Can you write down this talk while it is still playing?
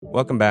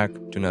Welcome back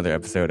to another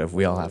episode of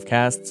We All Have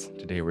Casts.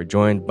 Today we're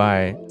joined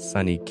by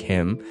Sunny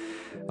Kim,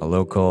 a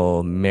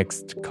local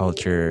mixed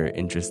culture,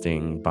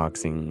 interesting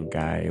boxing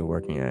guy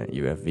working at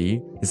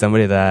UFV. He's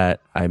somebody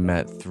that I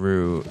met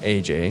through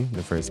AJ,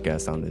 the first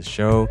guest on this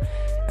show,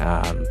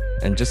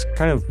 and just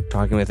kind of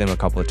talking with him a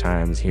couple of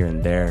times here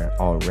and there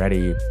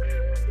already.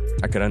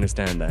 I could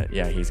understand that,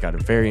 yeah, he's got a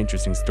very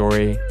interesting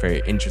story,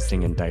 very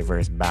interesting and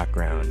diverse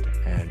background,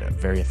 and a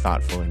very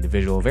thoughtful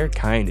individual, very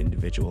kind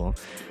individual,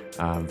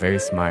 very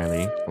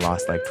smiley,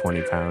 lost like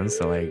 20 pounds,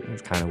 so like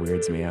it kind of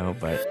weirds me out,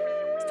 but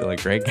still a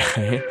great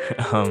guy.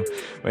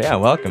 But yeah,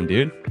 welcome,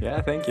 dude.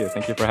 Yeah, thank you.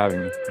 Thank you for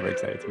having me. I'm very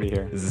excited to be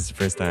here. This is the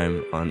first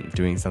time on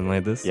doing something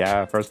like this?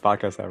 Yeah, first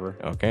podcast ever.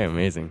 Okay,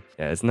 amazing.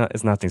 Yeah,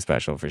 it's nothing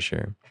special for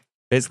sure.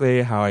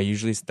 Basically, how I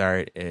usually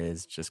start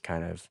is just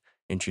kind of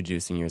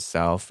introducing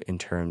yourself in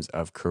terms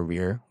of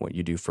career, what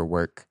you do for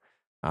work,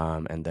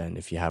 and then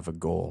if you have a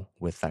goal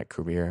with that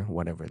career,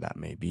 whatever that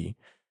may be.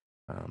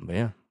 But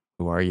yeah,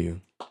 who are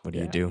you? What do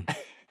you do?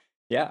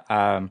 Yeah,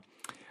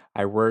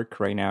 I work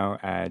right now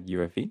at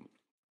UFV.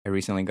 I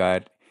recently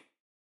got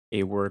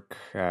a work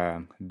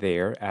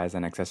there as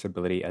an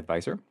accessibility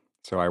advisor.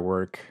 So I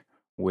work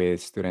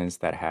with students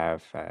that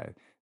have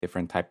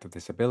different types of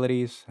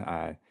disabilities,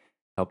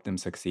 help them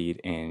succeed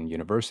in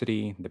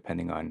university,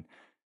 depending on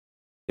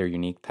their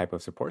unique type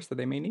of supports that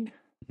they may need.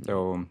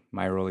 So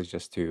my role is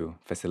just to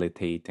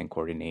facilitate and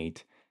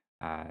coordinate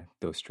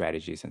those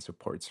strategies and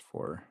supports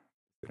for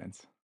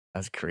students.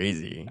 That's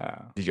crazy.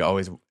 Did you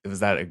always, was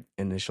that an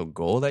initial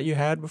goal that you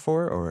had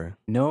before, or?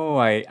 No,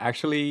 I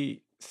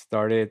actually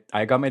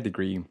I got my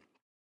degree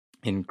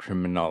in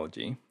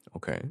criminology.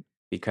 Okay.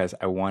 Because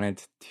I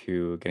wanted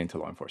to get into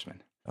law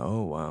enforcement.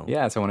 Oh, wow.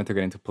 Yeah, so I wanted to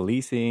get into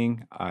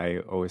policing. I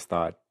always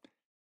thought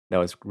that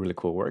was really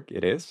cool work.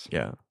 It is.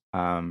 Yeah.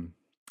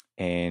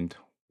 And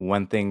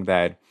one thing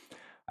that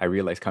I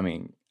realized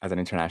coming as an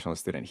international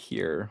student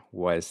here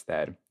was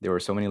that there were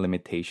so many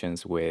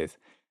limitations with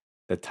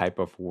the type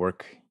of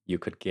work you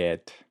could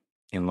get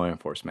in law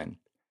enforcement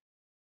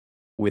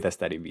with a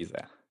study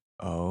visa.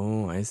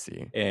 Oh, I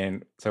see.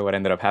 And so what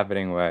ended up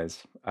happening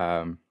was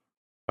I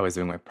was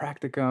doing my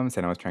practicums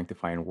and I was trying to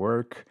find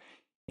work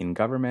in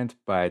government,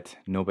 but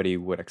nobody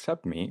would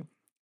accept me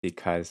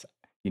because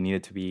you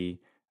needed to be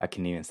a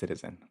Canadian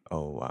citizen.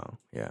 Oh, wow.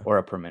 Yeah. Or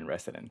a permanent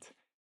resident.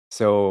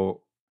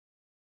 So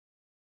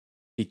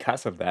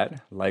because of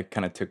that, life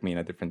kind of took me in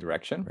a different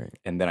direction. Right.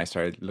 And then I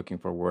started looking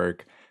for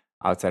work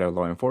outside of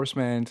law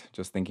enforcement,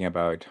 just thinking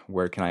about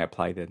where can I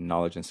apply the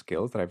knowledge and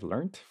skills that I've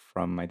learned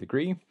from my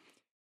degree.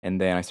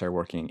 And then I started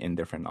working in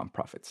different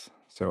nonprofits.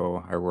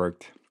 So I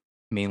worked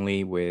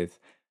mainly with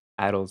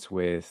adults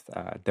with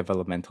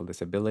developmental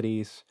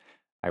disabilities.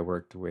 I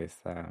worked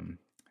with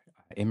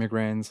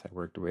immigrants. I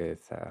worked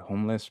with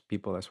homeless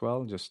people as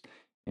well, just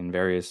in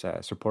various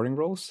supporting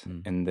roles.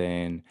 And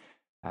then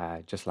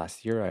just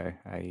last year,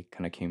 I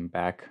kind of came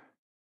back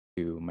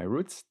to my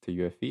roots, to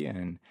UFV.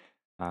 And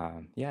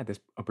yeah, this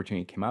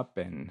opportunity came up.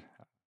 And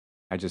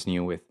I just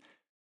knew with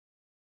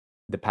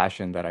the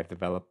passion that I've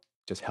developed,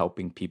 just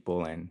helping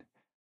people and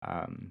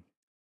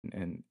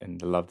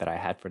the love that I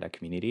had for that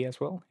community as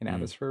well in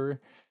Abbotsford,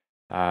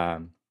 I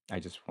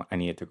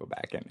needed to go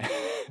back and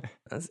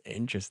That's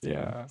interesting.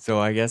 Yeah. So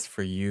I guess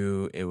for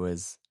you, it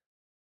was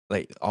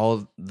like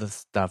all the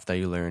stuff that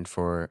you learned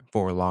for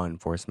law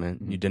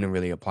enforcement, you didn't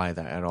really apply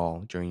that at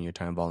all during your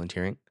time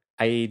volunteering?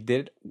 I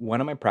did one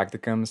of my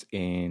practicums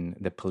in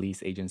the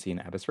police agency in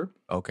Abbotsford.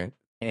 Okay.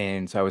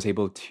 And so I was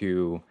able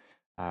to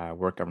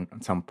work on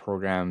some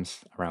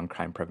programs around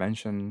crime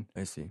prevention.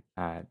 I see.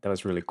 That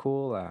was really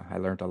cool. I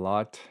learned a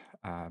lot.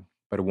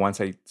 But once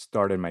I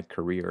started my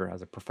career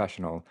as a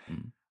professional,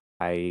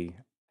 I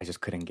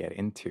just couldn't get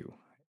into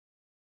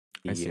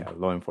the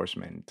law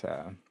enforcement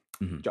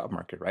job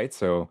market, right?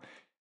 So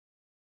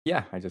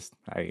yeah,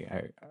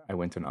 I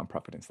went to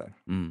nonprofit instead.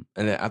 And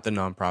then at the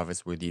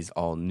nonprofits, were these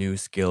all new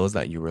skills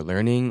that you were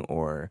learning,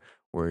 or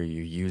were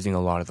you using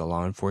a lot of the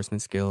law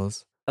enforcement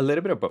skills? A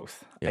little bit of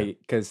both. Yeah.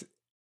 Because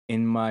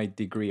in my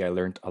degree, I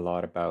learned a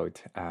lot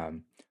about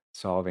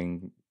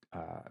solving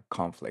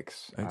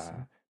conflicts,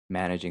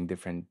 managing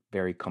different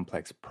very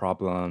complex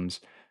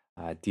problems,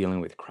 dealing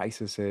with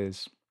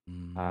crises,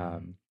 a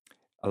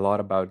lot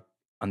about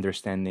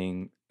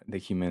understanding the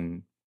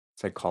human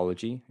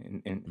psychology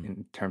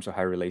in terms of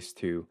how it relates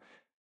to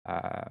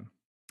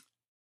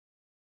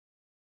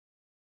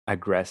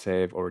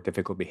aggressive or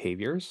difficult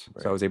behaviors.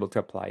 Right. So I was able to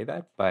apply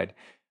that, but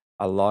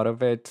a lot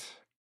of it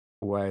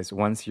was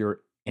once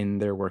you're in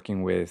there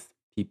working with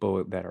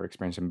people that are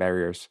experiencing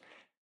barriers,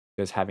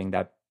 just having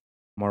that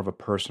more of a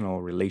personal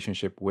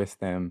relationship with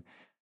them.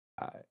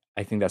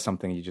 I think that's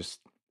something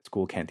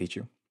school can't teach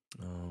you.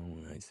 Oh,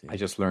 I see. I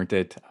just learned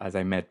it as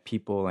I met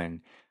people,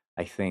 and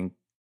I think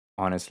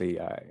honestly,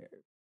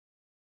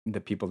 the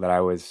people that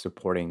I was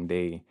supporting,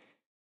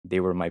 they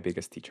were my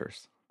biggest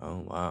teachers.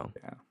 Oh, wow.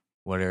 Yeah.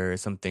 What are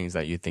some things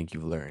that you think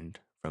you've learned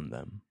from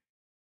them?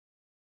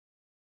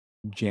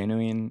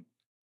 Genuine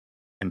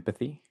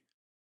empathy,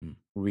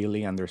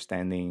 really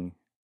understanding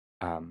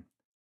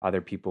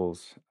other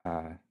people's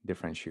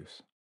different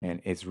shoes.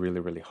 And it's really,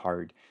 really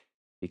hard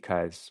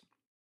because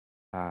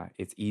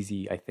it's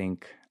easy, I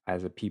think,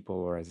 as a people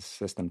or as a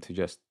system to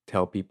just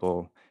tell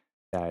people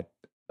that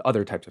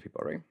other types of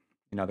people, right,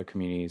 in other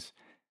communities,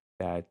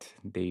 that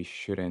they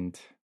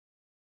shouldn't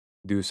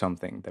do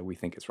something that we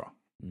think is wrong.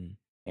 Mm.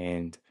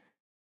 And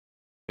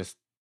just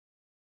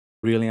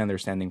really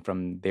understanding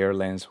from their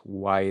lens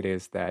why it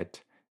is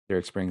that they're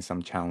experiencing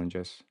some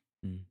challenges.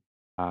 Mm.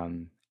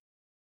 Um,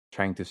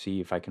 Trying to see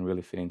if I can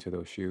really fit into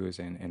those shoes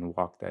and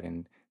walk that.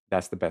 And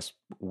that's the best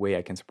way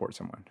I can support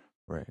someone.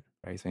 Right.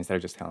 Right. So instead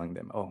of just telling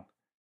them, oh,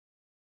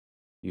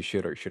 you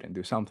should or shouldn't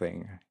do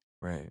something,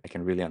 Right. I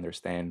can really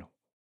understand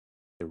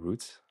the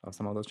roots of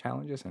some of those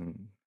challenges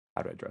and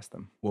how to address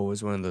them. What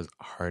was one of those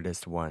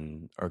hardest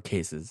one or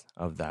cases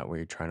of that where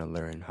you're trying to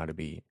learn how to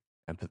be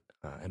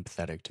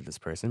empathetic to this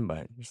person,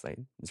 but just like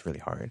it's really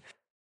hard?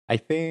 I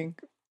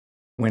think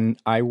when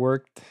I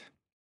worked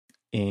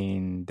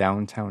in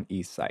downtown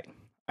East Side,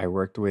 I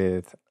worked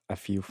with a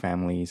few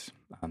families.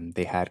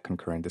 They had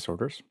concurrent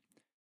disorders.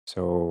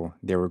 So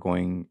they were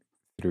going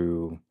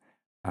through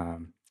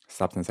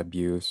substance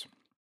abuse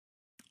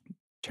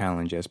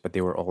challenges, but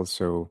they were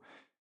also,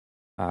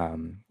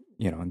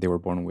 they were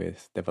born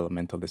with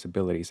developmental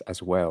disabilities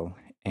as well.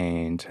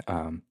 And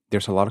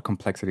there's a lot of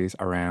complexities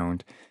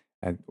around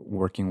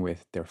working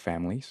with their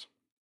families.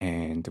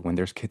 And when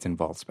there's kids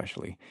involved,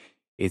 especially,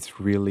 it's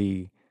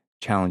really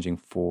challenging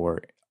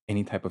for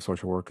any type of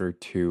social worker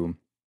to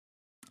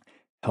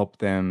help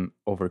them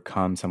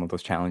overcome some of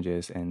those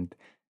challenges and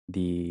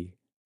the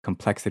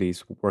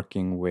complexities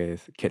working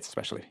with kids,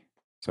 especially.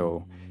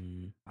 So,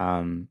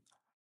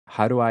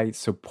 how do I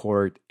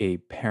support a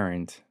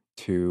parent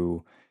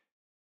to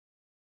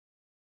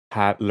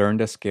learn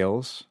the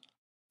skills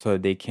so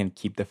that they can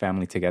keep the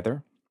family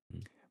together?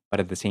 But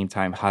at the same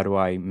time, how do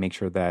I make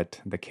sure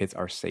that the kids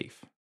are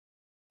safe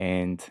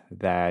and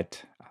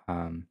that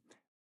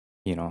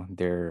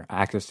they're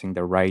accessing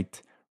the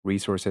right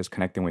resources,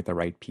 connecting with the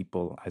right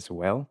people as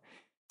well?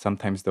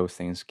 Sometimes those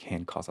things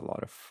can cause a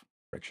lot of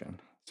friction.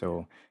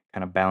 So,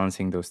 kind of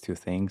balancing those two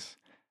things,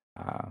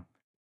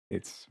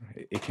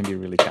 it can be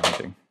really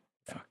challenging.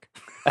 Fuck.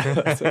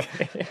 That's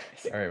okay.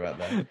 Sorry about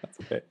that. That's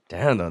okay.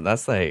 Damn, though,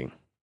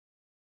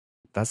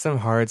 that's some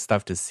hard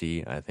stuff to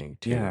see, I think,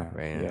 too, Yeah,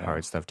 right? And yeah.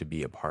 hard stuff to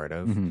be a part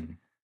of. Mhm.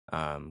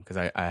 Because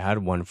I had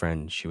one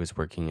friend, she was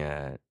working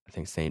at, I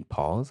think, St.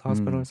 Paul's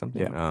Hospital or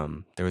something. Yeah.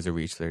 There was a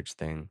research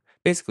thing.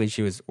 Basically,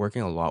 she was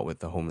working a lot with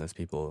the homeless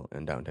people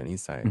in downtown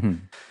East Side.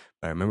 Mhm.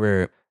 But I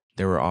remember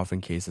there were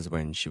often cases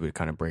when she would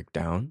kind of break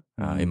down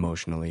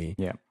emotionally,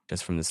 Yeah.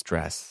 just from the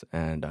stress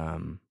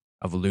and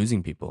of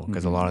losing people,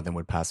 because a lot of them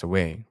would pass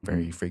away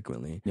very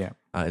frequently. Yeah.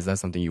 Is that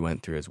something you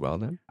went through as well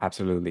then?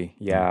 Absolutely.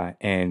 Yeah.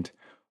 And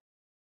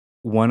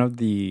one of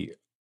the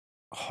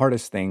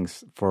hardest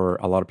things for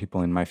a lot of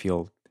people in my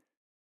field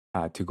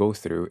to go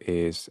through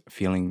is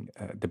feeling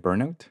the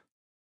burnout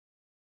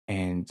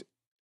and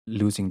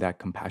losing that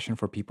compassion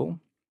for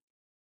people,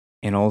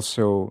 and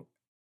also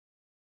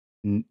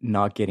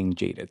not getting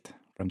jaded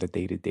from the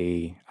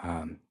day-to-day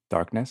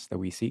darkness that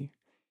we see.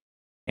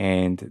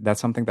 And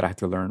that's something that I had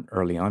to learn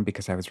early on,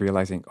 because I was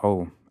realizing,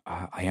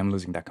 I am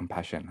losing that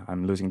compassion.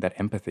 I'm losing that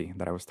empathy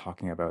that I was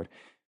talking about,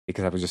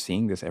 because I was just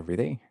seeing this every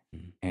day.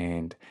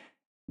 And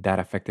that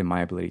affected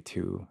my ability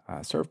to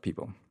serve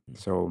people.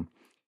 So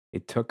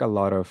it took a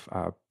lot of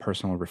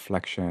personal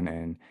reflection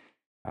and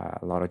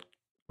a lot of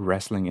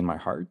wrestling in my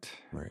heart.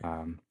 Right.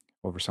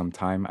 Over some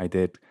time, I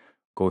did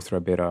go through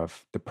a bit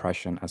of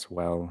depression as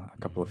well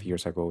a couple of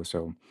years ago.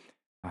 So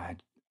I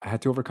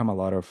had to overcome a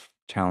lot of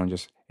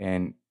challenges,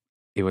 and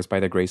it was by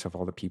the grace of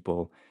all the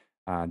people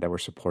that were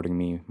supporting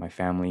me, my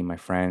family, my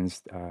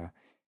friends,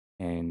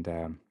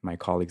 and my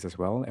colleagues as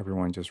well.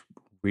 Everyone just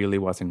really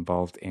was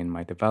involved in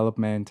my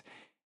development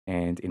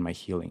and in my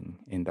healing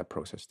in that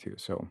process too.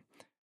 So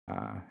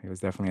it was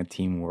definitely a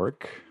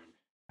teamwork.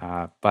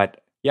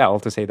 But yeah, all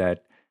to say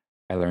that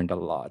I learned a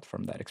lot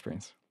from that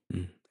experience.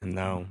 And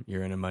now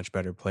you're in a much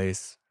better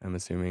place, I'm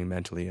assuming,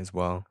 mentally as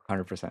well.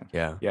 100%.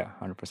 Yeah. Yeah,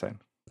 100%.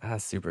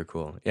 That's super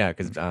cool. Yeah,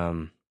 because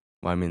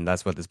well, I mean,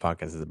 that's what this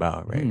podcast is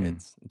about, right?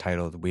 It's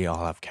titled "We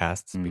All Have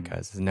Casts"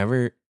 because it's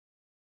never.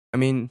 I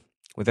mean,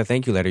 with a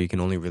thank you letter, you can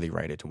only really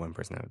write it to one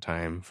person at a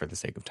time for the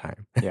sake of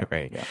time, Yeah,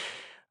 right? yeah.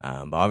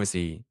 But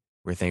obviously,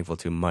 we're thankful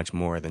to much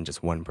more than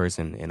just one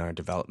person in our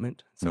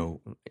development.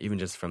 So even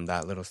just from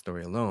that little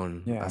story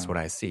alone, that's what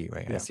I see,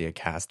 right? I see a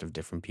cast of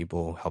different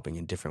people helping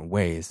in different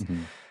ways.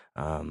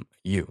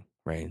 You,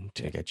 right,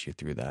 to get you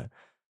through that.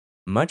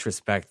 Much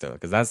respect, though,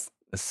 because that's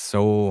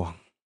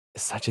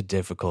such a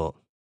difficult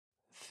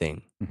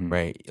thing,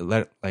 right?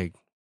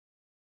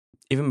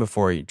 Even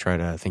before you try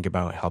to think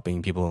about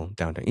helping people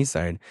downtown East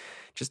Side,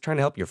 just trying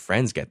to help your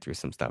friends get through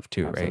some stuff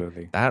too,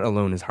 Absolutely. right? That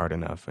alone is hard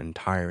enough and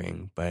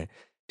tiring, but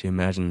to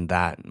imagine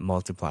that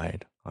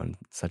multiplied on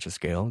such a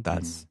scale,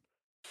 that's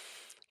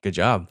good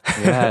job.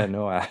 Yeah,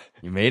 no,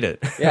 you made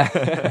it.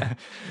 Yeah,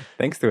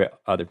 thanks to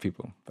other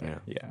people.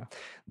 But yeah.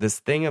 This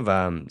thing of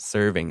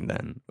serving,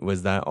 then,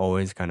 was that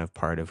always kind of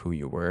part of who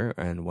you were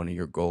and one of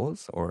your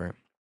goals, or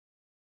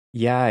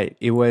Yeah,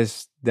 it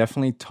was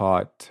definitely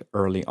taught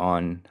early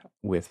on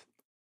with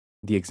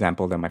the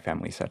example that my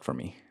family set for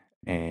me.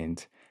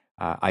 And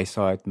I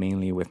saw it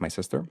mainly with my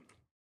sister.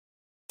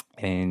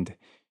 And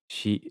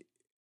she,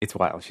 it's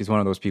wild. She's one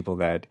of those people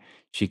that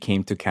she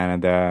came to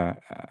Canada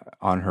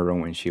on her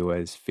own when she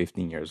was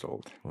 15 years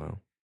old Wow.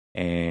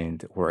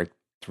 and worked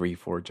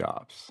 4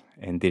 jobs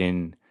and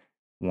didn't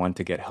want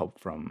to get help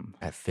from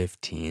At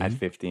 15? at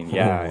 15.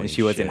 Yeah. Holy And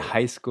she was in shit.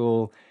 high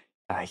school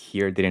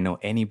here, didn't know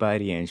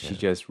anybody. And she Yeah.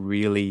 just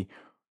really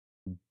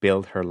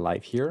built her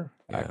life here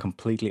Yeah.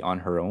 completely on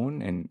her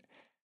own. And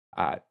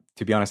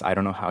to be honest, I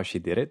don't know how she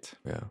did it.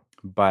 Yeah.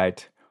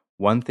 But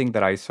one thing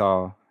that I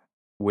saw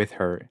with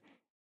her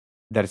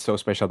that is so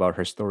special about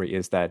her story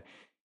is that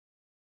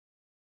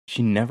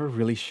she never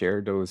really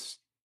shared those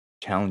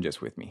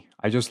challenges with me.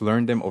 I just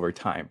learned them over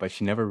time, but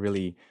she never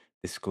really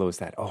disclosed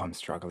that, oh, I'm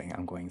struggling,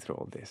 I'm going through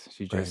all this.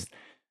 She Right. just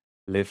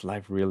lived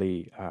life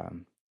really,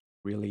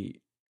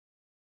 really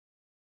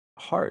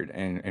hard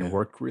and Yeah.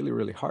 worked really,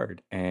 really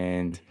hard.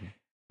 And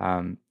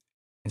Mhm.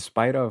 in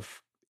spite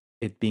of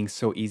it being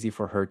so easy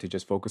for her to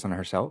just focus on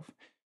herself,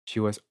 she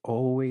was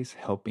always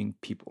helping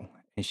people.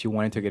 And she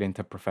wanted to get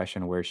into a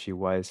profession where she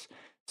was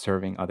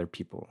serving other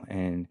people.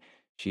 And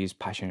she's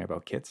passionate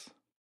about kids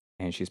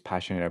and she's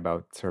passionate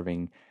about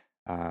serving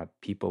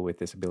people with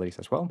disabilities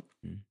as well.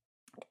 Mm.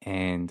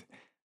 And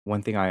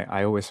one thing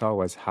I always saw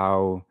was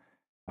how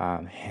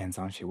hands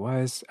on she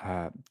was,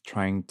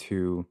 trying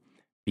to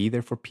be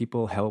there for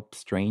people, help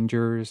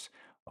strangers,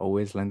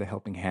 always lend a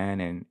helping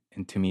hand.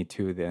 And to me,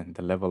 too,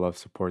 the level of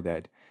support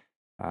that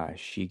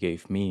she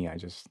gave me,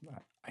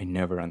 I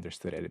never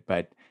understood it.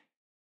 But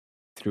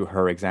through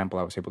her example,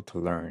 I was able to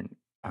learn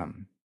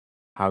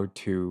how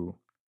to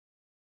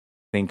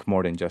think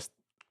more than just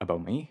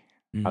about me,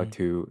 how Mhm.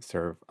 to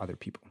serve other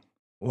people.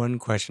 One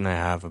question I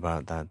have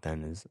about that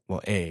then is,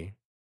 well,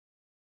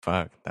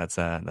 fuck, that's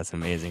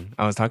amazing.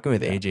 I was talking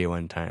with Yeah. AJ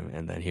one time,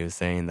 and then he was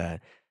saying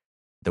that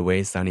the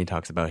way Sunny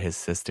talks about his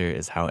sister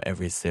is how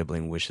every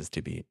sibling wishes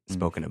to be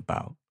spoken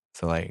about.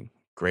 So, like,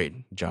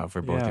 great job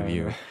for both of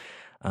Yeah.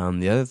 you.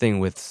 The other thing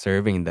with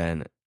serving,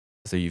 then,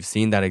 so you've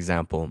seen that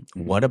example.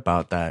 Mhm. What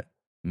about that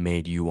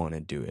made you want to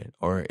do it?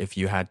 Or if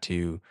you had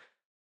to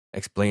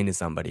explain to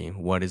somebody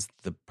what is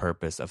the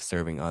purpose of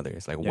serving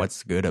others, like Yeah.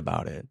 what's good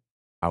about it,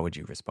 how would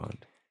you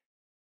respond?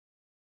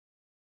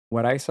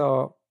 What I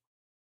saw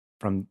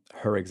from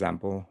her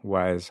example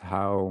was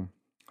how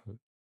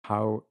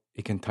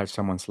it can touch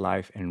someone's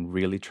life and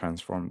really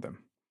transform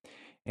them.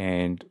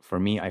 And for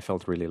me, I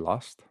felt really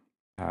lost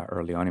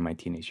early on in my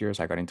teenage years.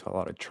 I got into a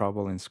lot of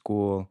trouble in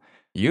school.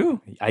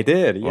 You? I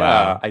did, yeah,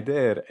 Wow. I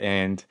did,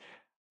 and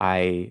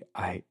I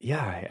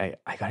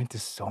got into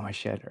so much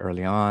shit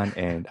early on,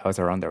 and I was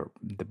around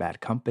the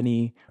bad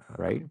company,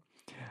 right?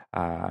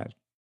 Uh,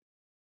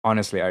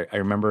 Honestly, I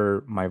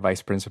remember my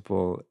vice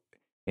principal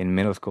in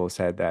middle school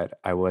said that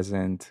I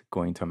wasn't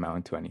going to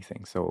amount to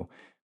anything, so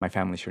my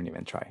family shouldn't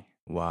even try.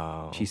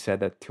 Wow. She said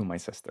that to my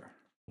sister.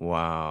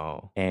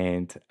 Wow.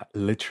 And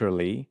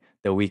literally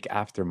the week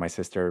after, my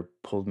sister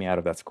pulled me out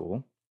of that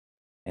school.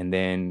 And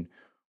then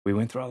we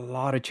went through a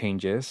lot of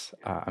changes.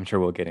 I'm sure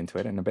we'll get into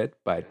it in a bit,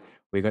 but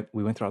we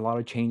went through a lot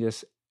of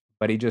changes.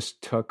 But it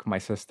just took my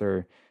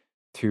sister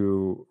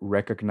to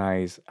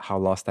recognize how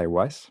lost I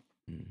was,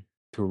 Mm.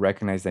 to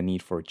recognize the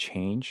need for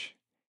change.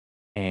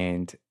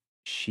 And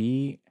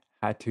she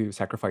had to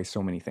sacrifice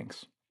so many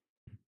things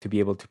to be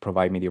able to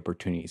provide me the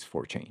opportunities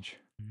for change.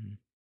 Mhm.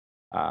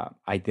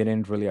 I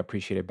didn't really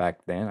appreciate it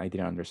back then. I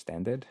didn't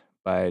understand it.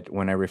 But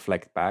when I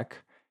reflect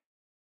back,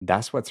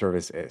 that's what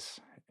service is.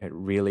 It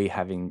really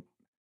having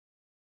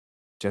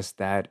just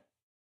that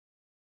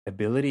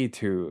ability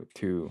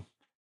to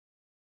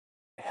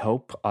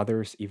help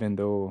others, even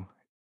though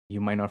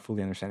you might not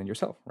fully understand it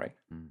yourself, right?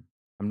 Mm.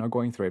 I'm not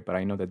going through it, but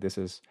I know that this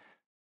is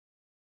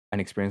an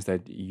experience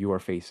that you are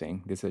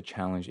facing. This is a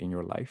challenge in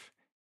your life,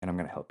 and I'm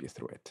going to help you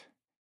through it.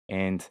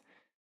 And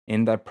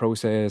in that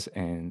process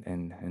and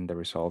the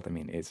result, I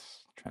mean,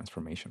 it's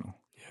transformational.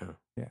 Yeah.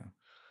 Yeah.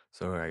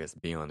 So I guess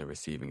being on the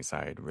receiving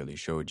side really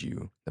showed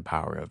you the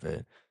power of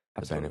it,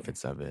 the Absolutely.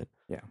 benefits of it.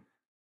 Yeah.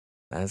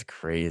 That's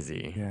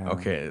crazy. Yeah.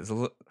 Okay, there's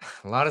a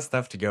lot of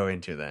stuff to go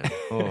into then.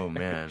 Oh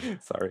man.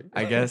 Sorry.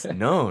 I guess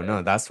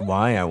no, that's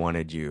why I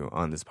wanted you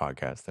on this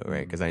podcast though,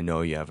 right? Because I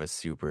know you have a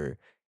super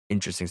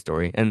interesting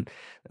story and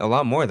a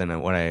lot more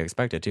than what I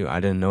expected too.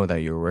 I didn't know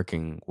that you were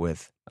working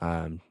with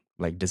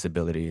like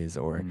disabilities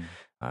or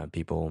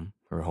people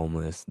who are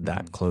homeless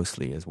that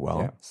closely as well.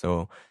 Yeah.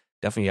 So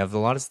definitely you have a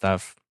lot of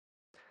stuff.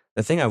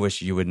 The thing I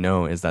wish you would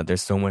know is that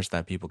there's so much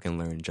that people can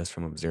learn just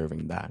from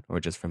observing that or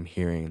just from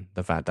hearing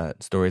the fact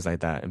that stories like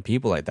that and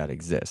people like that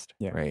exist,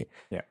 Yeah. right?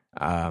 Yeah.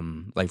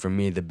 Like for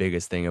me, the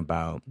biggest thing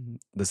about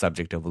the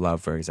subject of love,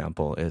 for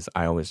example, is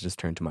I always just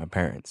turn to my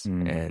parents.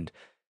 And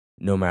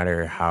no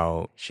matter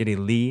how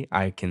shittily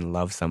I can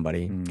love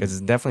somebody, because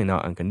it's definitely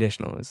not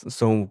unconditional, it's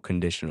so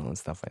conditional and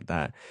stuff like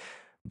that.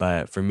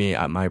 But for me,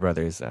 my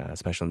brother's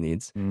special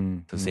needs.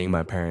 So seeing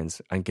my parents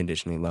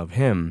unconditionally love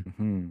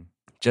him,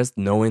 just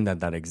knowing that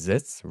that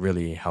exists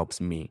really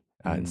helps me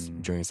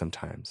during some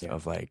times Yeah.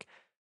 of like,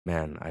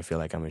 man, I feel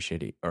like I'm a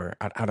shitty, or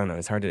I don't know.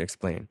 It's hard to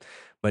explain,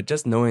 but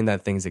just knowing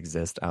that things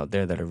exist out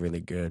there that are really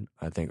good,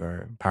 I think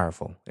are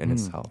powerful in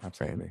itself, right?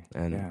 Absolutely.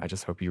 And Yeah. I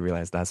just hope you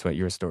realize that's what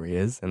your story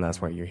is, and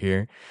that's why Yeah. you're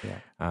here.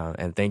 Yeah.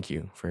 And thank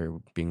you for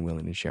being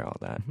willing to share all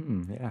that.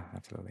 Yeah,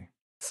 absolutely.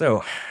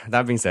 So,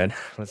 that being said,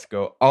 let's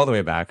go all the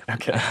way back.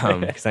 Okay.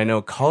 Because I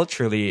know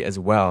culturally as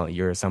well,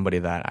 you're somebody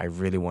that I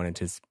really wanted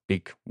to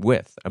speak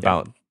with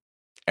about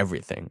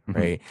everything,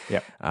 right?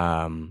 Yeah.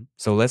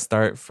 So let's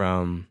start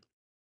from,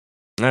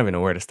 I don't even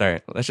know where to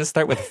start. Let's just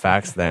start with the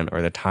facts then,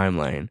 or the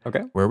timeline.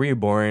 Okay. Where were you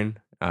born?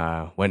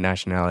 What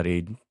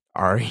nationality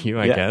are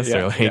you, I guess?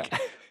 Yeah, or like,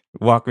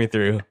 walk me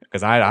through,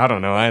 because I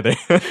don't know either.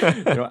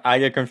 I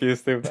get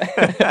confused too.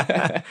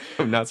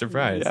 I'm not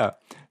surprised. Yeah.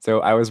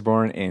 So I was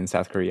born in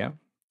South Korea,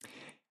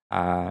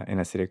 in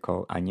a city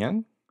called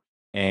Anyang.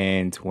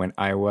 And when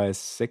I was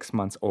 6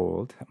 months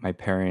old, my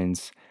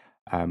parents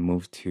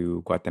moved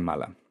to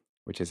Guatemala,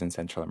 which is in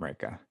Central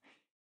America.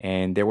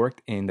 And they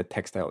worked in the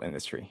textile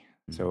industry.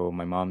 So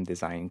my mom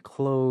designed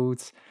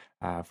clothes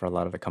for a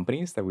lot of the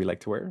companies that we like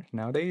to wear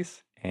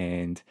nowadays.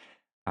 And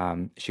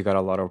she got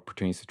a lot of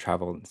opportunities to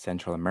travel in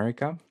Central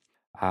America.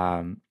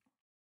 And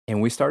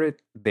we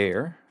started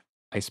there.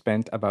 I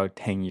spent about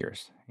 10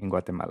 years in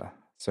Guatemala.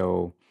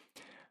 So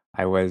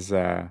I was,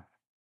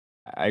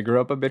 I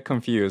grew up a bit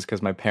confused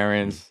because my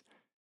parents,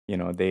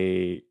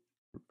 they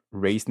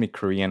raised me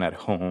Korean at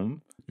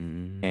home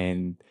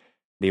and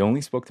they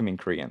only spoke to me in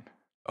Korean.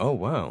 Oh,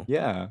 wow.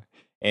 Yeah.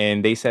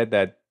 And they said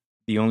that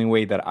the only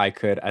way that I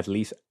could at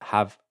least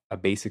have a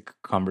basic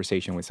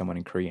conversation with someone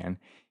in Korean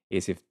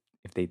is if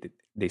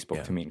they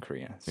spoke to me in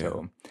Korean.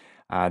 So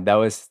that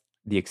was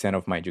the extent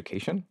of my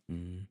education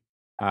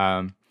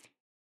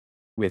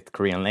with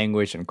Korean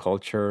language and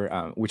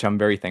culture, which I'm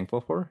very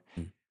thankful for.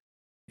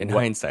 In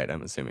hindsight,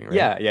 I'm assuming,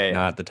 right? Yeah.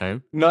 Not at the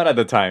time? Not at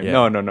the time.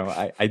 Yeah.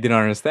 No. I didn't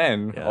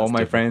understand. Yeah, All that's my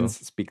difficult.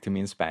 friends speak to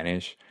me in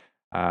Spanish.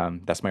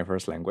 That's my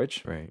first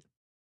language. Right.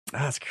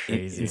 That's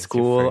crazy. In It's your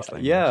school, first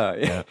language.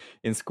 yeah.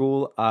 In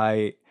school,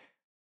 I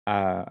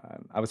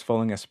was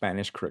following a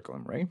Spanish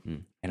curriculum, right?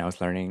 And I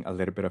was learning a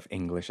little bit of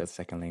English as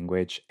second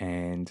language,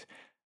 and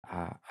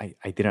I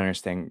didn't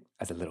understand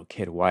as a little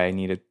kid why I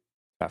needed to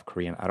have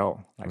Korean at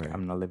all. Like Right.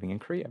 I'm not living in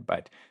Korea,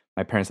 but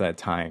my parents at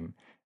the time,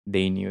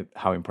 they knew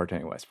how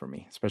important it was for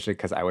me, especially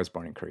because I was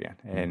born in Korea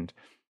and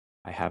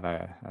I have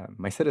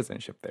my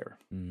citizenship there.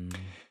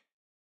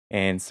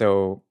 And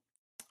so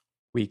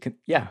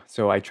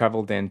so I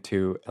traveled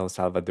into El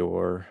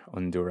Salvador,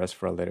 Honduras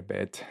for a little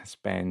bit,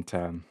 spent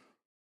a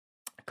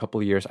couple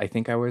of years. I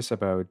think I was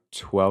about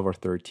 12 or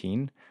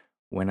 13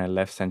 when I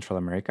left Central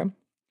America.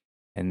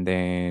 And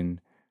then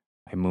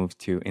I moved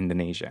to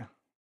Indonesia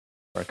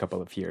for a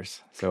couple of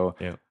years. So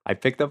I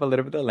picked up a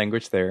little bit of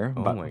language there,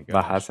 Oh my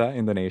gosh. Bahasa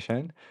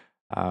Indonesian.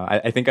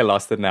 I think I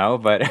lost it now,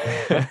 but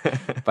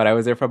but I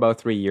was there for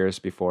about 3 years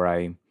before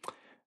I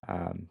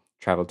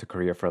traveled to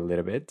Korea for a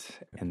little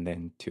bit and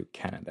then to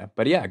Canada.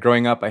 But yeah,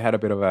 growing up, I had a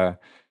bit of a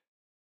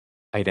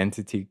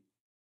identity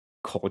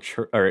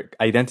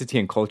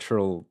and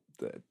cultural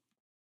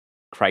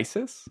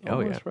crisis.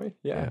 Almost, right?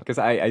 Yeah, because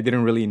I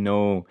didn't really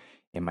know,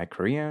 am I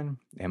Korean?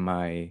 Am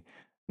I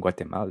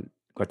Guatemalan?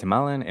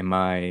 Am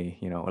I,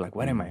 like,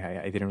 what am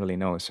I? I didn't really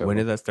know. So when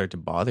did that start to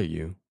bother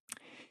you?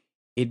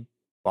 It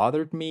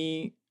bothered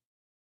me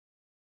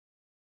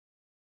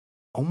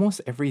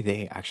almost every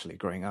day, actually,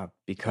 growing up,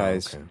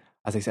 because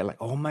as I said,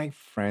 like all my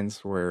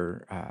friends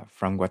were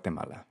from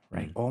Guatemala,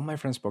 right? All my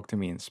friends spoke to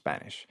me in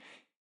Spanish.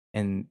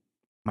 And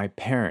my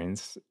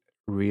parents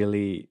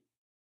really,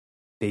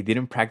 they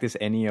didn't practice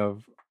any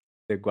of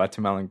the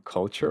Guatemalan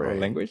culture or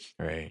language.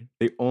 Right.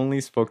 They only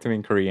spoke to me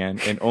in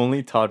Korean and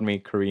only taught me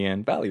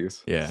Korean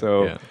values. Yeah.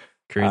 So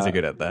Koreans are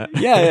good at that.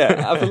 Yeah,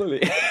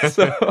 absolutely.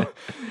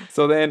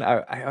 So then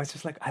I was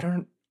just like, I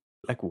don't,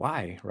 like,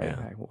 why, right? Yeah.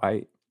 Like,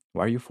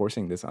 why are you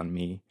forcing this on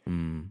me?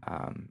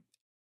 And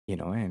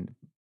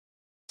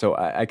so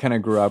I kind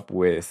of grew up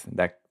with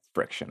that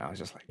friction. I was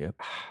just like,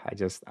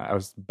 I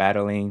was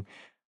battling.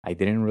 I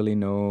didn't really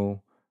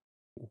know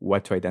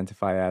what to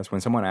identify as.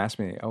 When someone asked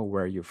me, "Oh,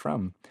 where are you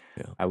from?"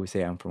 I would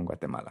say I'm from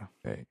Guatemala.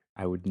 Right.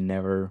 I would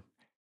never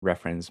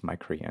reference my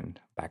Korean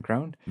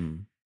background.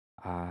 And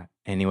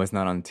it was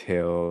not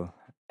until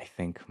I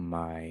think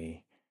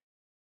my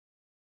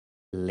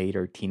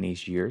later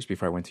teenage years,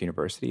 before I went to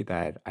university,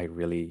 that I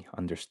really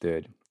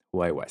understood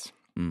who I was.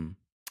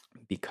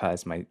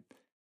 Because my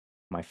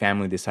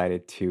family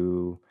decided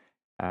to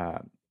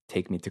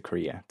take me to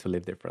Korea to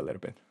live there for a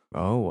little bit.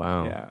 Oh,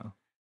 wow.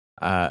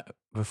 Yeah.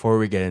 Before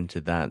we get into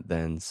that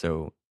then,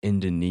 so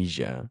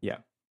Indonesia. Yeah.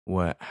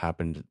 What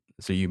happened?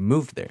 So you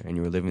moved there and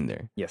you were living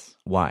there. Yes.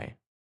 Why?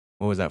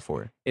 What was that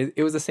for?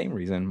 It was the same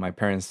reason. My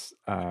parents,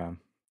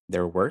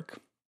 their work,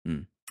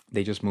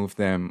 they just moved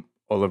them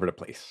all over the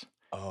place.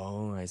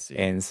 Oh, I see.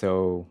 And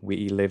so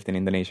we lived in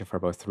Indonesia for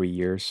about 3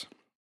 years,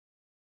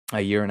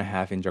 a year and a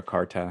half in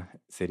Jakarta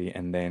city,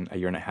 and then a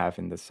year and a half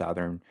in the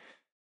southern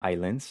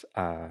islands,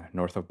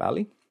 north of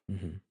Bali.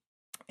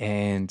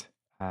 And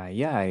I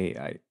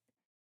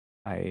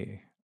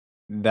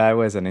That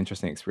was an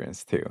interesting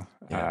experience too.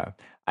 Yeah.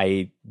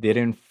 I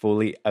didn't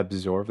fully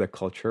absorb the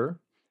culture,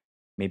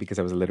 maybe because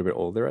I was a little bit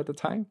older at the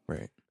time,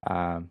 Right.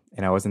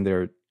 and I wasn't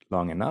there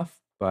long enough.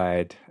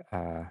 But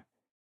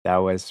that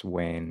was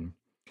when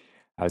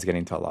I was getting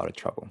into a lot of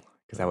trouble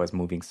because I Right. was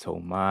moving so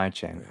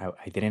much, and Right.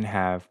 I didn't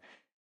have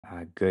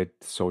good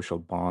social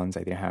bonds.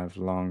 I didn't have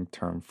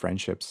long-term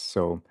friendships,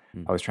 so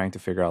Mm. I was trying to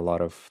figure out a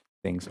lot of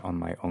things on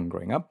my own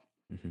growing up.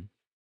 Hmm.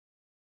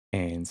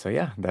 And so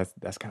yeah,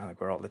 that's kind of like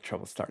where all the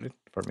trouble started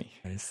for me.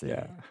 I see.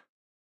 Yeah.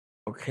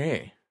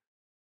 Okay.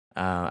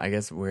 I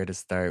guess where to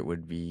start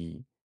would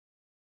be,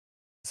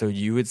 so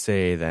you would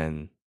say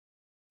then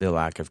the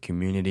lack of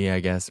community, I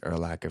guess, or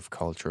lack of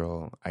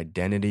cultural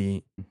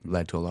identity Mhm.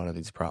 led to a lot of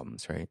these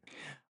problems, right?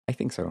 I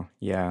think so.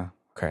 Yeah.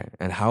 Okay.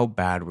 And how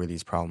bad were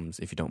these problems,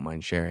 if you don't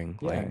mind sharing?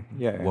 Like,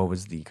 Yeah. Yeah. what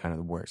was the kind of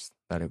the worst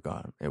that it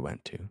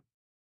went to?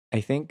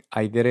 I think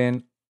I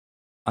didn't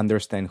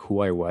understand who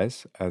I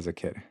was as a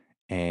kid,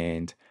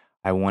 and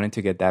I wanted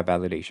to get that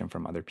validation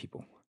from other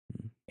people.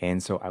 Mm.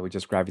 And so I would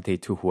just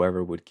gravitate to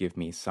whoever would give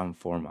me some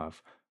form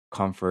of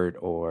comfort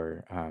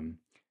or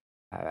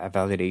a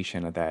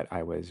validation of that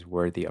I was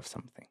worthy of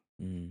something,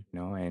 Mm. you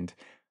know. And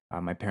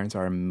my parents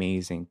are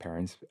amazing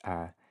parents.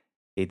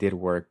 They did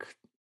work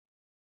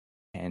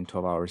 10,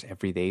 12 hours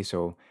every day,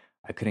 so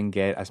I couldn't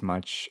get as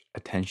much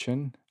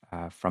attention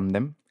from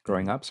them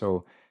growing Mhm. up.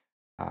 So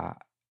uh,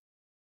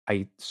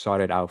 I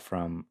sought it out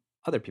from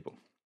other people.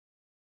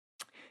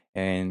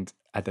 And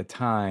at the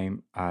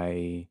time,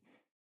 I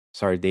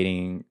started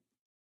dating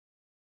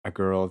a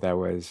girl that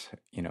was,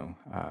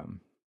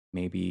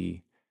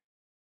 maybe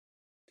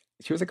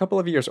she was a couple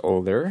of years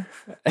older.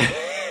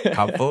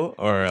 Couple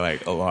or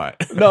like a lot?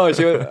 No,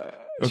 she was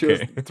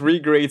Okay. 3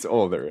 grades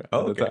older at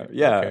Oh, the okay. time.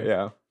 Yeah, Okay.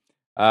 yeah.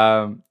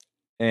 Um,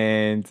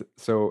 and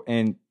so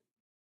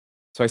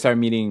I started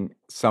meeting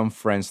some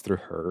friends through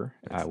her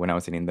I see. when I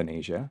was in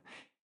Indonesia,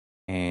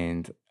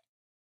 and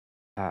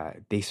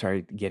they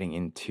started getting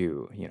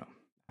into,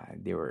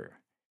 they were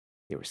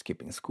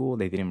skipping school.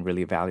 They didn't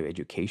really value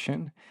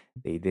education.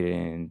 They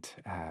didn't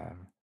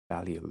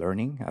value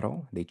learning at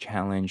all. They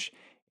challenged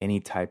any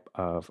type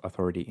of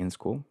authority in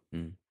school.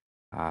 Mm.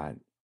 Uh,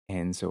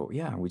 and so,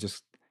 yeah,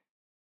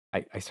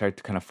 I started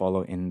to kind of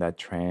follow in that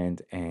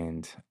trend,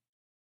 and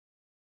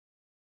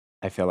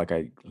I felt like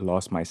I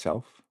lost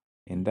myself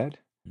in Mm. that.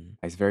 Mm.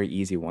 It's very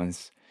easy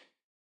once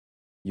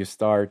you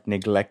start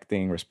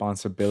neglecting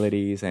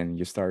responsibilities and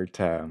you start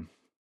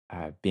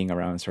being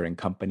around a certain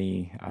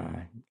company,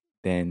 Mm.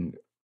 then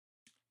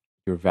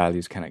your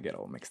values kind of get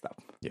all mixed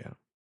up. Yeah.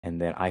 And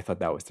then I thought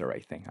that was the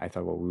right thing. I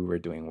thought what we were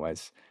doing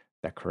was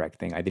the correct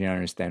thing. I didn't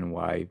understand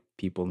why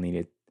people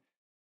needed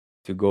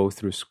to go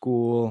through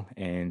school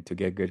and to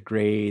get good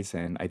grades.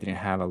 And I didn't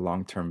have a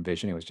long term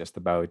vision. It was just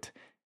about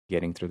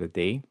getting through the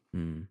day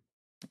Mm.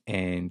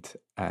 and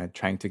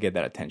trying to get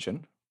that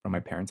attention from my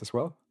parents as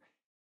well.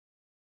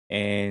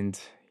 And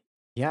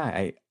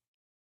yeah,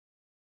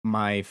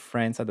 my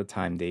friends at the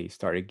time, they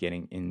started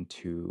getting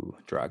into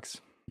drugs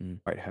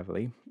Mm. quite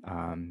heavily.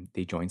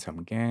 They joined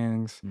some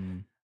gangs,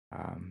 Mm.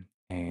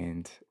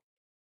 and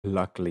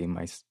luckily,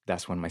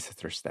 that's when my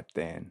sister stepped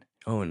in.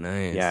 Oh,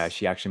 Yeah, nice.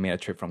 she actually made a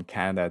trip from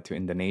Canada to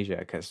Indonesia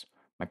because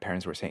my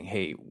parents were saying,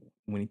 "Hey,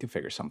 we need to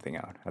figure something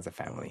out as a Oh,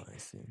 family." I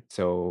see.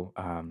 So,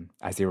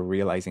 as they were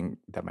realizing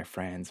that my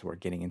friends were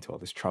getting into all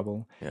this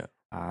trouble, Yeah.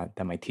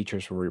 that my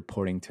teachers were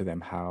reporting to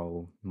them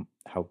how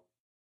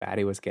bad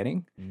it was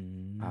getting,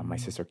 my Mm.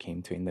 sister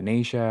came to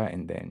Indonesia,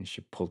 and then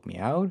she pulled me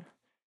out,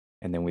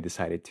 and then we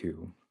decided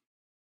to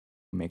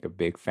make a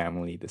big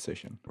family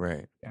decision.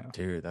 Right. Yeah,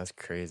 Dude, that's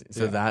crazy.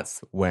 So yeah, that's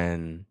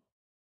when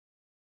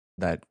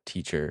that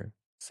teacher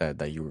said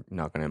that you were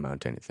not going to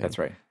amount to anything. that's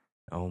right.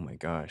 Oh my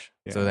gosh.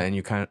 So Yeah. then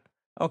you kind of,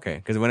 okay.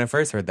 Because when I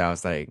first heard that, I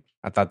was like,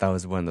 I thought that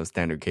was one of those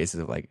standard cases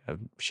of like a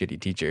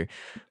shitty teacher.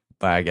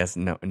 But I guess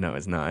no,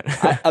 it's not.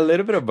 A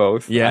little bit of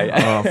both. Yeah.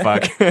 Oh,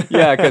 fuck.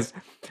 Yeah, because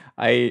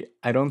I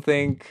don't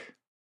think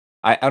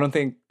I don't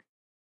think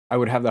I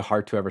would have the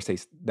heart to ever say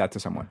that to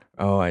someone.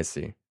 Oh, I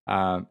see.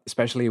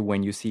 Especially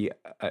when you see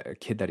a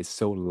kid that is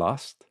so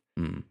lost.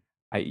 Mm.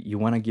 You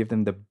want to give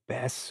them the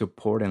best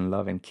support and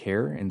love and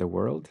care in the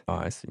world. Oh,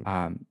 I see.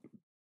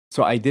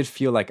 So I did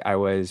feel like I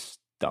was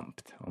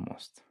dumped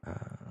almost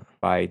Uh,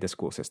 by the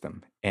school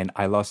system, and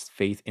I lost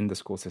faith in the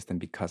school system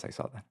because I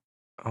saw that.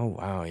 oh,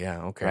 wow.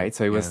 Yeah. Okay. Right.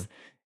 So Yeah.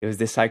 it was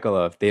this cycle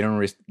of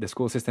the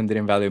school system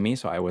didn't value me,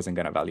 so I wasn't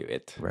gonna value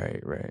it,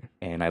 Right. Right.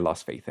 and I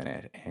lost faith in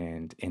it,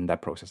 and in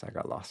that process, I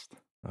got lost.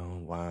 Oh,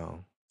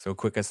 wow. So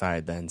quick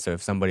aside then. So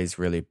if somebody's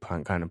really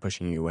kind of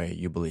pushing you away,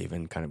 you believe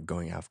in kind of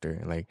going after,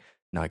 like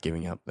not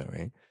giving up though,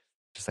 right?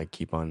 Just like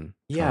keep on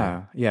trying.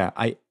 Yeah, yeah.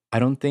 I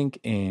don't think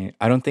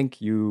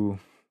if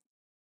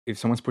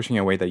someone's pushing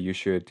you away that you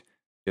should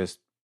just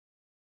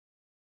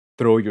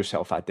throw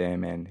yourself at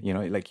them, and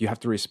like you have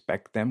to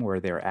respect them where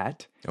they're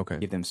at, Okay.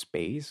 give them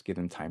space, give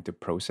them time to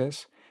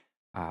process,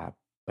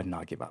 but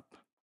not give up.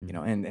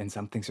 And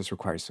some things just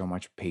require so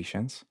much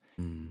patience,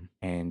 Mm.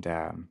 and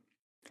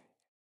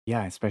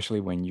yeah,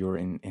 especially when you're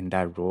in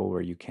that role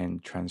where you can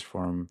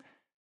transform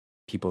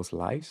people's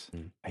lives,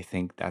 Mm. I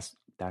think that's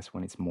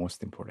when it's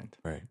most important.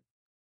 Right.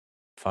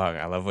 Fuck,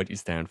 I love what you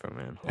stand for,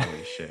 man.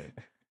 Holy shit.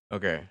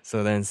 Okay,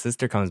 so then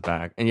sister comes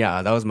back, and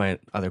yeah, that was my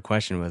other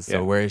question was, so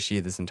Yeah. where is she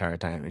this entire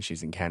time? And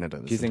she's in Canada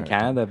this She's in entire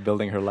time. Canada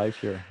building her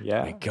life here. My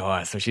Yeah.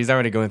 God, so she's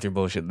already going through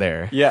bullshit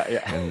there. Yeah,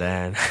 yeah. And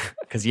then,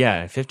 because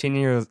yeah, 15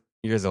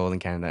 years old in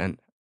Canada, and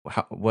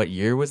what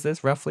year was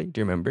this roughly?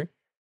 Do you remember?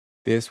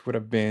 This would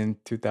have been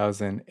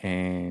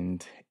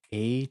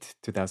 2008,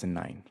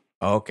 2009.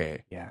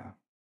 Okay. Yeah.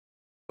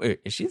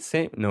 Wait, is she the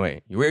same? No,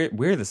 wait.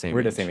 We're the same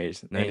We're age. the same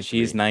age. And 93.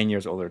 she's 9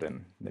 years older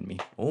than me.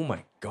 Oh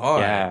my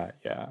God. Yeah,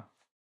 yeah.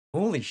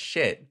 Holy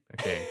shit.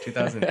 Okay,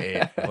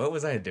 2008. What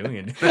was I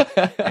doing?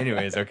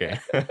 Anyways, okay.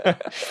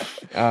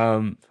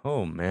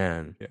 Oh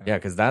man. Yeah,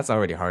 because that's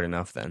already hard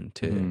enough then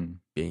to Mhm.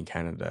 be in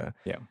Canada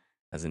Yeah.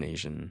 as an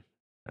Asian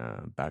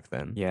back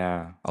then.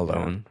 Yeah.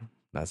 Alone.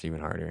 That's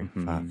even harder.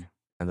 Mhm. Fuck.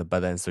 But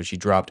then so she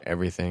dropped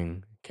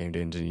everything, came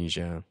to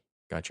Indonesia,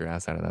 got your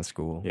ass out of that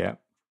school. Yeah.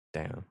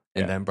 Damn.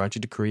 And Yeah. then brought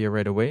you to Korea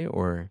right away,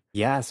 or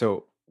Yeah.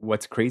 So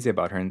what's crazy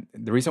about her, and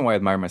the reason why I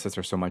admire my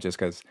sister so much is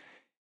because,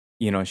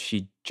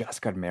 she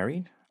just got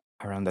married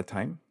around that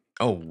time.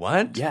 oh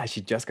what? Yeah,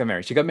 she just got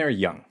married. She got married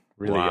young,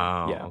 really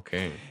wow. young. Yeah.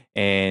 Okay.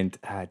 And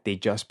they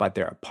just bought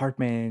their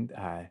apartment.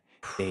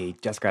 They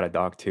just got a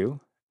dog too.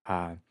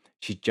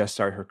 She just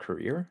started her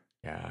career,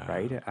 Yeah.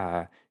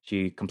 right?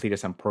 She completed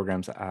some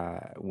programs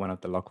at one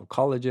of the local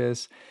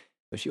colleges.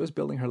 So she was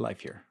building her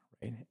life here,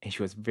 right? And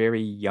she was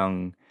very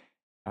young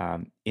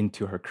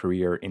into her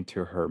career,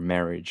 into her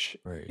marriage,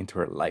 Right. into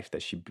her life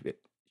that she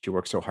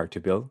worked so hard to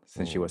build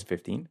since she Oh. was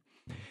 15.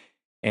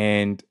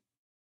 And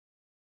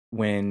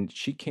when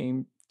she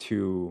came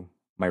to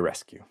my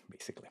rescue,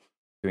 basically,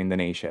 to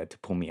Indonesia to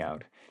pull me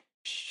out,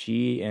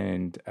 she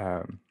and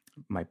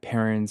my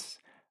parents,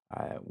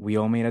 we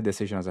all made a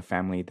decision as a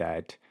family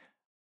that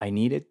I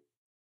needed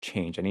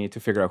change. I needed to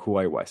figure out who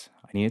I was.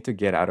 I needed to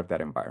get out of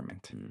that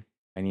environment. Mm.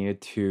 I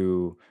needed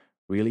to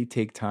really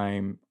take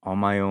time on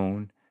my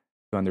own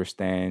to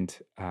understand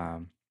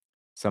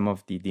some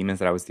of the demons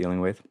that I was dealing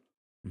with.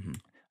 Mhm.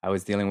 I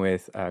was dealing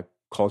with a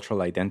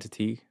cultural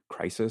identity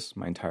crisis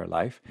my entire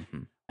life.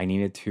 Mhm. I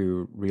needed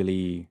to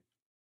really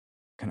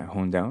kind of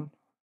hone down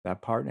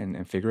that part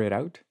and figure it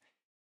out.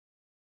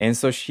 And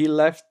so she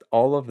left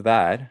all of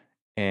that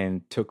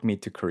and took me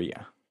to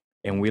Korea.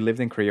 And we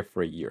lived in Korea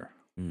for a year.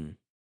 Mm.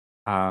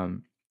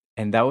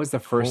 And that was the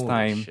first Holy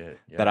time shit.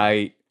 that Yeah.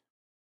 I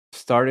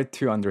started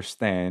to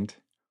understand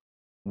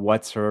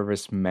what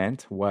service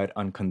meant, what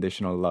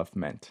unconditional love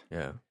meant.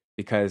 Yeah.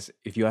 Because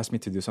if you ask me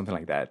to do something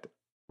like that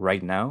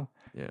right now,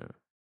 Yeah.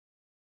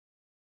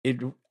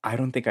 I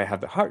don't think I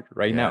have the heart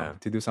right Yeah. now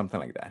to do something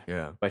like that.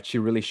 Yeah. But she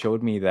really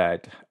showed me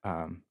that,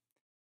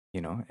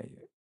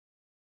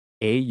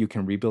 A, you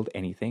can rebuild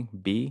anything.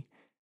 B,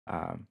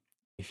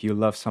 if you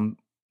love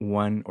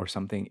someone or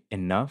something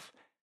enough,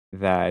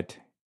 that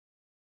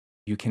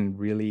you can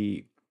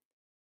really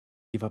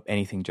give up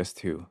anything just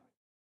to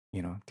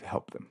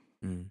help them.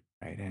 Mm.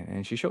 Right.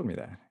 And she showed me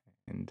that.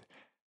 And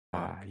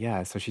Fuck.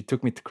 yeah, so she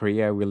took me to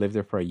Korea. We lived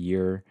there for a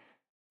year.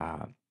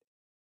 I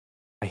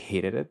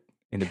hated it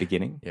in the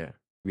beginning, Yeah.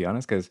 to be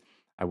honest, because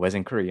I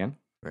wasn't Korean,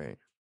 Right.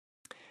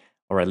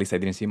 or at least I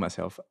didn't see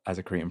myself as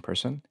a Korean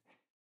person.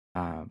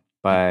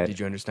 But Did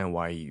you understand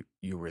why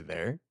you were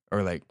there,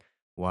 or like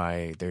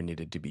why there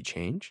needed to be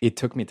change? it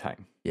took me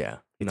time. Yeah.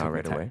 It Not took me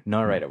right time. away.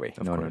 Not Mm. right away.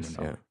 Of No, course,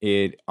 no.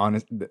 yeah.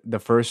 The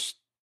first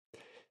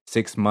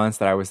 6 months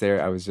that I was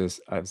there, I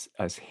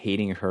was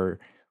hating her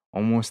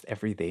almost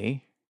every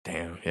day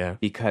Damn. Yeah.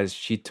 because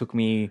she took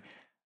me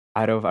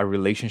out of a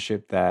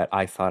relationship that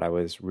I thought I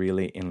was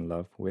really in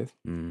love with.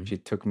 Mm. She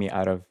took me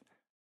out of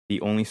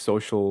the only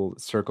social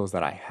circles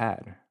that I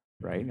had,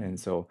 right? Mhm. And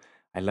so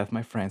I left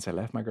my friends, I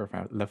left my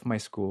girlfriend, I left my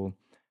school,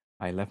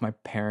 I left my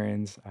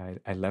parents,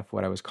 I left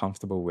what I was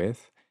comfortable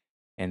with.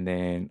 And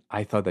then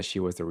I thought that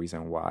she was the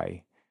reason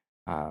why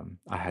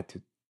I had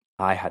to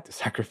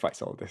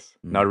sacrifice all this,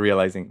 not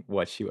realizing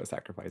what she was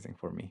sacrificing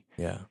for me.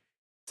 Yeah.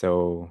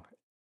 So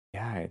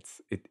yeah,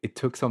 it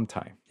took some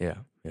time.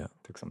 Yeah. Yeah.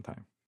 It took some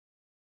time.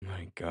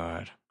 My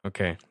God.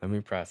 Okay. Let me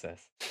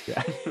process.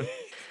 Yeah.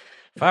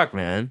 Fuck,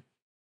 man.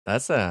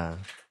 That's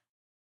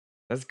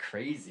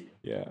crazy.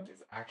 Yeah.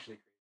 It's actually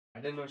crazy. I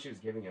didn't know she was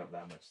giving up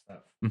that much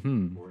stuff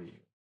Hmm. for you.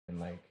 And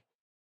like,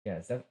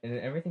 yeah, and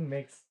everything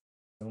makes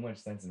so much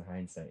sense in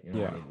hindsight. You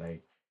know what I Yeah. mean?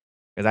 Like,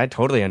 because I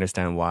totally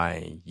understand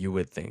why you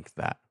would think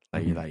that,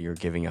 like, Mhm. that you're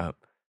giving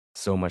up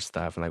so much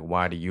stuff, and like,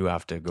 why do you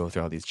have to go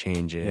through all these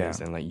changes?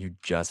 Yeah. And like, you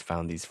just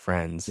found these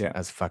friends, Yeah.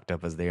 as fucked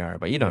up as they are,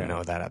 but you don't Yeah.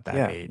 know that at that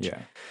Yeah. age.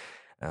 Yeah.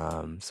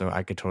 So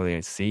I could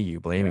totally see you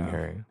blaming Yeah.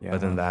 her, Yeah.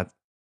 but then that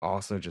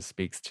also just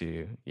speaks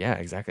to, yeah,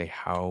 exactly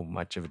how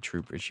much of a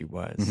trooper she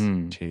was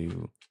Mhm.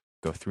 to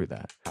go through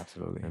that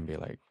Absolutely. and be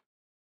like,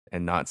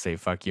 and not say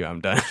 "fuck you,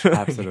 I'm done."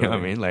 Absolutely. You know what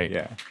I mean? Like,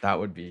 yeah. that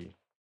would be.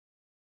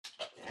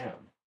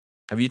 Damn.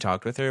 Have you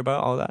talked with her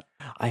about all that?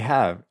 I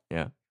have.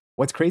 Yeah.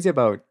 What's crazy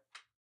about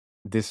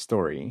this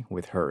story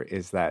with her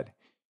is that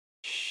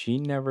she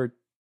never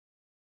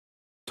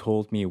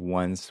told me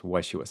once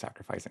what she was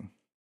sacrificing.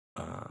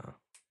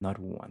 Not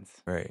once.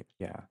 Right.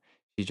 Yeah.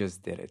 She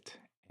just did it.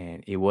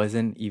 And it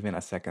wasn't even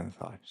a second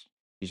thought.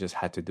 She just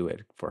had to do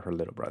it for her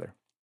little brother.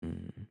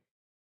 Mm.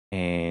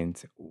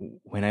 And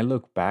when I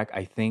look back,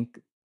 I think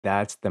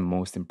that's the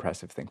most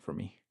impressive thing for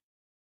me.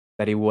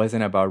 That it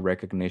wasn't about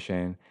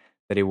recognition,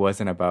 that it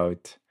wasn't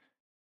about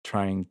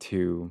trying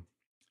to,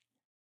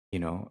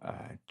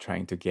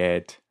 trying to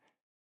get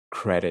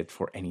credit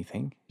for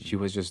anything. She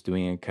was just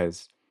doing it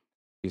because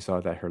she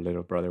saw that her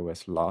little brother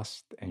was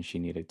lost and she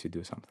needed to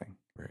do something.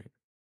 Right.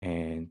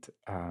 And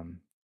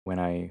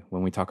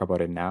when we talk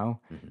about it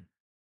now,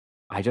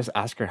 I just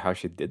ask her how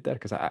she did that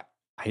because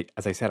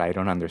as I said, I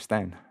don't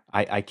understand.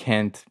 I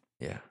can't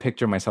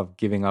picture myself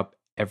giving up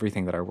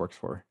everything that I worked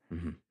for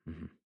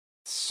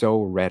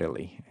so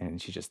readily,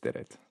 and she just did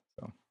it.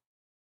 So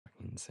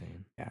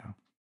insane. Yeah.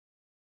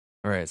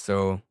 All right,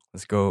 so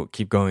let's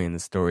keep going in the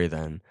story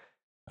then.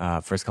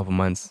 First couple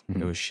months,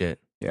 it was shit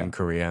in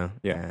Korea,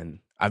 and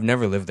I've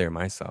never lived there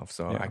myself,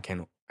 so I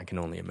can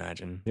only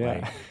imagine.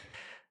 Yeah.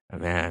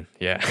 Like, man,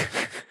 yeah.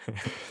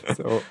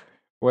 So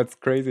what's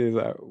crazy is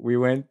that we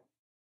went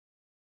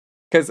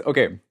because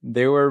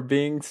they were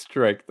being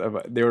strict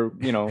about they were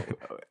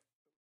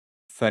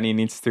Sunny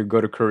needs to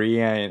go to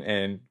Korea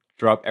and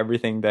drop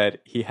everything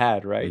that he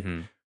had, right?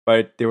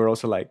 But they were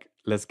also like,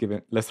 let's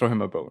throw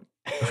him a bone.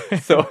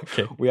 So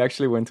we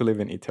actually went to live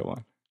in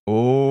Itaewon.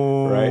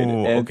 Oh, right.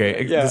 And,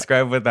 okay.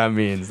 Describe what that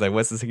means. Like,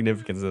 what's the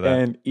significance of that?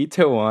 And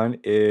Itaewon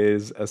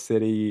is a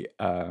city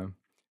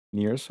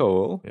near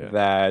Seoul.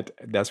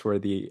 That's where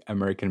the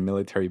American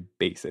military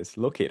base is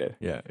located.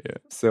 Yeah.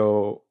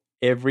 So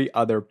every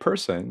other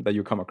person that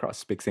you come across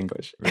speaks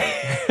English.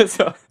 Right.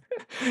 So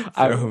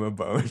throw him a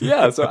bone.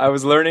 So I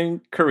was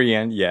learning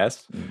Korean,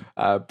 yes,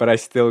 but I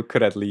still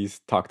could at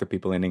least talk to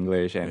people in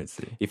English. And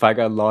if I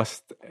got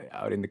lost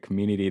out in the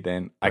community,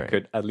 then I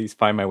could at least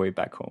find my way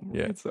back home.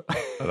 Right? Yeah, so.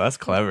 Oh, that's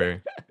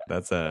clever.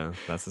 That's a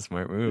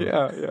smart move.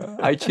 Yeah.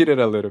 I cheated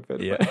a little bit.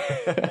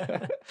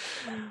 Yeah.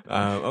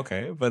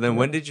 Okay, but then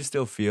when did you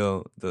still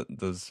feel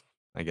those,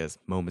 I guess,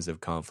 moments of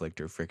conflict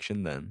or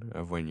friction then,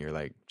 of when you're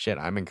like, shit,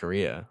 I'm in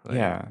Korea?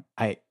 Like,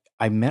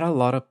 I met a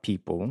lot of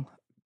people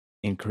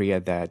in Korea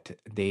that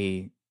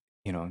they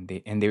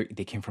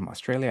came from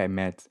Australia. I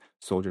met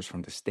soldiers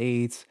from the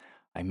States.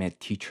 I met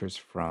teachers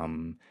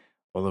from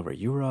all over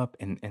Europe.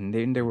 And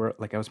then they were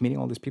like, I was meeting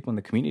all these people in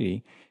the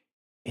community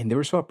and they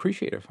were so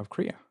appreciative of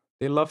Korea.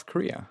 They loved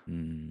Korea.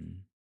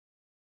 And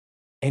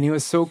it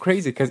was so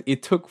crazy because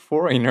it took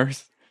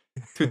foreigners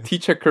to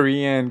teach a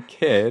Korean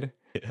kid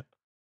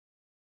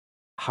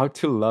how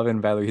to love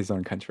and value his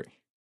own country.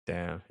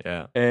 Damn,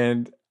 yeah.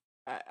 And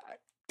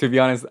to be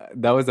honest,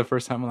 that was the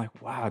first time I'm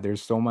like, wow,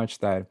 there's so much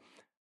that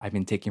I've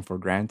been taking for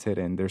granted,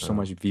 and there's so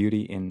much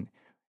beauty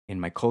in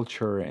my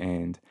culture.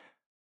 And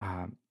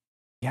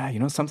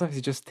sometimes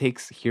it just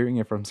takes hearing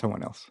it from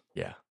someone else.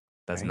 Yeah,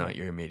 that's not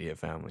your immediate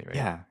family, right?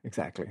 Yeah,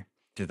 exactly.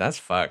 Dude, that's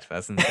fucked.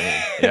 That's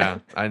insane. Yeah,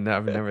 I've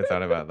never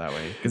thought about it that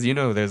way. Because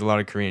there's a lot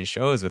of Korean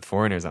shows with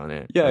foreigners on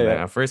it. Yeah,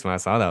 At first, when I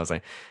saw that, I was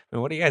like,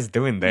 man, what are you guys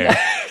doing there?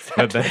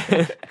 Yeah,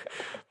 exactly.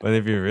 But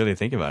if you really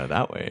think about it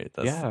that way,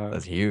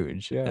 that's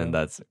huge. Yeah. And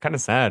that's kind of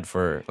sad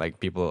for like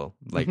people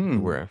like who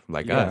were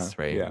like us,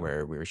 right? Yeah.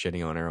 Where we were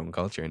shitting on our own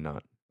culture and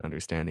not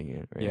understanding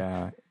it, right?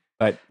 Yeah.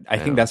 But I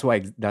think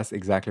that's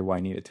exactly why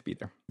I needed to be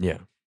there. Yeah.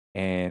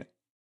 And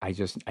I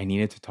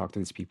needed to talk to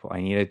these people.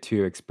 I needed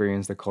to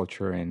experience the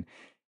culture and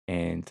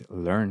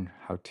learn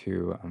how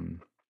to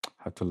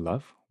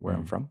love where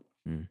I'm from.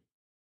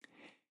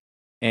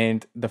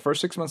 And the first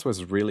 6 months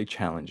was really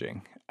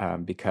challenging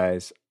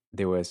because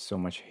there was so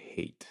much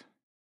hate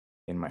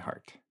in my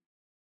heart.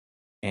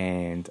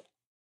 And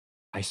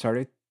I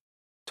started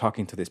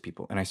talking to these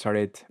people and I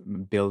started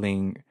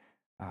building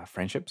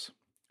friendships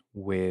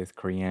with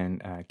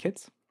Korean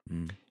kids,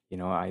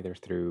 either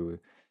through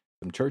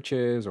some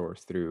churches or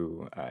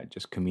through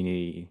just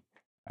community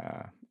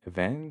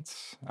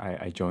events.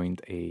 I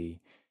joined a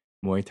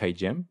Muay Thai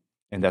gym,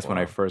 and that's when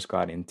I first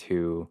got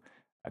into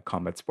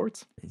combat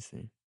sports. I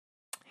see.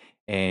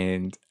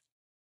 And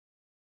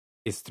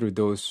it's through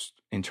those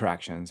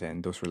interactions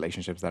and those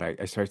relationships that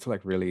I started to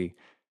like really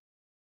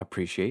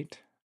appreciate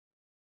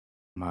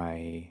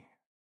my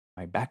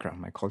background,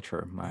 my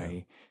culture,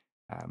 my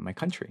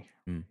country.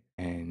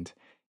 And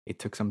it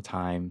took some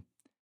time,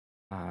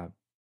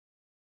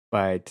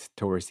 but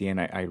towards the end,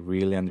 I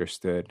really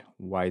understood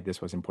why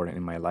this was important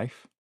in my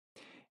life.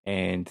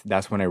 And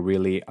that's when I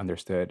really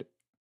understood,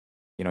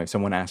 if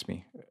someone asked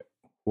me,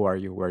 who are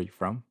you? Where are you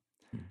from?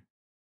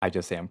 I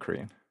just say I'm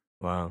Korean.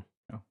 Wow.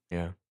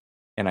 Yeah.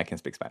 And I can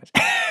speak Spanish.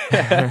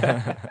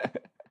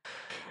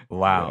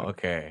 Wow. Yeah.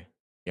 Okay.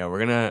 Yeah,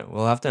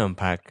 we'll have to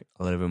unpack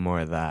a little bit more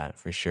of that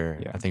for sure.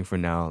 Yeah. I think for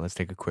now, let's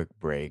take a quick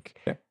break.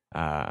 Yeah.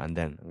 And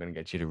then I'm going to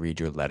get you to read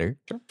your letter.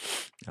 Sure.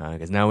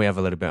 Because now we have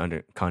a little bit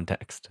under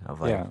context of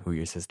like who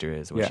your sister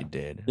is, what she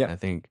did. Yeah. I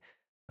think,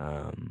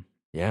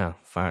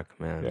 fuck,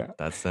 man. Yeah.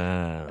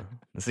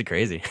 This is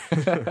crazy.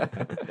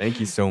 Thank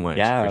you so much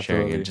for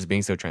sharing it, just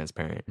being so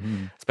transparent,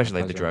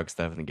 especially like the drug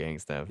stuff and the gang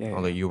stuff,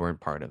 although you weren't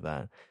part of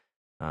that.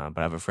 But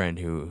I have a friend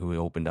who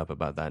opened up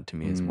about that to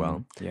me as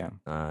well.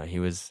 Yeah. He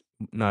was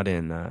not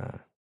in.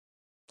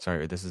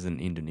 Sorry, this is in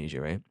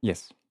Indonesia, right?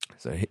 Yes.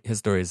 So his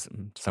story is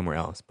somewhere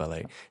else, but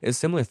like it's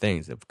similar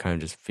things of kind of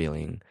just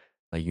feeling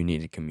like you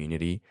need a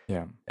community,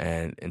 Yeah.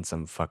 and in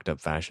some fucked up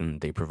fashion,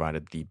 they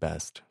provided the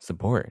best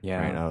support, right,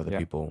 Yeah. out of the Yeah.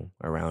 people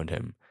around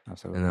him. And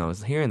Absolutely. I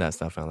was hearing that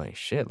stuff, and I'm like,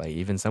 shit, like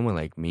even someone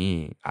like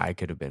me, I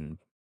could have been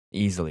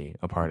easily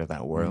a part of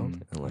that world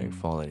Mm, and like mm.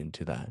 fallen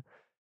into that.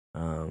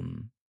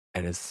 Um,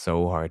 and it's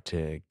so hard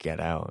to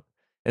get out.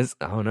 It's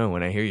I don't know.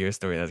 When I hear your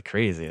story, that's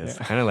crazy. It's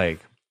Yeah. kind of like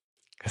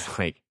it's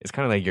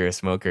kind of like you're a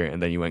smoker and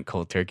then you went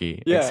cold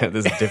turkey, Yeah. except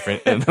this is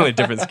different and like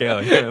different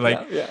scale. You're like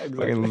Yeah. Yeah. fucking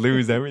Exactly.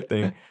 lose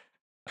everything.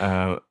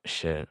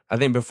 Shit. I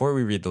think before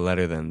we read the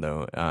letter, then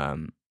though,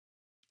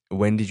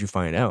 when did you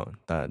find out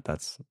that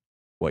that's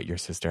what your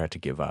sister had to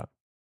give up?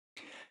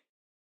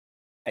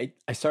 I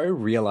started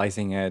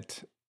realizing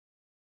it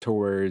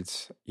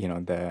towards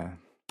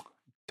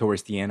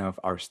towards the end of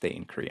our stay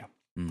in Korea,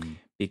 Mm.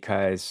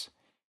 because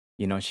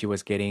she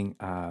was getting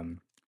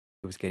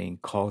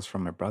calls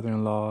from my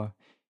brother-in-law.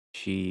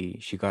 She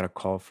got a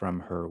call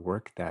from her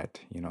work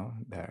that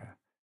that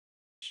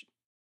sh-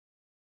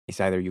 it's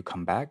either you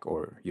come back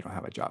or you don't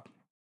have a job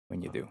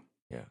when you do.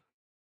 Yeah.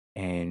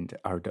 And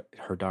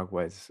her dog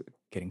was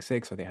getting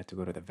sick, so they had to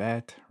go to the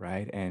vet,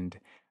 right? And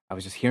I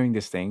was just hearing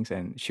these things,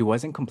 and she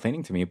wasn't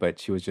complaining to me, but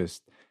she was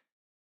just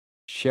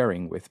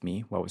sharing with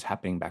me what was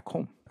happening back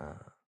home.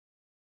 Uh,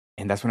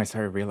 And that's when I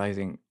started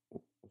realizing,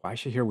 why is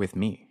she here with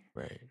me,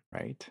 right.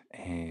 right?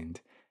 And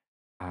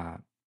uh,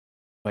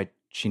 but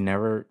she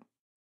never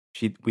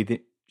she we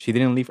did she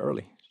didn't leave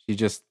early. She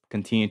just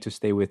continued to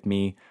stay with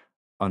me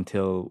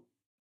until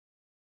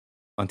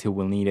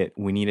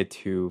we needed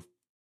to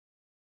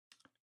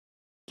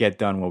get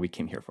done what we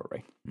came here for,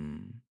 right?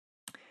 Mm.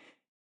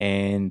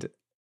 And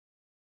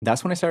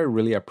that's when I started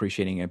really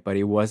appreciating it. But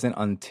it wasn't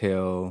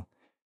until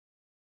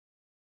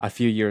a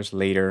few years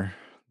later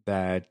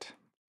that,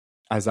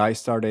 as I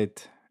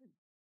started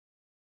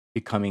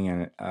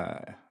becoming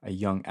a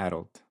young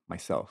adult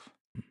myself,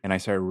 and I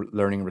started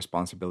learning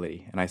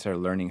responsibility, and I started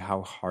learning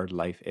how hard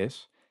life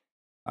is.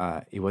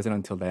 It wasn't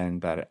until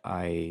then that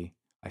I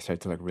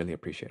started to like really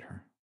appreciate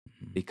her,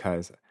 Mm.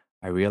 because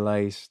I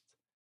realized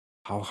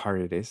how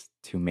hard it is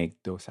to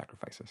make those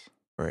sacrifices.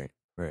 Right.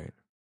 Right.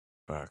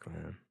 Fuck,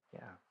 man.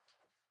 Yeah.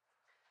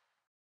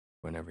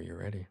 Whenever you're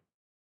ready.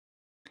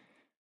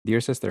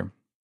 Dear sister,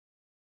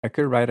 I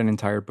could write an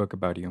entire book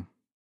about you.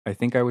 I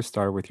think I would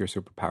start with your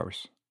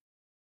superpowers,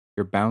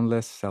 your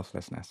boundless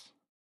selflessness,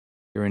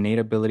 your innate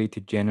ability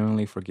to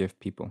genuinely forgive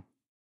people,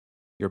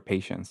 your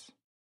patience,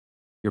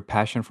 your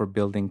passion for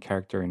building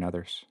character in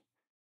others,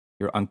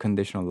 your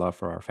unconditional love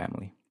for our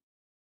family.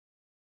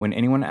 When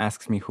anyone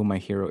asks me who my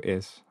hero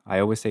is, I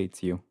always say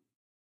it's you.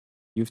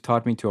 You've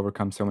taught me to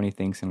overcome so many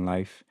things in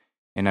life,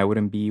 and I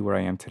wouldn't be where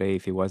I am today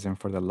if it wasn't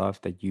for the love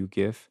that you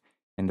give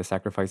and the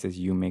sacrifices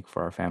you make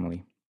for our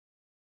family.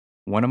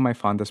 One of my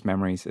fondest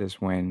memories is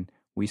when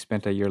we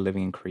spent a year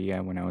living in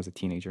Korea when I was a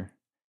teenager.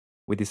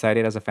 We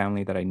decided as a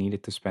family that I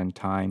needed to spend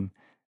time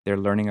there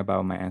learning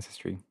about my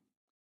ancestry.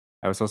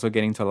 I was also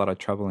getting into a lot of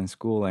trouble in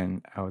school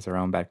and I was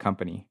around bad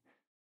company,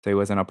 so it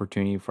was an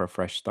opportunity for a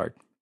fresh start.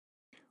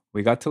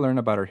 We got to learn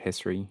about our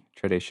history,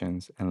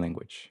 traditions, and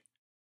language.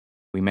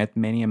 We met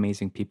many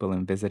amazing people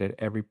and visited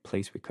every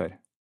place we could.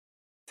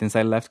 Since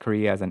I left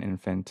Korea as an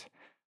infant,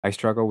 I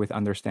struggled with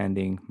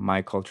understanding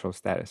my cultural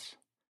status.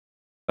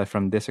 But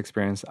from this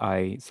experience,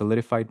 I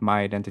solidified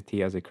my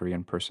identity as a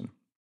Korean person.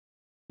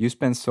 You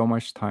spent so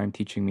much time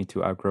teaching me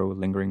to outgrow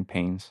lingering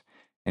pains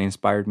and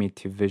inspired me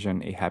to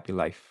vision a happy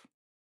life.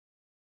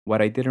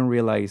 What I didn't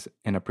realize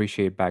and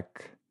appreciate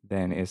back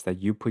then is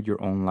that you put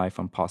your own life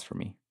on pause for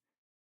me.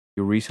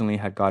 You recently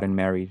had gotten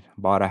married,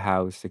 bought a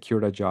house,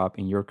 secured a job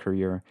in your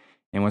career,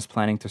 and was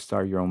planning to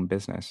start your own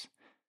business.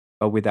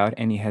 But without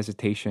any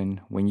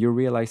hesitation, when you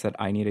realized that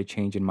I needed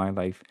change in my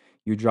life,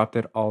 you dropped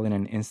it all in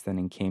an instant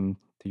and came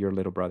to your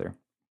little brother.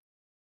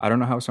 I don't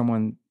know how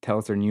someone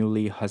tells their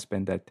newly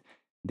husband that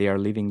they are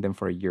leaving them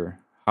for a year,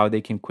 how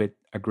they can quit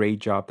a great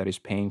job that is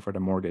paying for the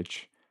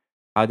mortgage,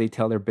 how they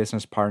tell their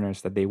business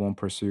partners that they won't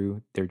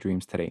pursue their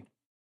dreams today.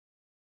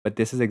 But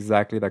this is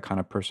exactly the kind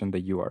of person that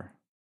you are.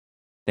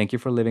 Thank you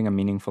for living a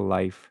meaningful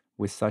life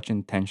with such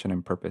intention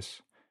and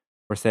purpose,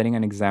 for setting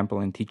an example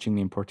and teaching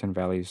me important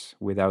values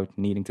without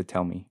needing to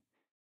tell me.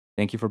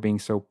 Thank you for being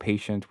so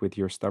patient with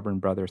your stubborn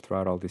brother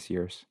throughout all these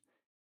years.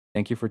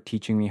 Thank you for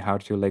teaching me how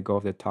to let go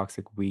of the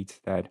toxic weeds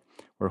that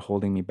were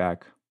holding me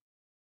back.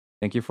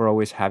 Thank you for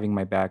always having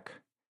my back,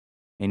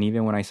 and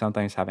even when I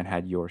sometimes haven't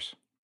had yours.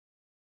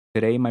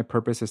 Today, my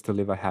purpose is to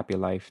live a happy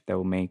life that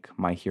will make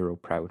my hero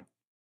proud.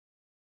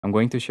 I'm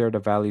going to share the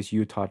values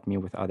you taught me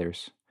with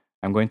others.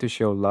 I'm going to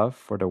show love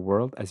for the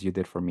world as you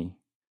did for me.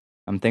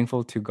 I'm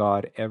thankful to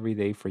God every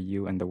day for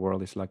you, and the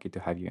world is lucky to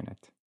have you in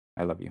it.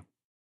 I love you.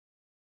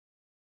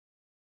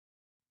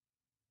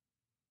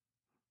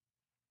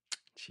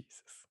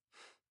 Jesus.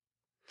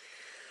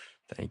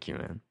 Thank you,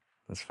 man.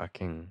 That's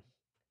fucking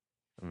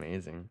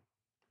amazing.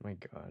 My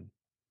God.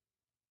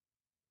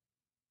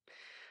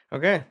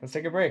 Okay, let's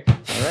take a break. All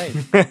right.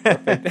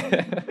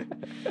 Perfect.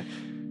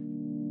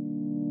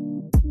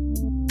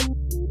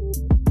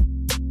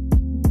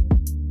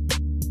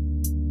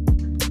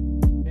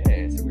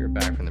 Okay, so we're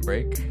back from the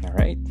break. All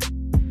right.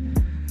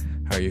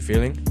 How are you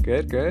feeling?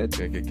 Good.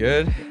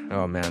 Good.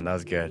 Oh man, that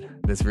was good.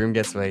 This room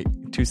gets like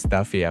too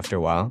stuffy after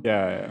a while.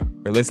 Yeah.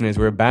 For listeners,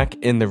 we're back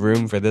in the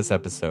room for this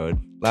episode.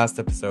 Last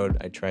episode,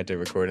 I tried to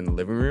record in the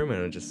living room,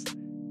 and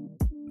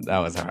that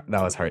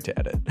was hard to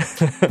edit.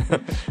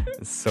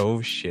 It's so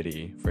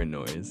shitty for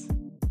noise.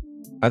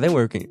 I think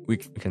where we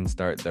can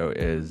start though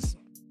is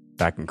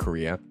back in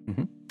Korea.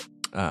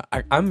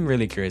 Mm-hmm. I'm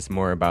really curious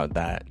more about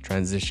that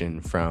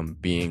transition from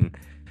being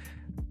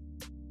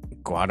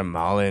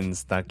Guatemalan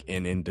stuck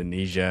in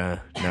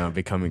Indonesia, now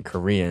becoming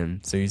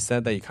Korean. So you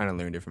said that you kind of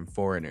learned it from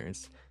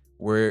foreigners.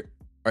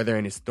 Are there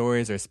any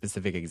stories or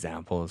specific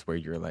examples where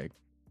you're like,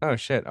 oh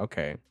shit,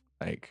 okay,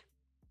 like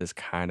this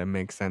kind of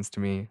makes sense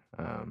to me?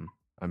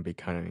 I'm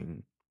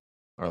becoming,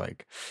 or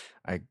like,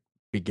 I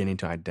beginning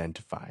to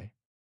identify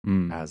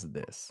as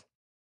this.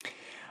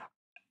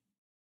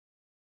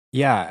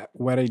 Yeah,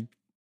 what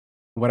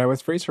I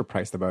was very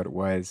surprised about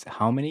was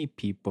how many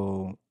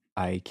people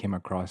I came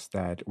across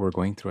that were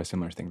going through a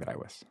similar thing that I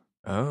was.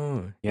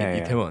 Oh,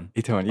 Yeah. Itaewon.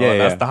 Itaewon. Yeah, Yeah,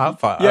 that's the hot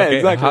spot. Yeah, Okay,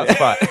 exactly. hot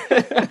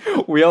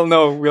spot. we all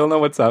know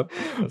what's up.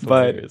 That's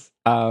But hilarious.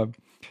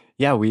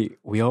 yeah,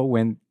 we all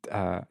went.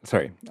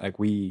 Like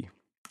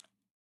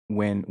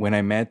when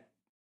I met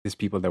these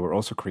people that were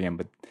also Korean,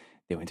 but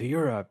they went to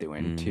Europe, they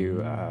went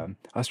to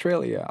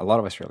Australia. A lot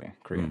of Australian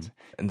Koreans.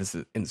 And this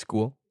is in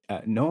school?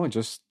 No,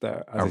 just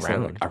as I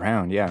said, like,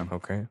 around. Yeah.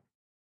 Okay.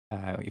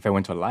 If I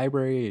went to a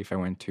library, if I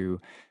went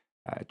to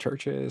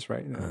churches,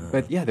 right?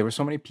 But yeah, there were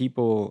so many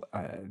people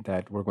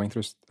that were going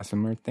through a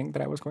similar thing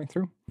that I was going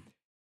through,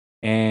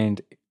 and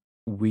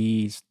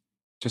we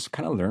just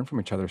kind of learned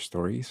from each other's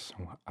stories.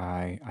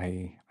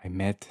 I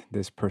met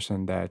this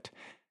person that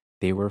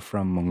they were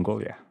from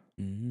Mongolia.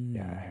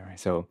 Yeah, right.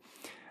 So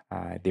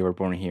they were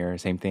born here.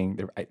 Same thing.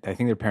 I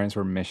think their parents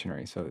were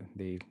missionaries, so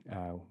they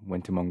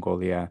went to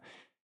Mongolia,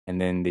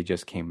 and then they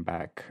just came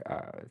back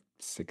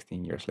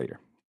 16 years later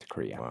to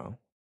Korea. Wow.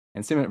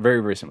 And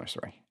very, very similar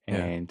story. Yeah.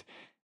 And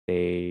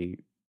they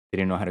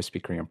didn't know how to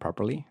speak Korean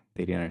properly.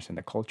 They didn't understand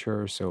the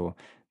culture. So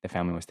the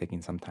family was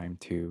taking some time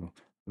to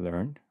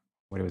learn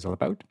what it was all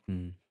about.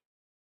 And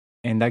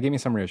that gave me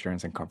some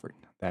reassurance and comfort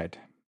that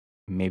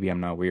maybe I'm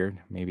not weird.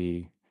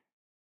 Maybe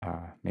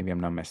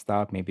I'm not messed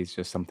up. Maybe it's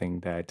just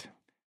something that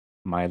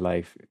my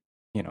life,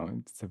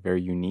 it's a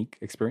very unique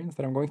experience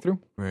that I'm going through.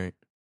 Right.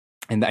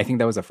 And I think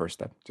that was the first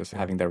step, just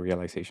having that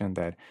realization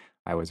that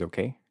I was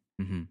okay.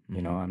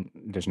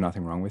 Mm-hmm. There's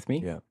nothing wrong with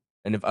me. Yeah.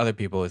 And if other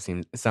people, it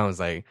sounds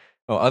like,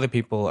 other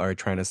people are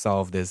trying to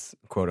solve this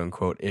quote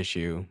unquote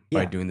issue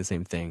by doing the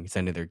same thing,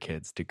 sending their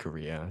kids to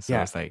Korea.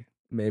 So it's like,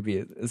 maybe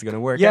it's going to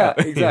work out.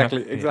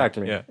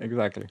 Exactly. Yeah.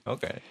 Exactly.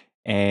 Okay.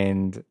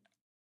 And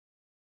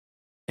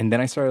then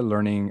I started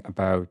learning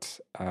about,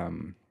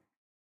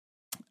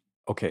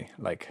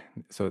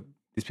 so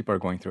these people are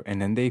going through, and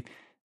then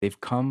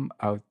they've come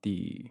out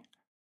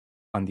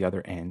on the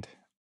other end,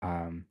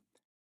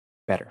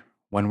 better,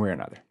 one way or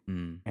another.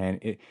 And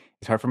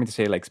it's hard for me to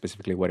say like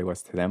specifically what it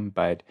was to them,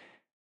 but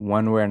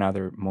one way or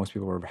another, most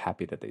people were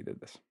happy that they did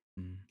this.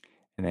 And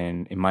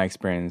then in my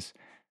experience,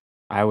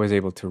 I was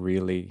able to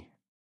really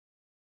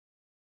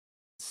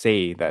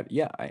say that,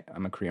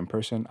 I'm a Korean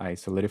person. I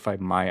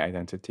solidified my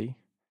identity.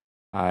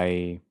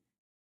 I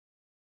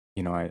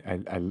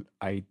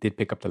did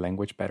pick up the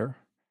language better.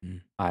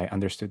 I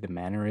understood the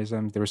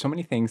mannerisms. There were so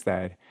many things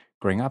that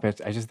growing up,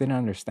 I just didn't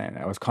understand.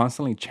 I was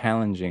constantly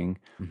challenging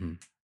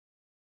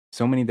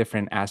so many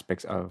different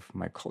aspects of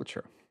my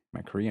culture,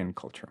 my Korean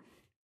culture.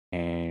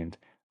 And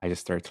I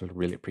just started to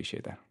really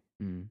appreciate that.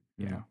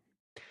 Yeah.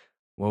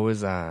 What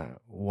was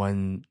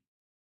one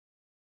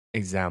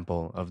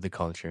example of the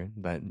culture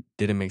that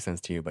didn't make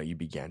sense to you, but you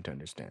began to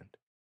understand?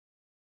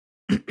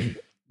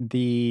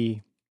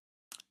 The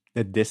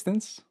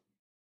distance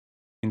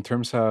in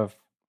terms of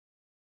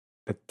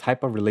the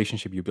type of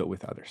relationship you build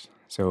with others.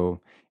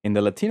 So in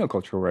the Latino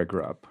culture where I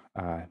grew up,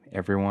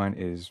 everyone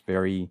is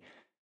very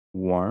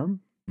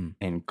warm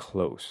and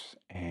close.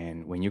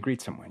 And when you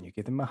greet someone, you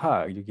give them a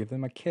hug, you give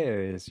them a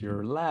kiss,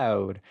 you're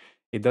loud.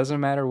 It doesn't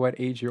matter what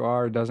age you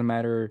are. It doesn't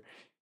matter,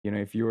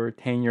 if you're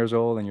 10 years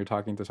old and you're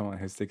talking to someone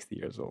who's 60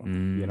 years old,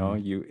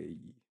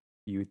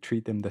 you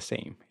treat them the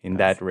same in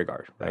that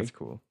regard, right? That's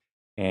cool.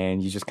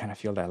 And you just kind of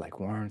feel that like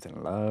warmth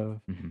and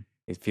love.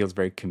 It feels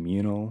very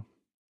communal.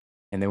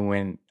 And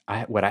then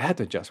what I had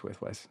to adjust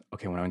with was,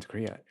 okay, when I went to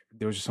Korea,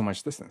 there was just so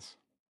much distance.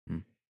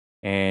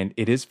 And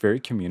it is very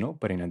communal,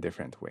 but in a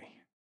different way.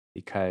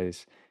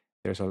 Because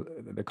there's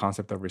the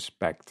concept of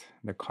respect,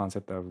 the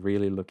concept of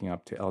really looking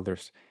up to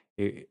elders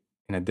in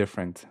a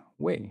different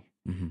way.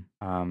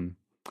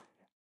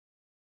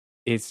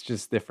 It's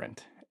just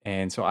different.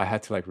 And so I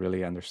had to like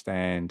really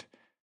understand,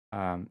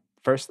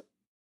 first,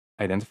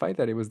 identify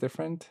that it was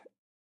different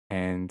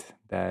and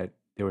that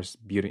there was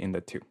beauty in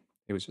that too.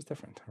 It was just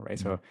different, right?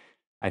 So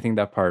I think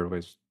that part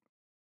was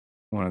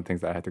one of the things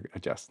that I had to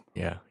adjust.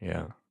 Yeah.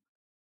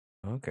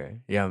 Okay.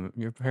 Yeah,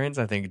 your parents,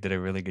 I think, did a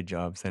really good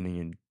job sending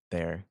you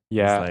there. It's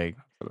Yeah, like,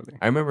 absolutely.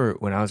 I remember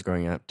when I was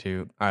growing up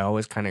too, I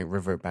always kind of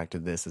revert back to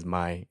this as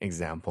my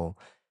example,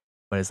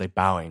 but it's like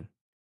bowing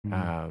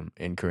Mhm.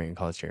 in Korean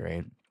culture,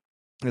 right?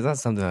 It's not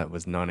something that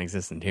was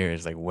non-existent here.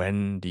 It's like,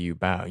 when do you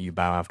bow? You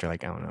bow after,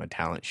 like, I don't know, a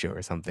talent show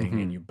or something,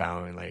 and you Mhm.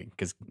 bow in, like,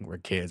 because we're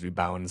kids, we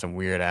bow in some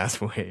weird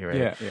ass way, right?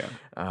 Yeah, yeah.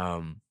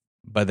 Um,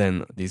 but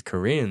then these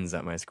Koreans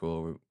at my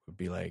school would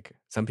be like,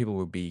 some people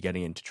would be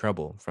getting into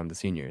trouble from the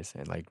seniors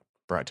and like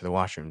brought to the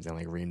washrooms and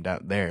like reamed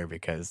out there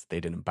because they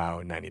didn't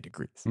bow 90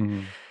 degrees.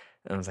 Mhm.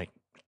 And I was like,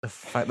 the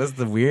fuck, that's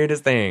the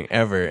weirdest thing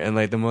ever, and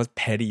like the most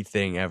petty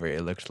thing ever,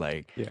 it looked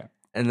like. Yeah.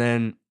 And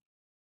then,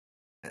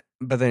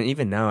 but then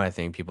even now, I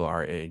think people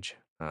our age,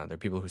 there are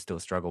people who still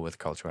struggle with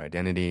cultural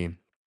identity and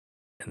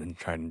then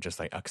try to just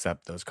like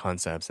accept those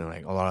concepts. And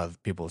like a lot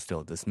of people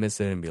still dismiss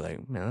it and be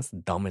like, man, that's the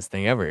dumbest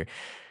thing ever.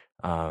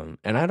 And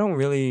I don't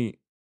really,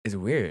 it's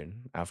weird.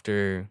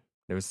 After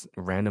there was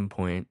a random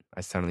point,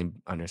 I suddenly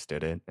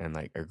understood it and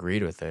like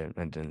agreed with it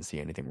and didn't see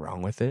anything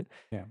wrong with it.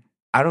 Yeah.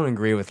 I don't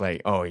agree with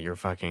like, oh, you're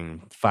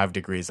fucking 5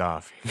 degrees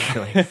off.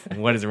 Like,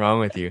 what is wrong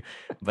with you?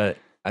 But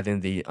I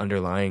think the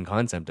underlying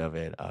concept of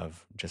it,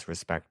 of just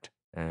respect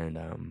and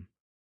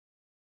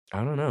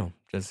I don't know,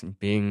 just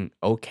being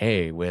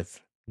okay with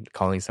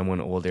calling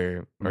someone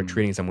older or Mm.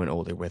 treating someone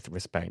older with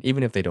respect,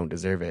 even if they don't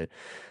deserve it,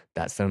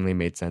 that suddenly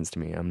made sense to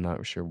me. I'm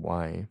not sure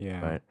why, Yeah.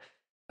 but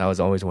that was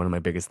always one of my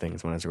biggest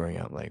things when I was growing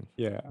up. Like,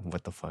 Yeah.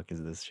 what the fuck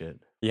is this shit?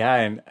 Yeah,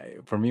 and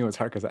for me, it was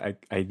hard because I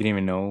didn't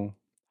even know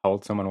how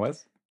old someone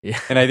was, Yeah.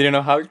 and I didn't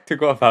know how to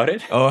go about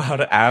it. Oh, how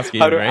to ask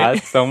How even, to right?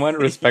 ask someone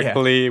Yeah.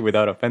 respectfully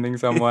without offending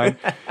someone.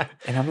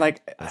 And I'm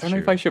like, I That's don't know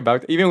if true. I should bow.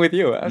 Even with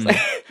you, I was Mm.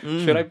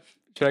 like,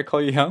 should Mm. I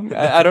call you young?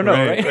 I don't know,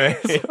 Right,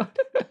 right? right. So-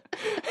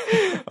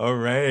 All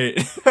right.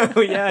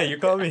 Oh, yeah, you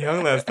called me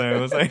young last time.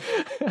 I was like,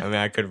 I mean,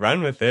 I could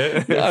run with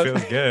it. Yeah. It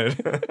feels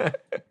good.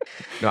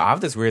 No, I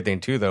have this weird thing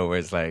too, though, where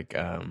it's like,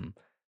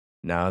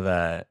 now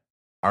that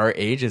our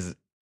age is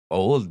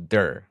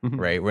older, Mhm.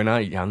 right? We're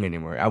not young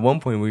anymore. At one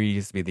point, we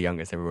used to be the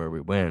youngest everywhere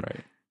we went,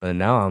 Right. but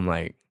now I'm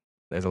like,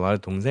 there's a lot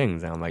of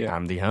동생s, and I'm like, Yeah.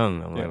 I'm the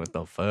young. I'm Yeah. like, what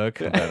the fuck?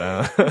 Yeah.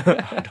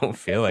 But I don't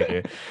feel like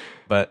it.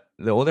 But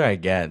the older I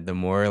get, the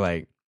more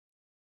like,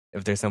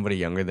 if there's somebody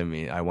younger than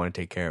me, I want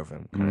to take care of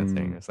them, kind of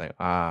thing. Mm. It's like,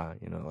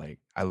 like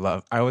I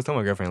always tell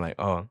my girlfriend, like,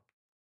 oh,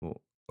 well,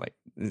 like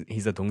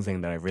he's a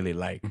동생 that I really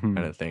like, kind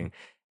Mhm. of thing.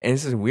 And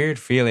it's this weird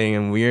feeling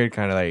and weird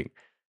kind of like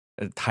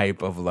a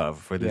type of love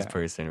for this Yeah.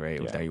 person, right?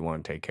 Yeah. That you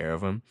want to take care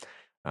of him.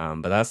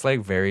 But that's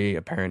like very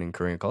apparent in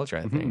Korean culture,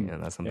 I think, Mhm.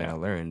 and that's something Yeah. I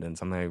learned and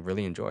something I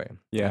really enjoy. I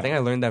Yeah. think I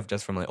learned that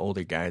just from like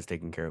older guys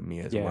taking care of me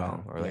as Yeah.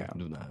 well, or like Yeah.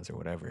 nunas or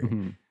whatever.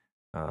 Mhm.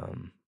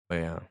 But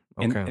yeah,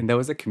 And okay, that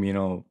was the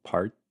communal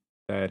part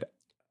that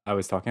I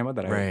was talking about,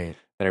 that right,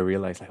 I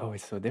realized, like, oh,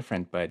 it's so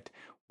different, but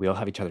we all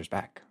have each other's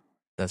back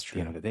that's at the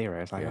end true. of the day,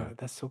 right? It's like, Yeah. oh,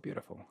 that's so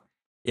beautiful.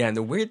 Yeah, and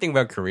the weird thing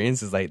about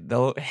Koreans is like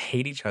they'll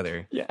hate each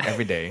other Yeah.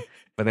 every day,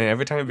 but then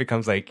every time it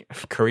becomes like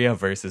Korea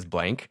versus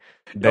blank,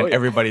 then Oh, yeah.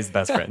 everybody's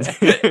best friends.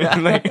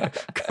 Like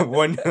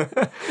one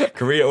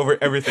Korea over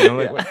everything. I'm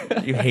like, Yeah.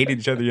 what? You hated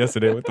each other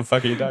yesterday. What the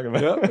fuck are you talking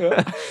about? Yeah,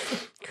 yeah.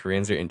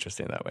 Koreans are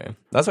interesting that way.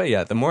 That's why,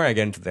 yeah. The more I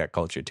get into that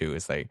culture too,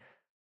 it's like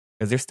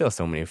because there's still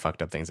so many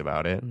fucked up things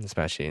about it,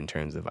 especially in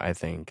terms of I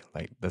think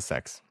like the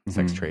sex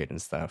Mhm. trade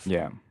and stuff,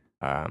 Yeah.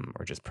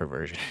 or just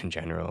perversion in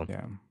general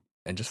Yeah.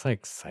 and just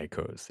like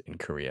psychos in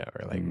Korea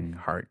or like Mm.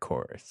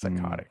 hardcore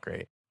psychotic,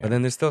 right? But Yeah.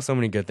 then there's still so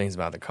many good things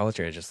about the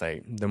culture. It's just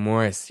like the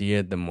more I see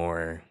it, the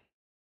more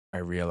I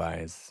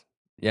realize,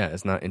 yeah,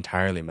 it's not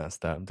entirely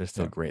messed up. There's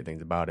still Yeah. great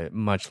things about it,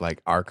 much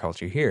like our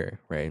culture here,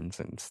 right? And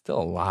so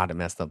still a lot of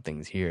messed up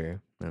things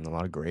here and a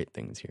lot of great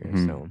things here.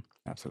 Mhm. So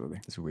Absolutely.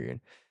 it's weird.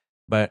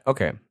 But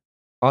okay,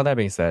 all that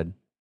being said,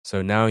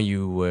 so now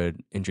you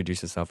would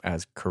introduce yourself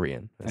as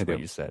Korean. That's I what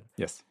do. you said.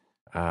 Yes.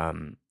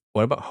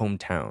 What about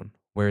hometown?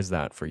 Where's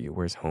that for you?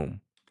 Where's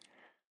home?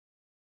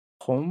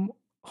 Home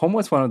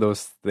was one of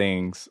those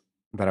things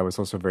that I was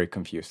also very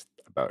confused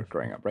about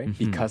growing up, right? Mhm.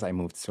 Because I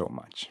moved so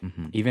much.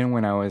 Mhm. Even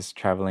when I was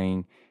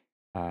traveling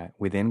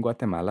within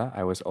Guatemala,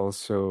 I was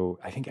also,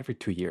 I think every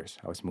 2 years,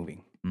 I was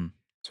moving. Mm.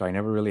 So I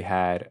never really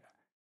had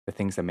the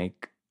things that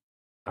make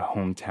a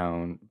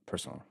hometown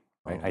personal,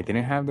 right? I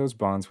didn't have Oh. those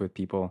bonds with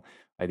people.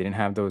 I didn't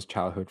have those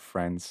childhood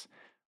friends.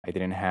 I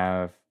didn't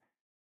have,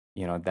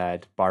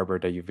 that barber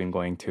that you've been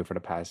going to for the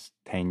past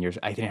 10 years.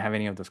 I didn't have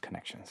any of those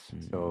connections.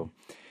 So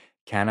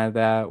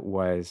Canada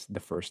was the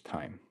first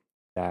time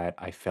that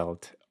I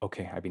felt,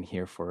 okay, I've been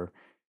here for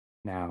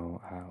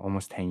now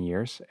almost 10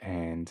 years,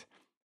 and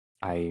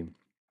I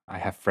I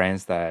have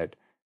friends that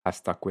have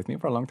stuck with me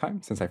for a long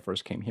time since I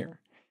first came here.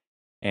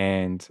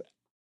 And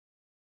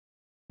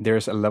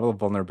there's a level of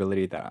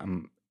vulnerability that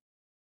I'm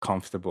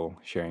comfortable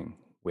sharing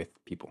with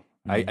people.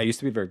 I used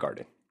to be very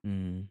guarded.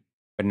 Mm.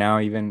 But now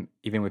even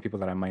with people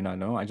that I might not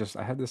know, I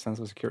have this sense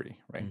of security,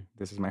 right? Mm.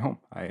 This is my home.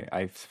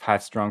 I've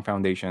had strong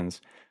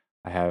foundations.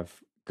 I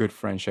have good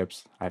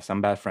friendships. I have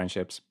some bad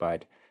friendships,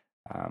 but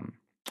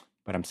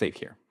I'm safe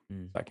here.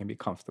 Mm. So I can be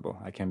comfortable.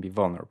 I can be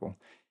vulnerable.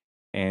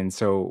 And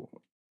so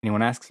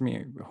anyone asks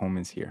me, home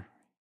is here,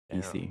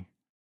 Damn. BC.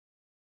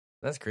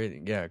 That's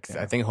crazy. Yeah, because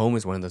I Yeah. think home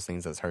is one of those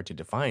things that's hard to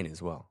define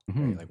as well.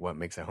 Mhm. Right? Like what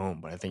makes a home.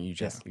 But I think you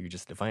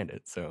just defined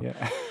it. So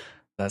Yeah.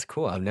 that's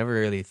cool. I've never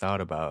really thought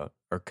about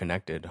or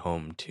connected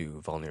home to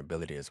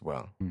vulnerability as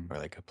well, Mm. or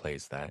like a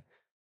place that.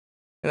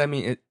 And I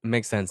mean, it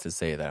makes sense to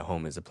say that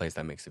home is a place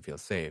that makes you feel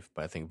safe,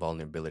 but I think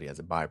vulnerability as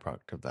a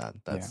byproduct of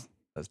that, that's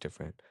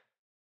different.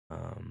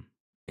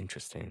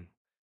 Interesting.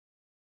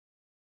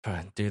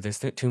 But dude, there's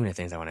too many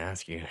things I want to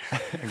ask you.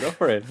 Go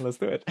for it. Let's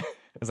do it.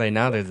 It's like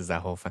now there's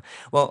that whole.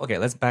 Well, okay,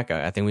 let's back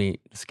up. I think we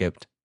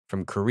skipped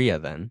from Korea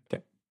then.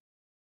 Okay.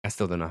 I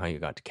still don't know how you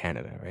got to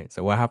Canada, right?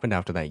 So what happened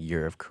after that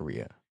year of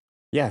Korea?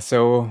 Yeah.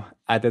 So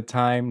at the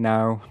time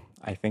now,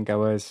 I think I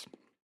was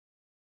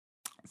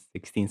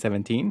 16,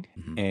 17.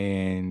 Mhm.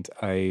 And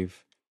I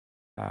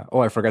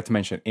forgot to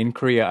mention, in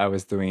Korea, I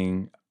was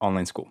doing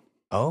online school.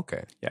 Oh,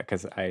 okay. Yeah,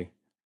 because I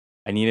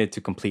needed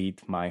to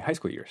complete my high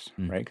school years,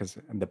 right? Because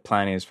the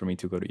plan is for me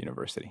to go to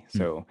university.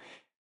 So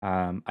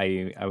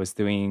I was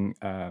doing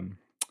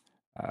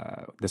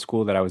the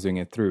school that I was doing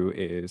it through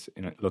is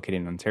located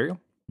in Ontario,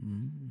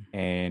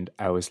 and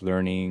I was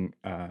learning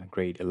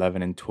grade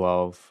 11 and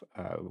 12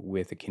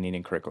 with a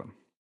Canadian curriculum,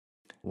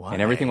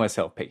 and everything was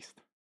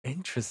self-paced.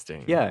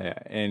 Interesting. Yeah,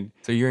 and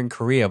so you're in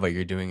Korea, but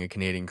you're doing a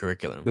Canadian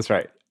curriculum. That's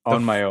right,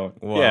 on my own.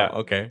 Wow, yeah,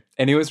 okay.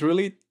 And it was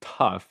really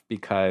tough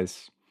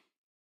because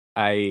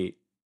I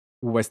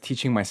was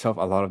teaching myself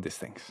a lot of these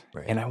things,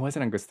 right. And I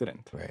wasn't a good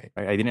student. Right.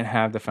 I didn't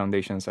have the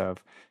foundations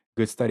of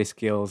good study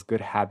skills, good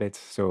habits.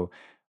 So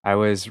I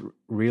was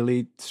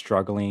really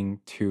struggling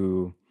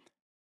to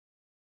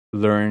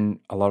learn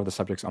a lot of the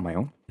subjects on my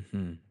own.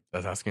 Mm-hmm.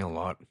 That's asking a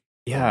lot.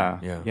 Yeah.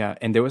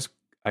 And there was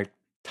a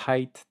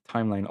tight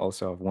timeline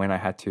also of when I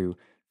had to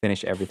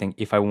finish everything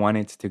if I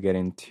wanted to get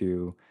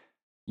into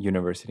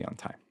university on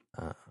time.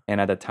 And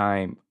at the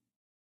time,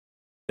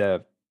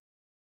 the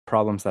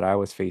problems that I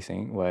was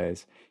facing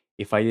was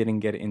if I didn't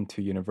get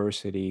into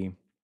university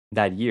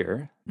that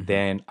year,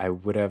 then I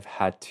would have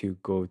had to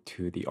go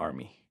to the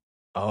army.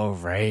 Oh,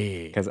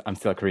 right. Because I'm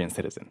still a Korean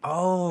citizen.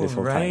 Oh, this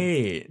whole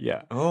right. Time.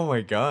 Yeah. Oh,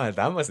 my God.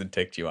 That must have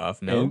ticked you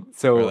off, no? And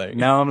so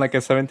now I'm like a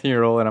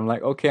 17-year-old and I'm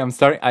like, okay,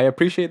 I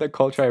appreciate the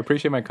culture. I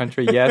appreciate my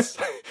country. Yes.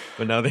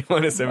 But now they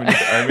want to send me to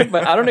the army.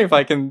 But I don't know if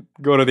I can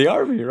go to the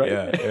army,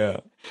 right? Yeah.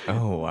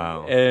 Oh,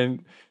 wow.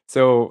 And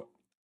so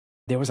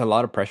there was a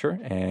lot of pressure.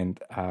 And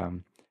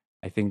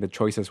I think the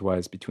choices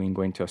was between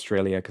going to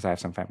Australia because I have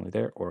some family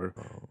there, or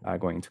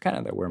going to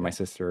Canada where my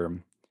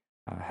sister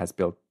has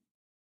built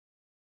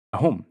a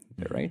home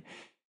there, right?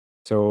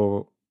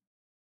 So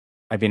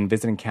I've been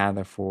visiting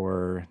Canada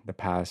for the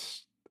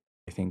past,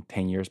 I think,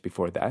 10 years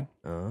before that.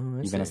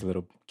 Even as a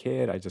little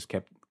kid, I just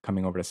kept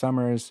coming over the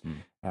summers,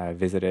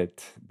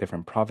 visited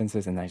different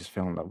provinces, and I just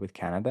fell in love with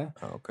Canada.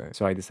 Okay.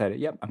 So I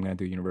decided, I'm going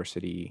to do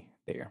university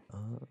there.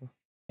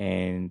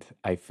 And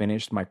I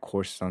finished my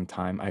courses on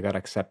time. I got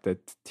accepted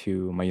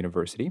to my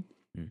university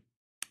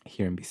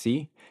here in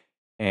BC.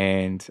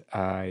 And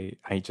I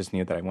just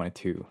knew that I wanted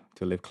to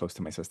live close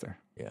to my sister.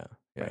 Yeah.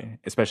 Right?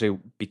 Especially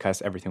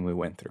because everything we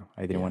went through.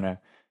 I didn't want to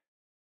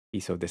be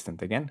so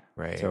distant again.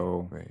 Right.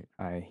 So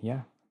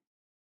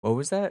What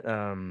was that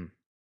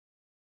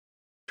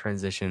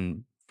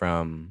transition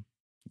from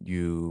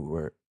you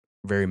were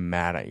very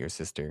mad at your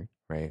sister,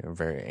 right? Or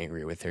very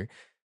angry with her,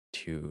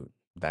 to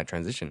that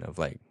transition of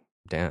like,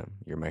 damn,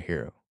 you're my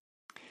hero.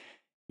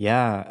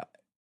 Yeah.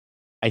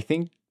 I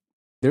think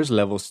there's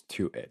levels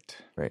to it.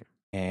 Right.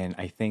 And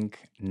I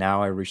think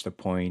now I reached a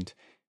point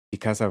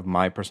because of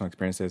my personal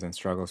experiences and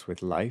struggles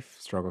with life,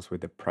 struggles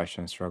with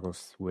depression,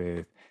 struggles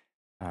with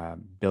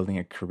building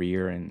a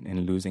career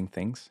and losing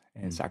things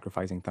and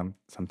sacrificing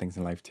some things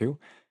in life too.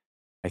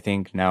 I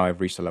think now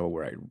I've reached a level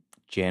where I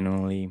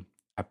genuinely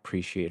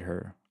appreciate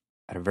her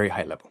at a very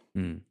high level.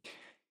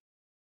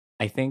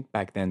 I think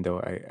back then, though,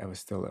 I was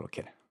still a little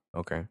kid.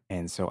 Okay.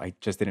 And so I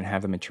just didn't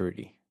have the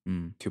maturity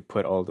to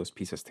put all those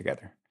pieces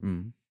together.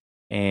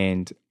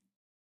 And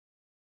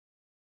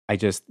I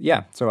just,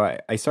 so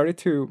I started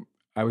to,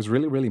 I was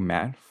really, really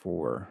mad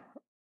for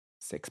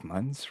 6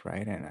 months,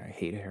 right? And I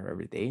hated her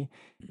every day.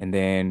 And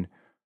then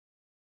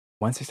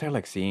once I started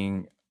like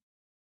seeing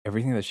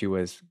everything that she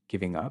was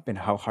giving up and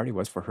how hard it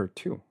was for her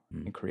too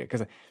in Korea,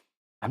 because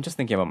I'm just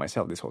thinking about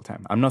myself this whole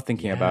time. I'm not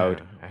thinking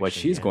about what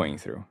she's going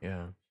through.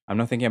 Yeah. I'm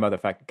not thinking about the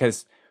fact,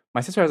 because my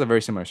sister has a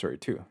very similar story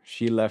too.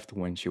 She left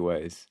when she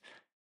was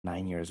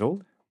 9 years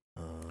old.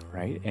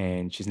 Right.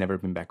 And she's never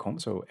been back home.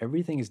 So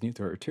everything is new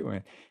to her too.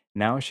 And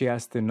now she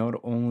has to not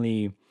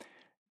only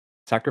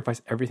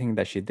sacrifice everything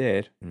that she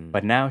did,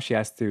 but now she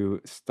has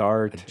to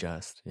start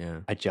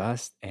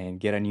adjust and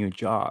get a new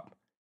job.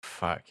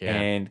 Fuck yeah.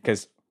 And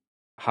because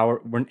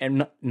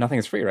nothing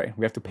is free, right?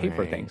 We have to pay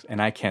for things,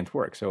 and I can't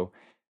work. So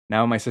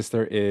now my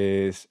sister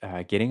is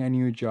getting a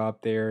new job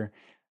there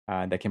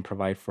that can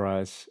provide for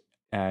us.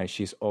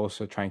 She's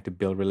also trying to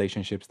build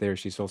relationships there.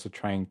 She's also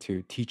trying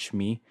to teach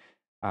me.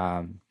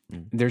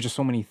 There's just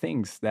so many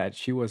things that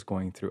she was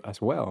going through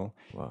as well.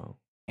 Wow.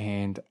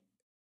 And,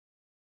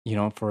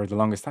 for the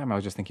longest time, I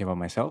was just thinking about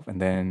myself. And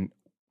then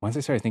once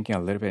I started thinking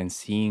a little bit and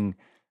seeing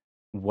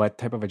what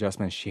type of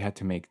adjustments she had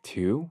to make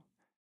too,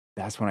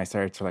 that's when I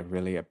started to like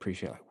really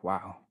appreciate, like,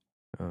 wow,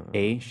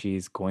 A,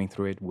 she's going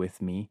through it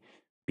with me.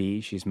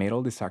 B, she's made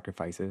all these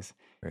sacrifices.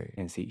 Right.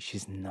 And C,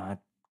 she's not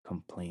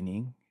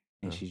complaining,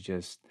 and she's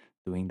just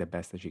doing the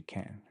best that she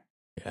can.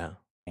 Yeah.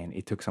 And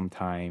it took some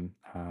time,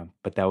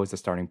 but that was the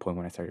starting point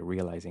when I started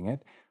realizing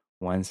it.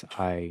 Once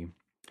I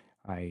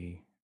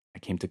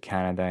came to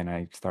Canada and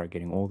I started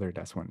getting older,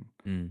 that's when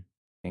I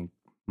think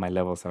my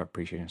levels of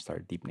appreciation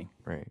started deepening.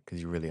 Right,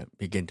 because you really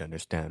begin to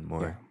understand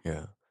more.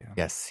 Yeah.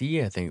 Yeah.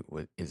 C, I think,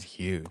 is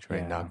huge,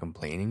 right? Yeah. Not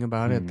complaining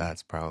about it,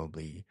 that's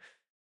probably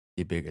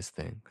the biggest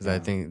thing. Because I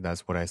think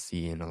that's what I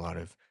see in a lot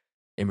of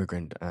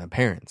immigrant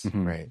parents,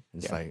 right?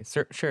 It's like,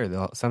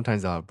 sure,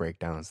 sometimes they'll have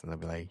breakdowns and they'll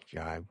be like,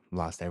 yeah, I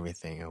lost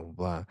everything, and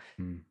blah.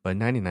 But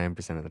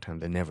 99% of the time,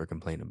 they never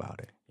complain about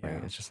it,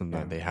 right? It's just something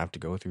that they have to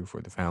go through for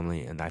the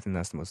family. And I think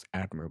that's the most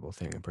admirable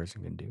thing a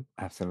person can do.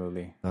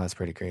 Absolutely. Oh, that's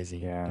pretty crazy.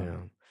 Yeah.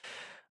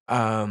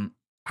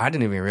 I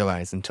didn't even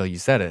realize until you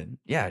said it.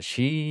 Yeah,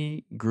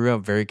 she grew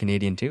up very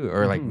Canadian too,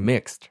 or like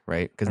mixed,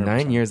 right? Because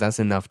 9 years, that's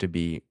enough to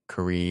be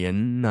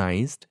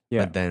Koreanized.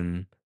 Yeah. But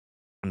then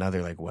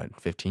another, like, what,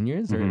 15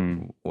 years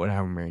or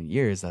whatever many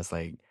years, that's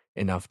like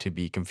enough to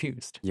be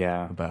confused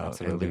about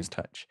and lose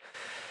touch.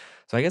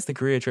 So I guess the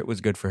Korea trip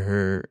was good for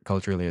her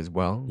culturally as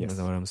well. Yes. Is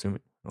that what I'm assuming?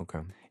 Okay.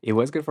 It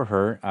was good for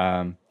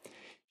her.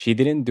 She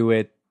didn't do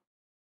it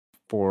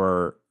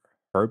for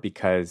her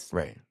because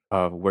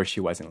of where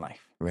she was in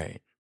life.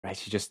 Right.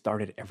 She just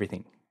started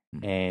everything.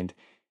 And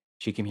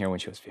she came here when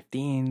she was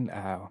 15,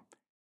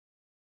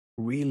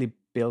 really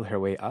built her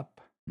way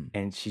up.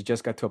 And she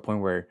just got to a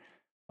point where,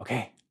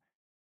 okay,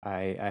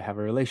 I have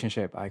a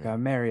relationship. I got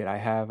married. I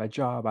have a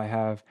job. I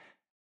have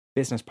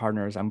business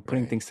partners. I'm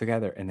putting things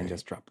together, and then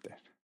just dropped it.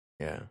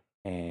 Yeah.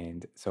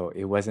 And so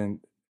it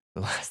wasn't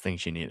the last thing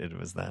she needed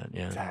was that.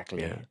 Yeah.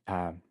 Exactly.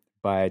 Yeah.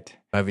 But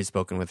have you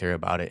spoken with her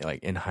about it?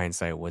 Like, in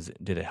hindsight,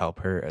 did it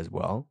help her as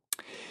well?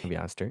 Have you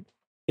asked her?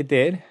 It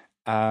did.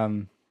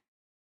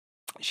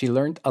 She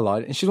learned a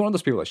lot, and she's one of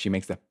those people that she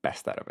makes the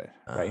best out of it,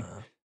 right?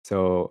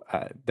 So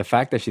the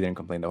fact that she didn't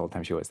complain the whole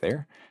time she was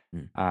there,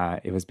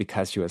 it was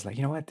because she was like,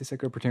 you know what, this is a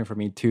good opportunity for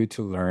me to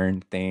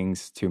learn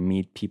things, to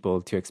meet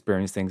people, to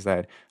experience things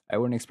that I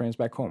wouldn't experience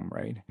back home,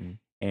 right?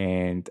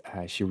 And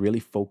she really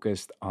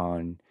focused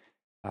on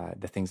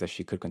the things that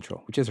she could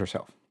control, which is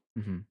herself.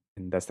 And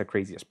that's the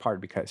craziest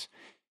part, because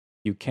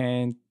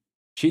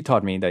she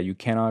taught me that you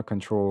cannot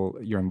control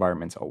your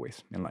environments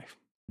always in life.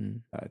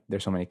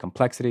 There's so many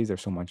complexities,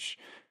 there's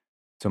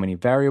so many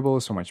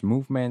variables, so much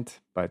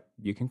movement, but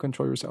you can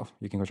control yourself.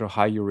 You can control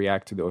how you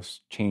react to those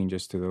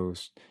changes, to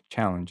those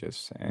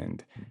challenges.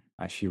 And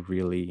she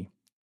really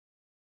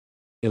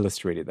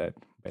illustrated that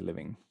by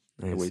living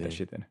the way that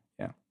she did.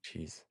 Yeah.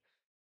 Jeez.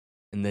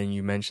 And then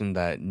you mentioned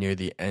that near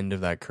the end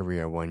of that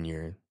Korea 1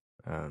 year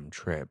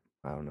trip,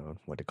 I don't know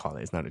what to call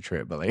it. It's not a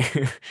trip, but like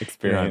experience.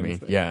 You know what I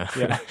mean?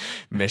 Yeah.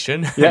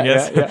 Mission.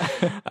 Yeah.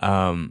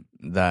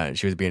 That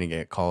she was beginning to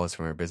get calls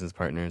from her business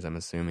partners, I'm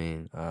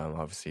assuming.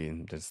 Obviously,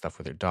 did stuff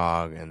with her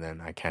dog, and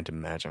then I can't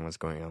imagine what's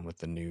going on with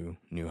the new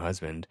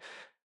husband.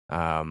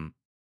 What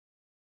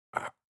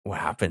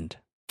happened?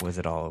 Was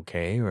it all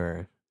okay,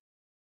 or?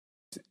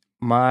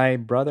 My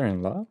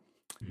brother-in-law,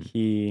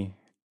 he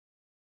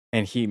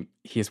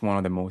is one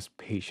of the most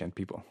patient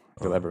people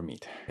you'll ever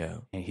meet. Yeah.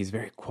 And he's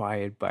very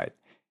quiet, but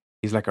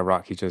he's like a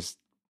rock. He just,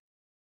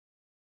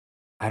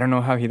 I don't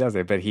know how he does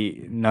it, but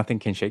nothing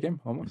can shake him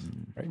almost,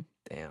 right?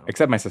 Damn.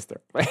 Except my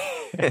sister.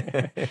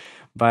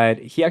 But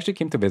he actually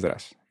came to visit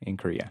us in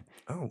Korea.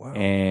 Oh, wow.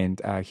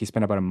 And he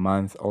spent about a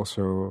month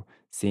also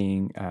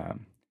seeing,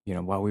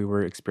 what we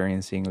were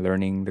experiencing,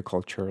 learning the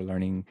culture,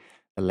 learning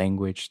the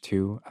language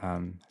too.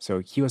 So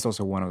he was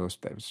also one of those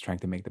that was trying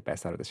to make the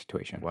best out of the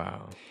situation.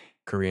 Wow.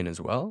 Korean as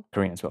well?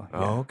 Korean as well. Yeah.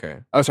 Oh, okay.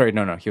 Oh, sorry.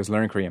 No. He was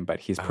learning Korean,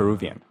 but he's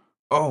Peruvian.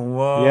 Oh,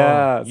 whoa.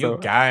 Yeah. You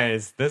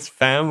guys, this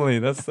family,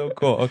 that's so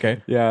cool.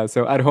 Okay. Yeah.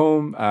 So at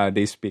home,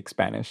 they speak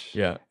Spanish.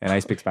 Yeah. And I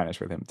speak Spanish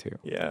with him too.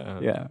 Yeah.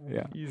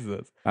 Yeah.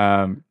 Jesus.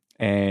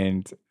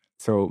 And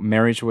so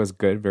marriage was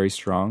good, very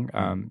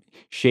strong.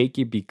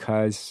 Shaky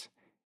because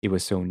it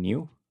was so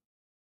new,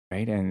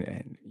 right?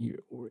 And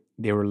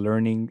they were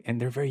learning, and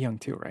they're very young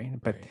too, right?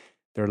 But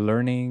they're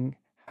learning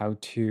how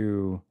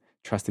to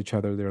trust each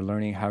other. They're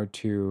learning how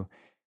to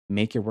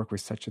make it work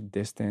with such a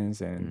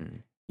distance.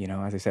 And,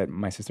 as I said,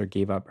 my sister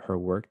gave up her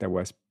work that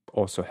was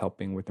also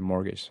helping with the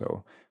mortgage.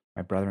 So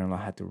my brother-in-law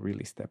had to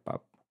really step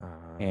up.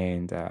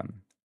 And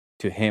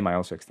to him, I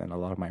also extend a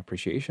lot of my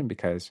appreciation,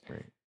 because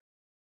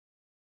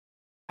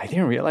I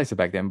didn't realize it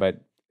back then, but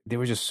there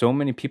were just so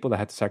many people that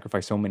had to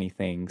sacrifice so many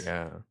things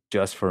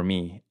just for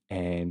me.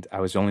 And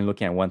I was only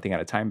looking at one thing at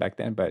a time back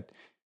then. But,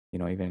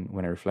 even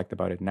when I reflect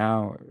about it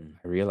now,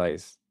 I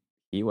realize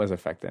he was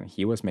affected.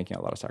 He was making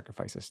a lot of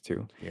sacrifices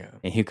too. Yeah.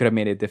 And he could have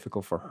made it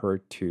difficult for her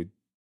to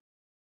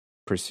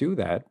pursue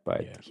that,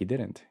 but he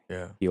didn't.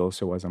 Yeah. He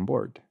also was on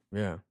board.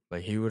 Yeah.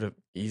 Like, it would have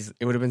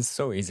been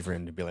so easy for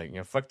him to be like,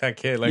 fuck that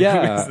kid. Like,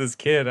 who is this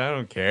kid? I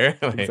don't care.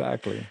 Like,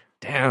 exactly.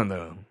 Damn,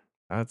 though.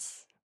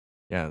 That's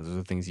Yeah, those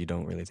are things you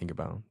don't really think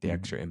about. The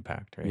extra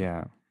impact, right?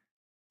 Yeah.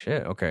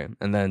 Shit. Okay.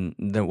 And then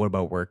what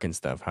about work and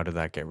stuff? How did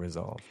that get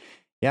resolved?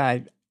 Yeah.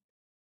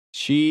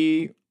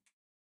 She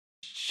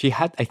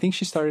had, I think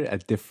she started a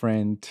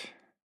different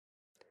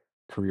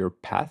career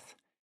path.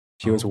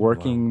 She was Oh, wow.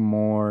 working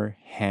more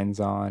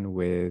hands-on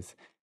with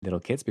little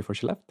kids before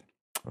she left.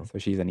 Oh. So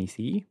she's an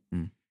ECE,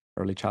 Mm.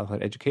 early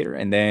childhood educator.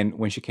 And then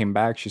when she came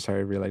back, she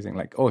started realizing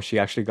like, oh, she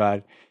actually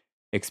got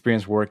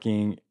experience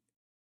working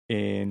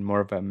in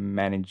more of a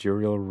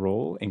managerial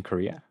role in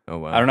Korea.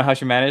 Oh, I don't wow. know how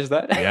she managed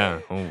that.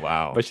 Yeah. Oh,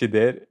 wow. But she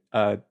did,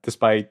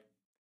 despite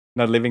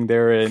not living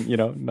there and,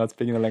 not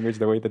speaking the language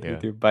the way that we Yeah.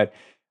 do. But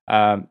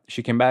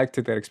she came back,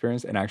 took that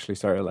experience, and actually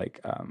started like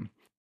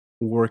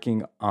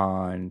working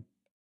on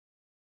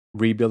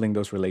rebuilding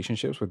those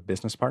relationships with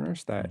business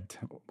partners that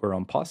were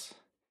on pause.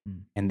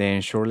 Mm. And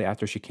then shortly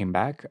after she came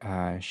back,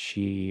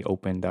 she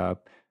opened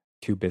up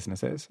two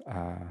businesses,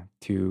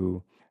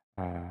 two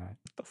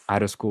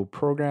out of school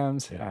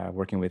programs, Yeah.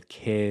 working with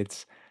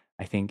kids,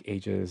 I think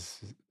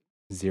ages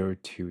 0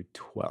 to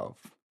 12.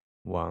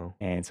 Wow.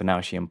 And so now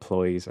she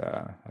employs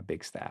a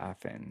big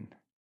staff, and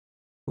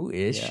Who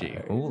is yeah, she?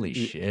 Holy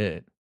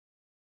shit.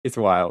 it's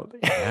wild.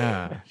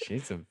 Yeah.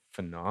 She's a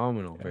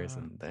phenomenal Yeah.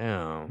 person.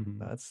 Damn.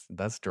 Mhm.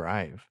 That's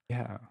drive.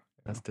 Yeah.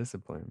 That's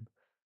discipline.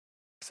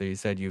 So you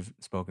said you've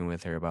spoken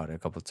with her about it a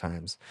couple of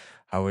times.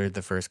 How were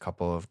the first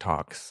couple of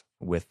talks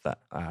with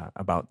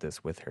about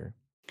this with her?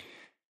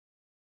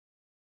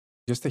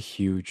 Just a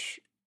huge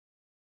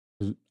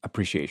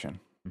appreciation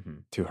Mm-hmm.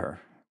 to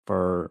her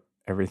for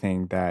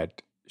everything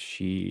that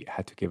she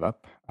had to give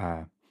up.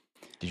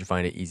 Did you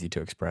find it easy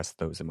to express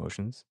those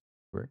emotions?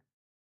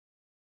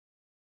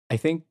 I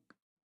think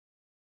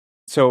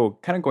so.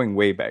 Kind of going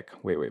way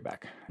back, way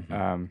back.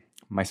 Mm-hmm.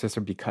 My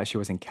sister, because she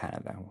was in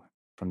Canada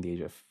from the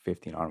age of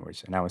 15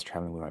 onwards, and I was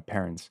traveling with my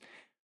parents,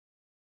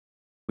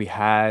 we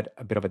had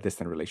a bit of a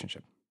distant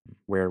relationship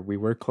where we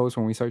were close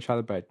when we saw each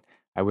other, but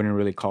I wouldn't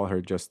really call her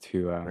just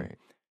to Right.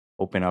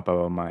 open up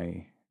about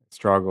my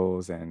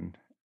struggles and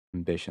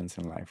ambitions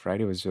in life.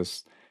 Right? It was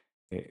just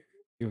it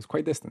was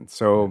quite distant.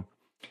 So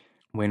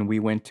when we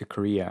went to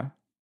Korea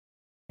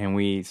and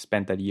we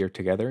spent that year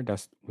together,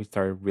 we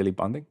started really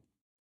bonding,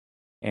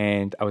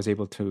 and I was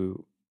able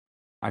to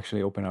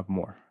actually open up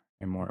more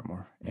and more and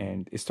more.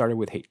 And it started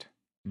with hate,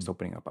 just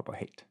opening up about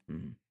hate,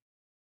 and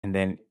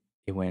then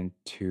it went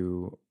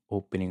to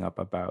opening up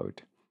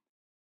about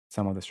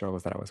some of the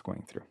struggles that I was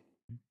going through,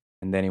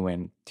 and then it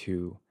went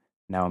to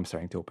now I'm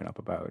starting to open up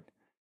about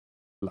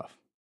love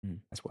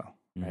as well,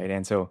 right?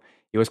 And so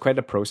it was quite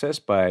a process,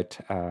 but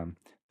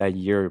that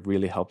year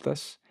really helped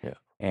us. Yeah.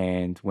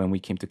 And when we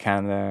came to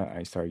Canada,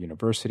 I started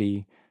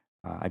university.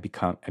 I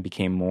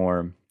became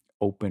more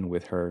open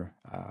with her,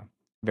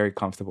 very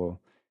comfortable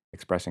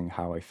expressing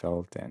how I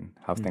felt and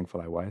how thankful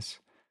I was,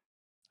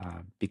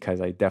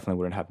 because I definitely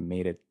wouldn't have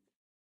made it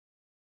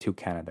to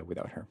Canada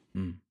without her.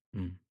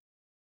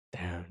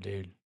 Damn,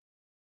 dude.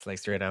 It's like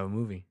straight out of a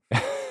movie.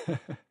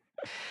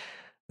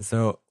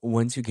 So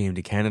once you came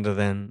to Canada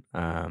then,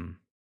 and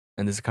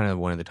this is kind of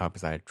one of the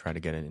topics I try to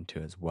get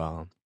into as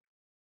well,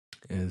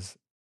 is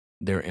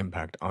their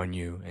impact on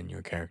you and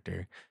your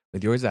character.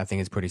 With yours, I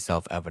think it's pretty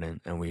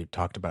self-evident, and we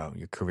talked about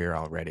your career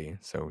already,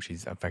 so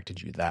she's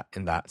affected you that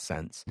in that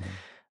sense.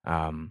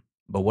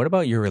 But what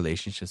about your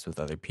relationships with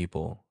other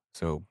people?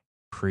 So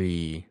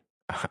I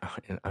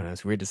know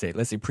it's weird to say,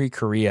 let's say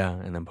pre-Korea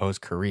and then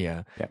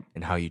post-Korea, Yeah.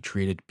 and how you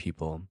treated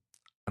people.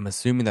 I'm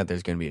assuming that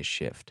there's going to be a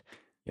shift.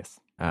 Yes.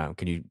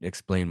 Can you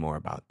explain more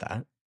about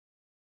that?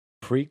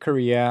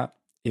 Pre-Korea,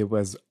 it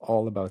was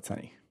all about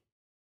Sunny.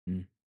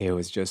 It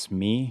was just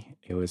me.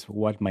 It was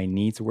what my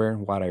needs were,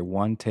 what I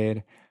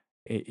wanted.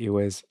 It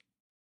was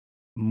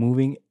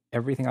moving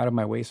everything out of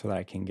my way so that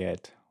I can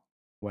get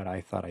what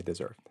I thought I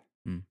deserved.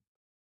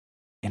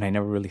 And I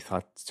never really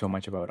thought so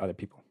much about other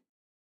people.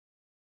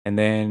 And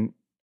then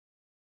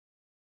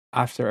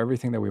after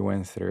everything that we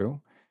went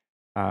through,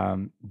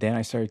 then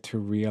I started to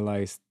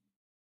realize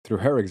through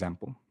her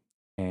example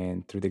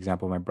and through the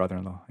example of my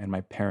brother-in-law and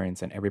my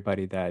parents and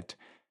everybody that,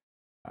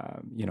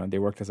 they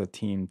worked as a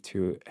team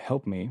to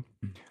help me.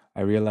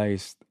 I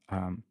realized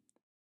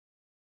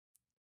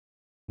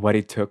what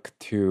it took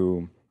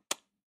to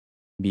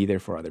be there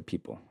for other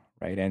people,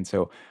 right? And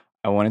so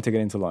I wanted to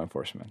get into law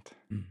enforcement,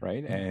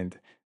 right? And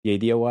the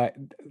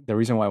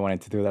reason why I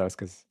wanted to do that was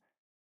because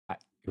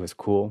it was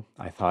cool.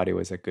 I thought it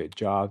was a good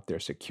job.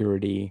 There's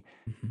security.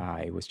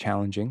 It was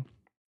challenging,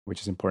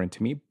 which is important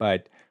to me.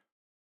 But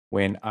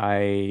when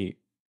I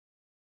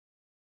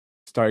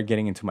started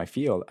getting into my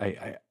field,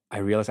 I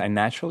realized I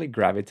naturally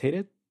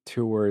gravitated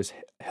towards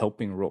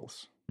helping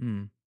roles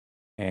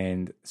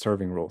and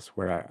serving roles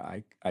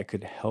where I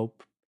could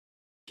help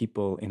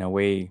people in a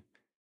way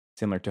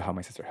similar to how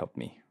my sister helped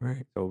me.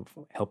 Right. So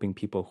helping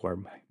people who are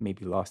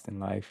maybe lost in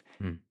life,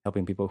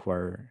 helping people who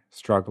are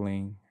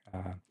struggling.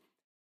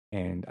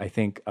 And I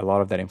think a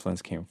lot of that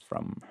influence came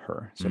from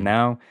her. So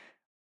now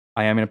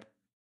I am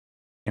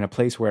in a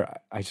place where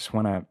I just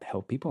want to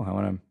help people. I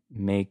want to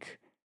make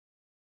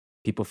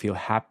people feel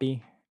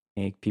happy,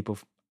 make people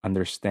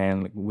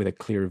understand like, with a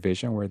clear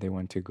vision where they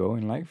want to go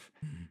in life.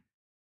 Mm,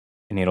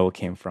 And it all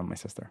came from my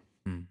sister.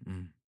 mm,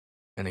 mm.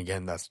 And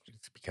again, that's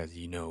just because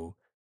you know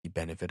the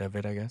benefit of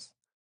it, I guess.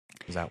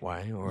 Is that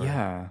why? Or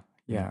Yeah, mm,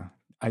 yeah.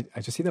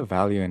 I just see the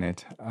value in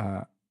it.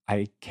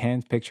 I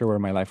can't picture where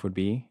my life would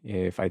be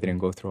if I didn't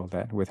mm, go through all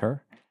that with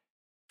her.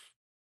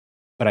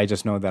 But I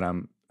just know that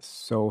I'm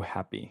so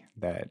happy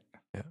that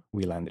yeah,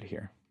 we landed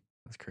here.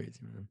 that's crazy,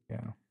 man.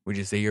 Yeah. Would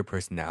you say your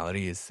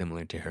personality is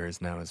similar to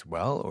hers now as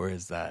well, or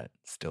is that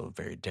still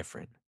very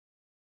different?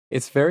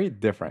 It's very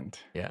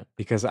different Yeah.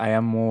 because I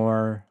am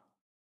more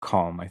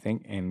calm, I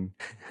think, and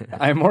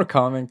I'm more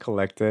calm and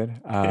collected.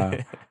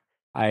 I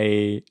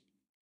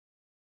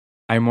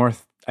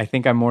I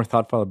think I'm more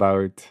thoughtful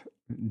about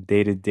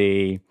day to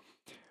day,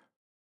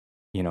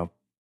 you know,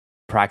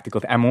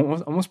 practical. I'm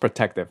almost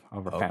protective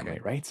of our Okay. family,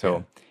 right? Yeah.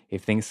 So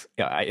if things,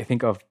 I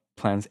think of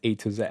plans A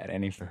to Z,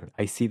 and if Uh-huh.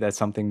 I see that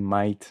something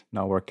might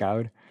not work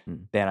out,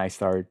 Mm. then I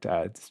start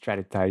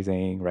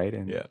strategizing, right,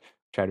 and Yeah.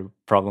 try to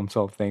problem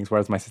solve things.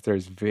 Whereas my sister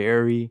is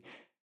very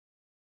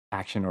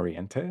action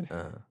oriented.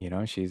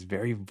 Uh, She's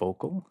very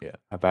vocal yeah.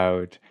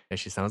 about. Yeah.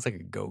 She sounds like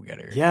a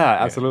go-getter. Yeah,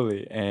 Yeah.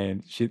 absolutely,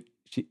 and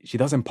she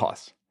doesn't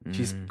pause.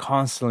 She's Mm,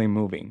 constantly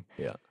moving.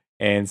 yeah.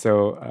 And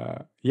so,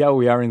 yeah,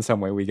 we are in some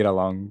way. We get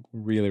along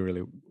really,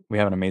 really. We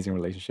have an amazing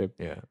relationship,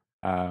 Yeah.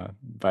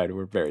 but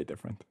we're very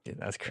different. Yeah,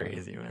 that's Yeah,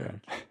 crazy, yeah.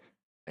 man.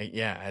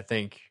 Yeah, I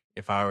think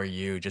if I were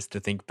you, just to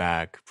think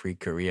back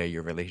pre-Korea,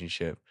 your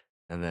relationship,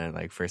 and then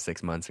like first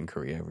 6 months in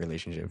Korea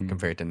relationship Mhm.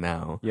 compared to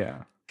now,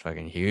 Yeah,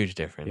 fucking huge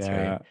difference,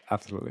 right? yeah,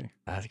 absolutely.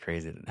 That's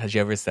crazy. Has she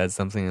ever said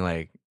something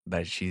like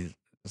that she's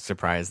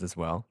surprised as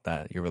well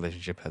that your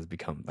relationship has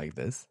become like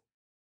this?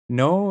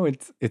 No,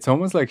 it's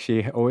almost like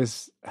she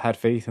always had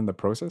faith in the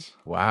process,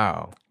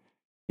 Wow.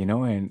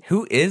 and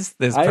Who is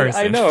this I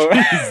person? know.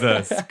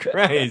 Jesus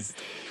Christ.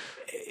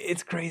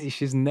 It's crazy.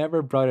 She's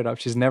never brought it up.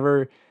 She's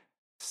never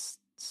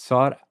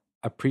sought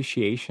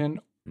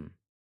appreciation, Mm,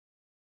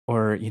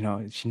 or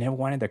she never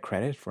wanted the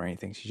credit for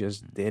anything. She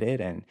just mm, did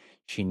it, and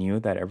she knew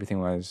that everything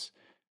was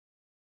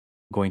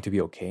going to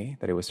be okay,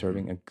 that it was mm.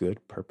 serving a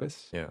good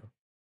purpose. Yeah.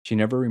 She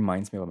never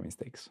reminds me of my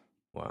mistakes.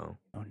 Wow.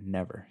 No,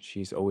 never.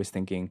 She's always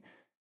thinking,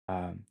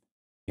 um,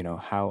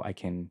 how I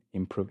can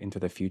improve into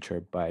the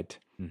future. But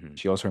Mm-hmm.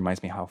 she also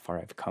reminds me how far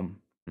I've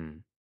come,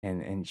 Mm.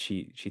 and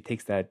she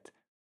takes that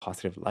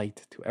positive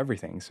light to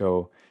everything.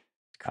 So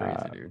It's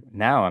crazy, dude.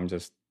 now I'm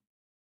just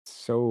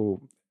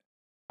so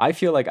I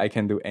feel like I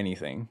can do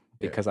anything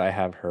Yeah. because I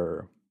have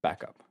her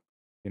backup.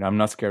 I'm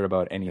not scared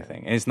about Yeah.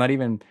 anything, and it's not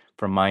even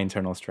from my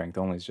internal strength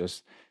only. It's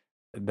just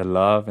the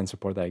love and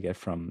support that I get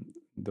from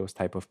those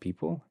type of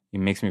people. It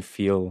makes me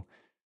feel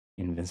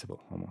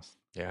invincible almost.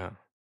 Yeah.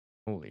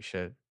 Holy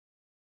shit.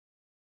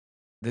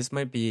 This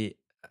might be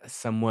a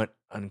somewhat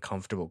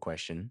uncomfortable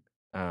question.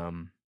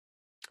 Um,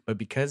 but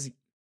because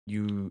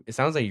it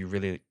sounds like you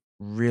really,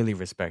 really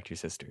respect your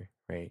sister,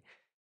 right?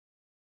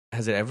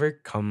 Has it ever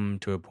come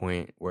to a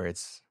point where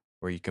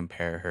you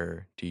compare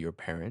her to your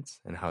parents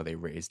and how they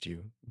raised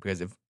you?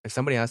 Because if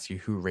somebody asks you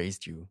who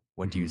raised you,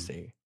 what do you Mhm.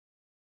 say?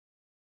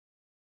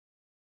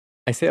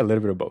 I say a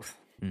little bit of both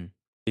Mm,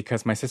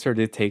 because my sister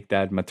did take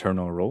that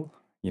maternal role.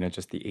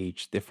 Just the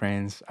age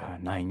difference, yeah,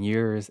 9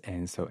 years,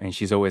 and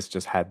she's always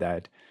just had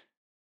that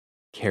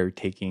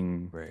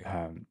caretaking right.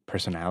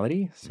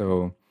 personality. Mhm,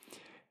 So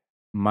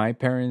my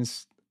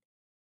parents,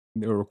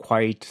 they were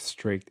quite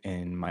strict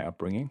in my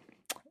upbringing.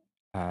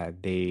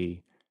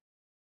 They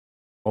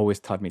always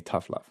taught me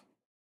tough love,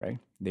 right?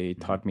 They mhm,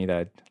 taught me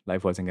that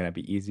life wasn't going to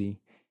be easy,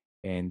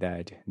 and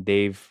that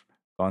they've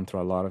gone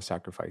through a lot of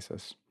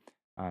sacrifices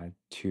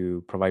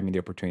to provide me the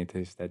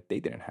opportunities that they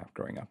didn't have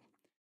growing up.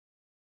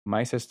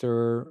 My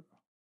sister,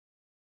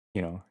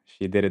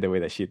 she did it the way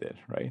that she did,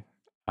 right?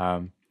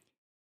 Um,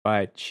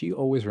 but she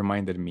always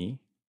reminded me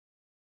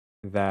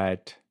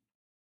that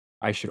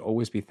I should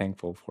always be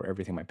thankful for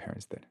everything my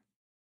parents did,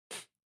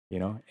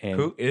 and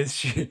Who is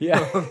she?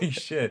 yeah, Holy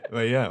shit.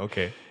 But yeah,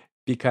 okay.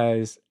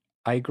 because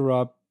I grew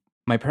up,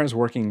 my parents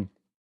working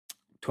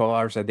 12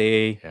 hours a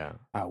day,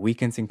 Yeah.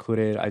 weekends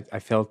included. I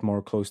felt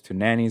more close to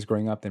nannies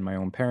growing up than my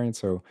own parents.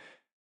 So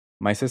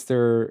my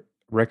sister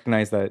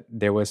recognized that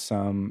there was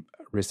some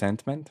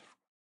resentment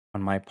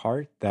on my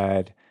part,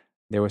 that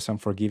there was some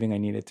forgiving I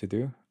needed to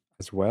do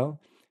as well.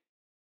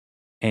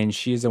 And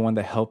she's the one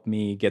that helped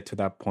me get to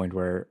that point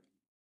where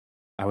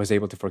I was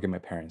able to forgive my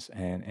parents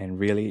and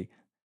really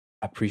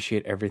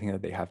appreciate everything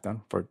that they have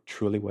done for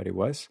truly what it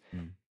was.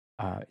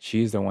 Mm.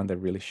 She's the one that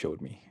really showed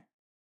me.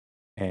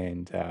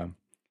 And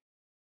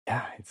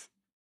yeah,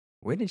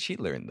 When did she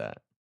learn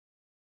that?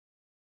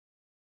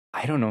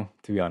 I don't know,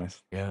 to be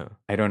honest. Yeah.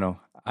 I don't know.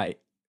 I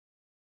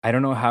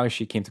don't know how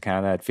she came to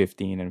Canada at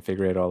 15 and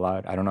figured it all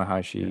out. I don't know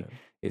how she Yeah.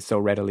 is so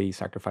readily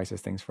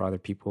sacrifices things for other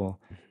people.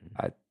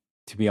 Mhm.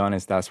 To be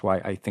honest, that's why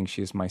I think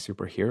she's my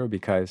superhero,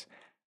 because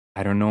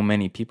I don't know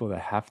many people that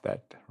have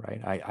that,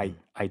 right? Mm.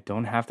 I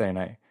don't have that, and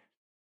I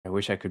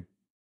wish I could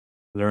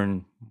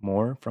learn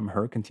more from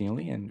her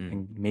continually, Mm.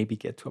 and maybe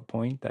get to a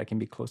point that I can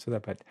be close to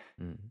that. But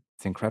Mm.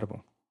 it's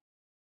incredible.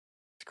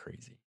 It's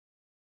crazy.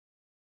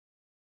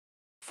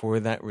 for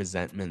that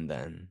resentment,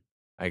 then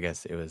I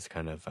guess it was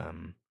kind of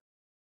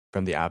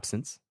from the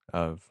absence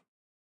of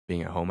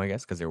being at home, I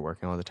guess, because they're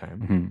working all the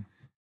time.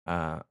 Hmm.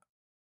 Uh,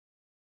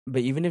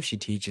 but even if she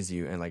teaches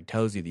you and like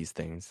tells you these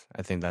things,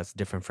 I think that's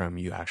different from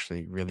you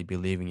actually really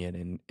believing it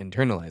and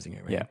internalizing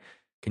it, right? Yeah.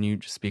 Can you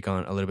just speak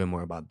on a little bit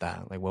more about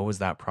that? Like, what was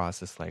that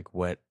process like?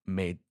 What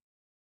made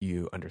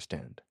you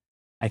understand?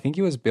 I think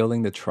it was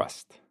building the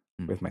trust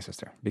Mm. with my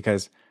sister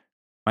because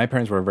my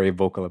parents were very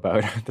vocal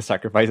about the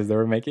sacrifices they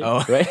were making,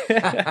 Oh, right?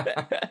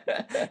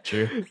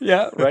 True.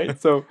 Yeah, right.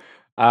 So,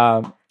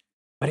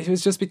 but it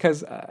was just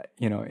because,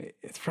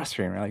 it's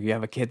frustrating, right? Like you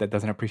have a kid that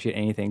doesn't appreciate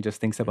anything,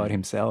 just thinks about Mm.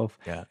 himself.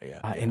 Yeah, yeah,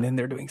 And then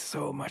they're doing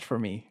so much for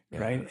me, Yeah,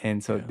 right?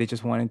 And so yeah. they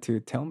just wanted to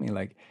tell me,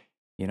 like,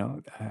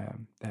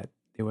 that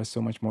it was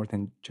so much more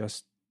than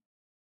just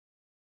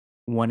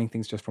wanting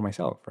things just for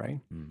myself, right?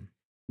 Mm.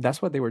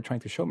 That's what they were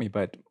trying to show me.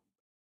 But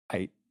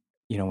I,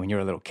 when you're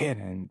a little kid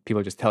and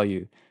people just tell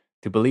you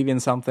to believe in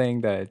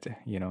something that,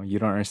 you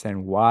don't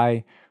understand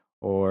why,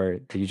 or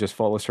that you just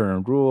follow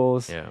certain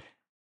rules, Yeah.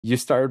 you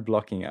start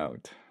blocking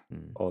out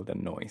Mm. all the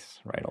noise,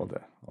 right? All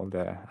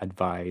the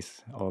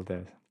advice, all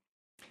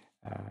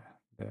uh,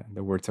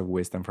 the words of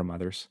wisdom from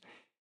others.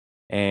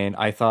 And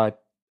I thought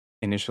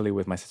initially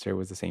with my sister it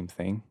was the same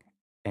thing,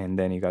 and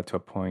then it got to a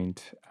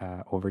point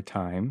over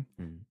time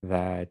Mm.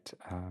 that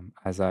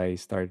as I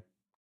started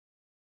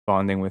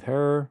bonding with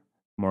her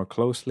more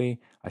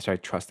closely, I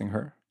started trusting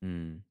her,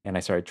 Mm. and I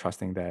started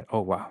trusting that,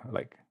 oh wow,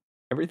 like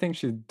everything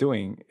she's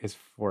doing is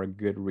for a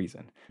good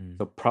reason. Mm.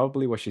 So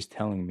probably what she's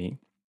telling me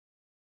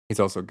is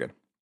also good.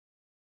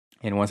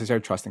 And once I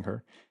started trusting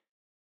her,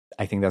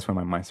 I think that's when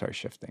my mind started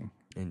shifting.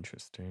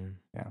 Interesting.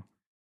 Yeah.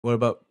 What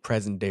about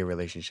present day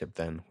relationship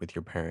then with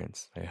your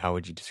parents? Like, how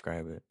would you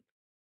describe it?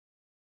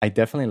 I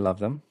definitely love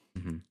them.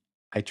 Mm-hmm.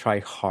 I try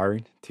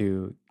hard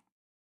to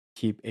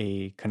keep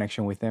a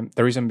connection with them.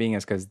 The reason being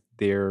is because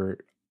they're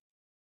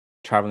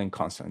traveling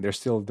constantly. They're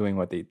still doing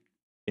what they've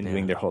been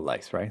doing their whole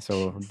lives, right?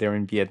 So they're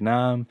in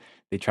Vietnam.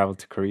 They travel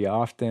to Korea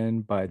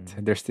often, but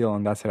they're still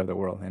on that side of the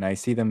world. And I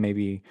see them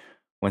maybe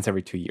once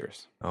every 2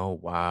 years. Oh,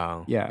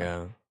 wow.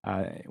 Yeah.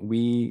 Yeah.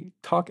 We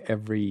talk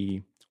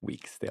every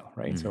week still,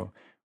 right? Mm. So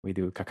we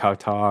do Kakao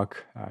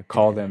Talk,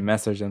 call them,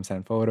 message them,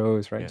 send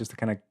photos, right? Yeah. Just to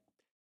kind of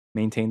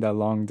maintain that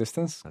long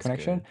distance That's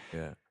connection. good.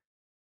 Yeah.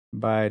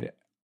 But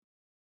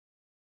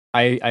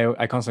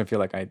I constantly feel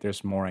like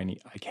there's more I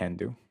can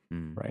do,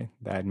 Mm. right?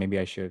 That maybe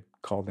I should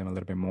call them a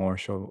little bit more,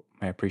 show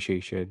my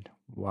appreciation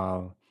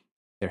while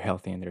they're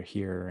healthy and they're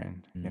here,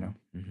 and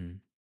Mm-hmm.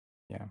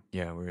 yeah,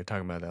 Yeah, we were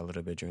talking about that a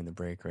little bit during the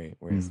break, right?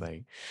 Where it's Mm.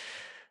 like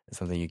it's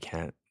something you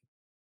can't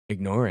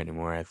ignore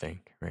anymore, I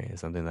think, right?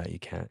 It's something that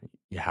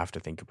you have to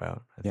think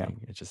about. I Yeah.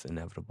 think it's just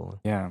inevitable.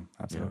 Yeah,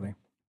 absolutely.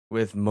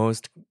 With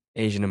most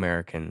Asian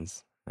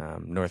Americans,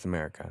 North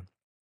America,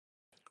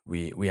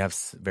 we have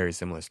very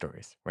similar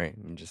stories, right?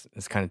 And just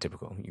it's kind of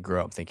typical. You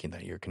grow up thinking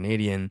that you're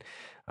Canadian.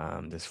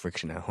 There's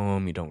friction at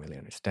home. You don't really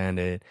understand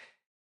it,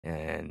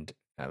 and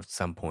at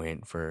some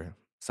point, for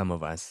some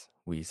of us,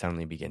 we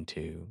suddenly begin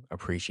to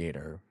appreciate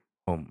our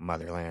home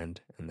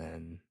motherland, and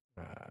then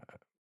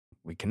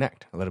we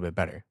connect a little bit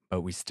better.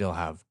 But we still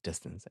have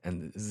distance,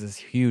 and there's this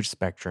huge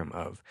spectrum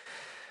of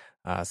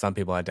some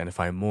people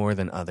identify more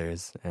than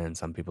others, and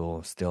some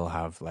people still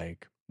have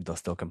like they'll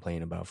still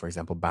complain about, for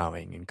example,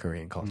 bowing in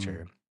Korean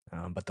culture,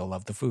 but they'll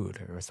love the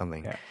food or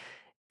something. Yeah,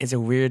 It's a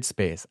weird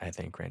space, I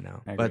think, right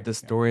now. I But agree. the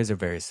Yeah. stories are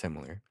very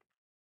similar.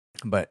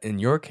 But in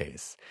your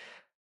case,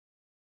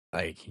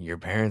 like your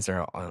parents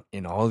are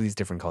in all these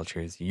different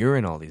cultures, you're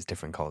in all these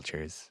different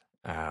cultures.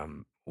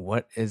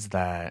 What is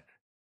that?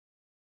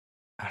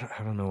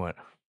 I don't know what.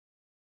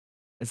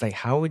 It's like,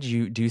 how would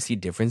do you see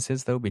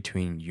differences though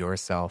between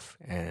yourself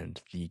and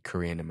the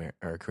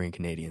or Korean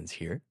Canadians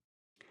here?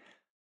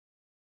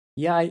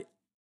 Yeah,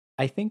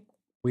 I think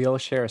we all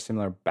share a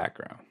similar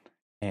background,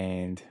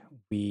 and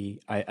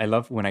I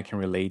love when I can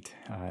relate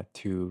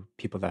to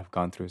people that have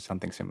gone through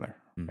something similar,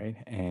 Mm. right?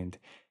 And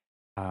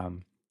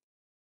um,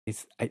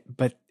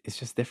 but it's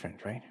just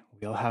different, right?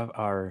 We all have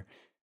our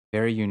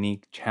very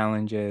unique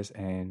challenges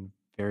and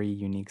very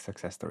unique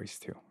success stories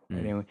too,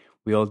 right? Mm. And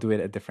we all do it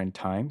at different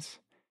times.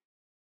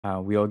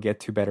 We all get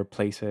to better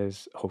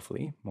places.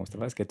 Hopefully, most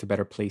of us get to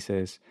better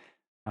places,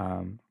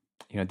 um,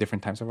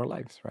 different times of our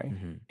lives, right?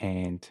 Mm-hmm.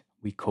 And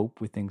we cope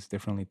with things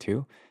differently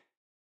too.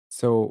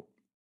 So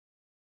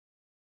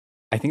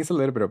I think it's a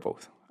little bit of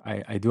both.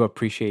 I do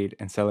appreciate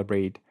and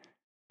celebrate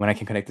when I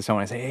can connect to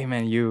someone and say, "Hey,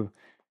 man, you're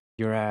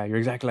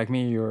exactly like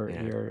me.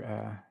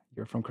 Yeah.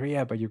 You're from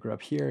Korea, but you grew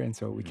up here, and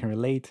so we Mm-hmm. can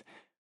relate."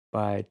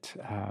 But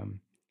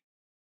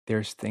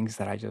there's things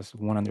that I just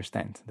won't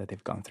understand that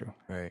they've gone through,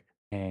 Right.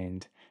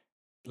 and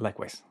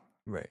likewise,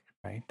 Right.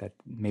 right? That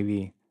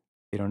maybe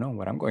they don't know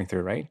what I'm going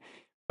through, right?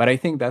 But I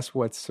think that's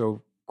what's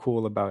so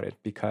cool about it,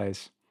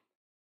 because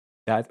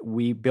that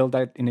we build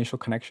that initial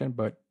connection,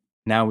 but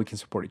now we can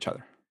support each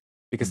other,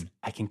 because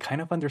I can kind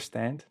of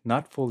understand,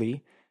 not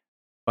fully,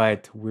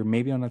 but we're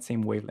maybe on that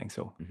same wavelength.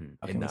 So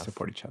how can we Enough.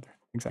 support each other?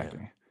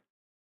 Exactly.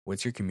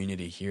 What's your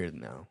community here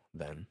now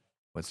then?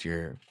 What's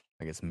your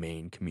I guess,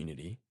 main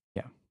community?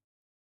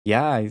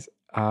 Yeah,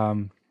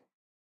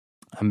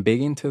 I'm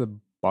big into the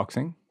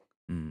boxing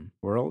Mm.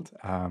 world.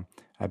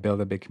 I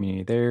built a big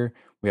community there.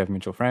 We have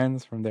mutual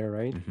friends from there,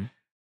 right? Hmm.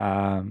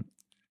 Um,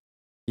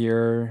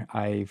 Here,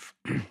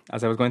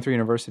 as I was going through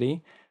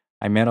university,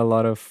 I met a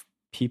lot of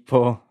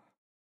people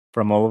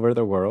from all over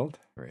the world.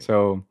 Right.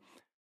 So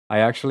I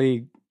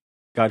actually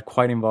got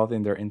quite involved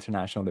in their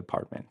international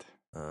department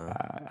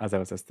as I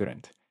was a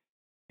student.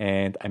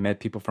 And I met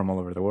people from all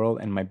over the world.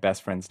 And my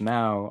best friends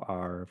now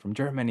are from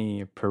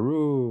Germany,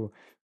 Peru,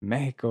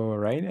 Mexico,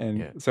 right? And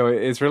Yeah. so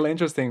it's really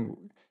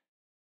interesting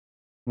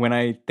when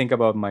I think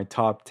about my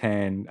top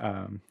 10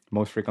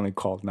 most frequently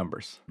called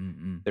numbers.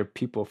 Mm-mm. They're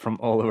people from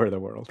all over the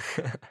world.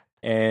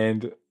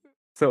 And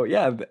so,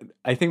 yeah,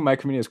 I think my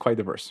community is quite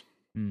diverse.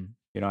 Mm.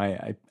 You know,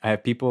 I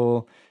have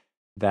people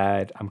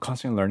that I'm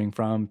constantly learning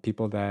from,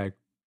 people that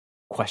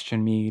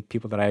question me,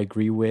 people that I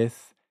agree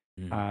with,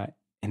 Mm.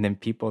 and then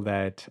people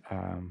that,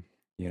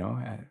 you know,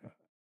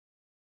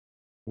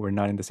 we're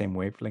not in the same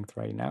wavelength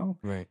right now.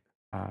 Right.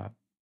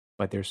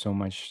 But there's so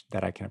much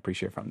that I can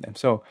appreciate from them.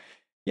 So,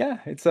 yeah,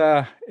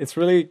 it's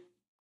really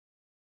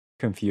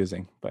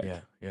confusing, but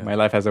Yeah. Yeah. my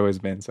life has always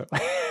been so.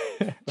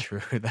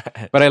 True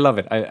that. But I love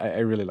it. I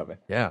really love it.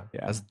 Yeah.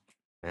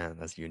 Yeah.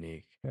 That's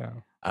unique. Yeah.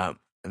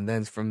 And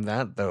then from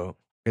that though,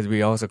 because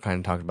we also kind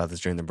of talked about this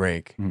during the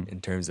break,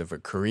 in terms of a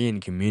Korean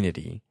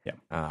community. Yeah.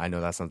 I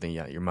know that's something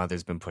your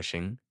mother's been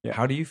pushing. Yeah.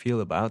 How do you feel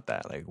about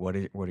that? Like, what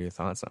are your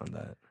thoughts on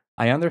that?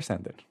 I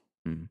understand it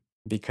Mm.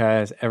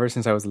 because ever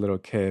since I was a little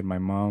kid, my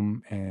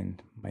mom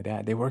and my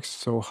dad, they worked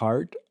so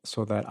hard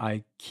so that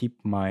I keep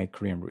my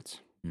Korean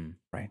roots. Mm.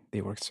 Right? They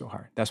worked so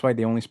hard. That's why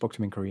they only spoke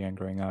to me in Korean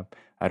growing up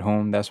at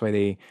home. That's why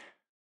they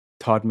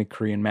taught me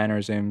Korean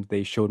mannerisms.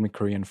 They showed me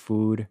Korean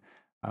food,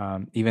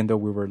 even though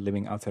we were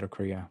living outside of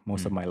Korea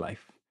most of my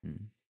life.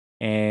 Mm.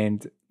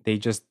 And they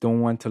just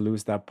don't want to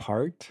lose that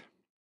part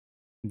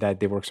that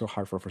they worked so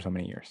hard for so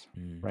many years.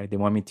 Mm. Right? They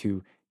want me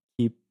to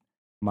keep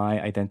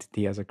my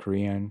identity as a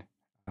Korean.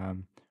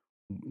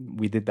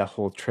 We did that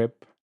whole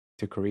trip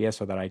to Korea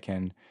so that I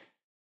can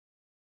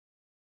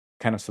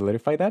kind of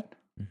solidify that,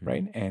 Mhm.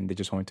 right? And they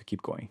just wanted to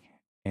keep going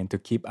and to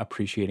keep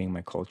appreciating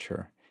my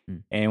culture.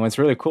 Mm. And what's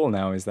really cool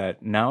now is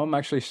that now I'm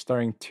actually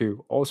starting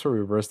to also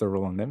reverse the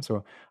role on them.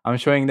 So I'm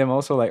showing them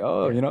also like,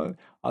 oh, Yeah. you know,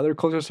 other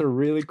cultures are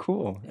really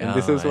cool. And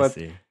this Oh, is I what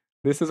see.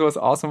 this is what's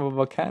awesome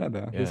about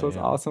Canada. Yeah, This was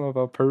yeah. awesome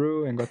about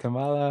Peru and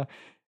Guatemala.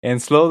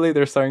 And slowly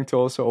they're starting to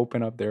also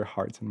open up their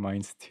hearts and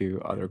minds to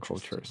other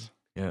Interesting. cultures.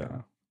 Yeah.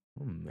 Yeah.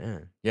 Oh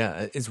man.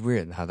 Yeah, it's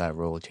weird how that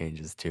role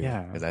changes too.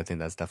 Yeah. Because I think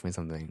that's definitely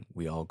something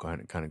we all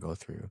kind of go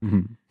through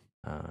Mhm.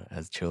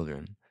 as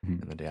children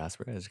Mhm. in the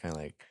diaspora. It's kind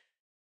of like,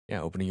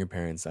 yeah, opening your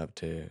parents up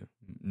to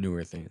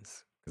newer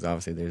things. Because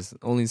obviously, there's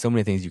only so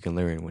many things you can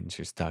learn once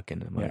you're stuck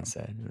in a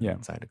mindset Yeah.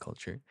 inside a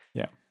culture.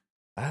 Yeah.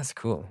 That's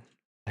cool.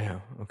 Yeah.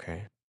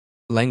 Okay.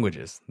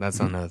 Languages. That's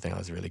Mhm. another thing I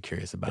was really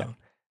curious about.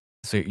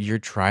 So you're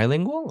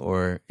trilingual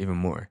or even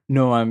more?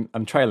 No, I'm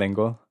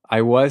trilingual.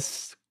 I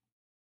was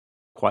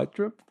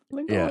quadrilingual.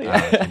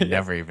 Yeah. I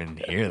never even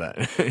hear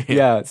that.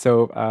 Yeah.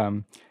 So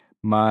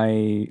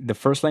the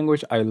first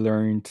language I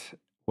learned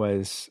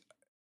was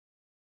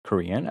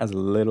Korean as a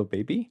little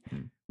baby,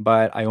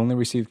 but I only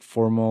received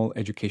formal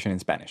education in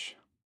Spanish.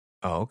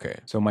 Oh, okay.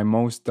 So my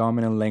most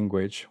dominant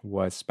language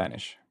was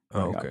Spanish.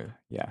 Oh, growing up. okay.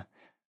 Yeah.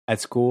 At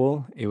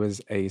school, it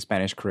was a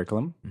Spanish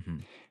curriculum.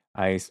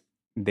 Mm-hmm.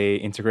 They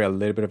integrate a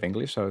little bit of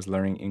English, so I was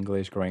learning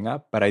English growing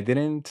up, but I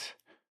didn't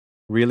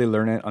really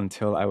learn it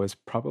until I was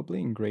probably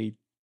in grade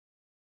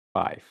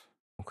 5.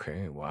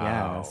 Okay. Wow.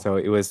 Yeah, so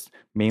it was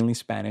mainly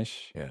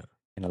Spanish Yeah.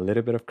 and a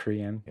little bit of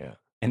Korean. Yeah.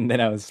 And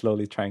then I was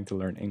slowly trying to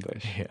learn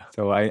English. Yeah.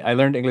 So I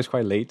learned English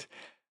quite late.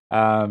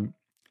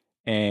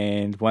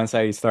 And once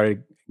I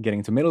started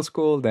getting to middle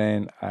school,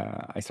 then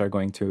I started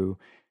going to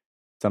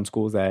some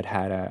schools that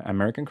had an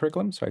American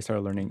curriculum. So I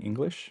started learning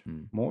English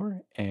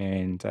more.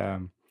 And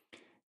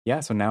yeah,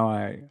 so now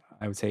I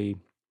would say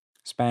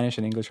Spanish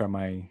and English are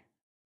my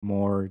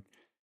more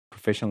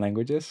proficient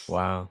languages.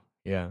 Wow.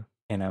 Yeah.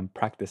 And I'm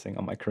practicing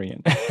on my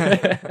Korean.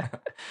 I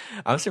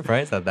was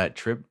surprised at that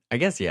trip. I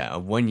guess, yeah,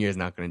 1 year is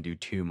not going to do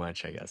too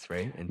much, I guess,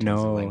 right? In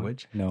terms of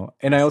language. No.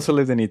 And I also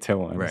lived in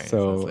Itaewon. Right,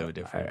 so it's a So little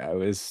different. I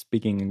was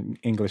speaking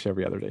English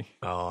every other day.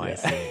 Oh, I Yeah.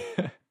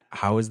 see.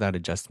 How was that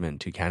adjustment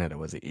to Canada?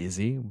 Was it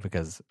easy?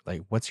 Because,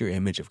 like, what's your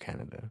image of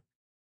Canada?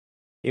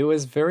 It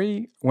was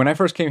when I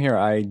first came here,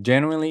 I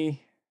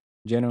genuinely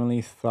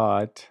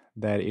thought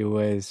that it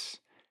was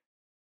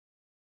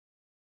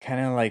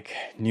kind of like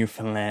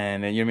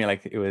Newfoundland. And you know what I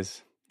mean? Like it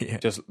was Yeah.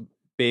 just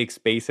big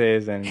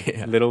spaces and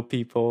Yeah. little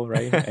people,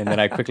 right? And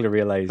then I quickly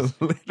realized.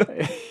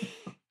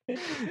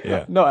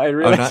 Yeah. No, I Oh,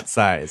 realized. not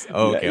size.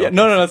 Oh, okay. Yeah, okay.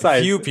 no, not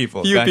size. Few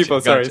people. Few Gotcha,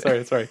 people.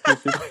 gotcha. Sorry. Few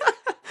people.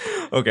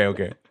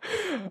 Okay.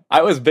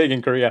 I was big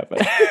in Korea, but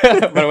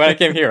but when I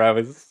came here, I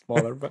was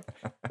smaller. But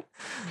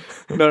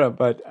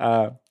but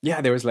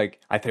yeah, there was I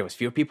thought it was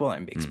few people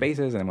and big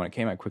spaces, and when I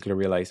came, I quickly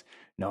realized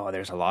no,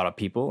 there's a lot of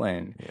people,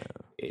 and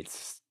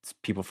it's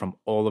people from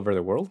all over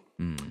the world.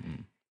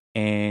 Mm-hmm.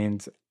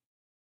 And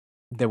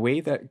the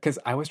way that, because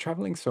I was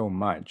traveling so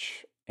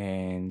much,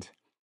 and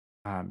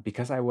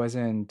because I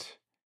wasn't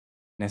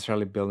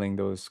necessarily building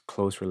those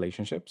close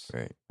relationships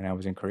Right. when I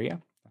was in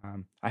Korea.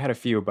 I had a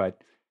few,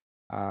 but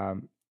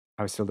um,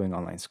 I was still doing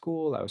online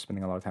school. I was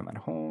spending a lot of time at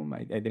home.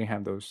 I didn't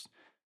have those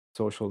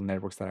social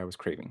networks that I was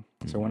craving.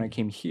 So when I Mhm.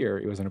 came here,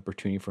 it was an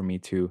opportunity for me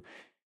to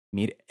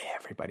meet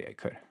everybody I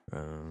could.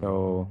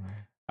 So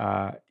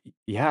Um,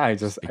 yeah,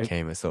 just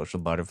became a social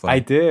I butterfly.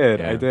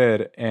 did, I Yeah.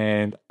 did,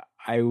 and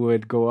I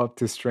would go up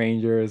to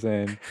strangers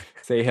and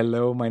say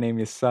hello. My name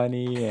is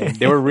Sunny, and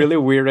they were really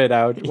weirded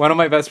out. One of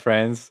my best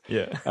friends,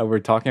 Yeah. we're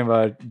talking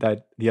about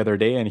that the other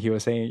day, and he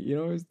was saying, you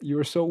know, you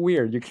were so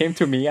weird. You came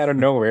to me out of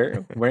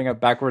nowhere wearing a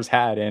backwards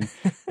hat and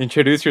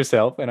introduced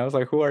yourself, and I was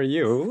like, who are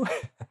you?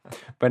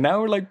 But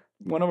now we're like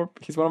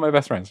he's one of my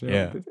best friends. You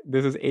know, Yeah.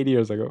 this is 8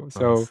 years ago. Oh, that's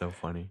So so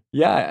funny.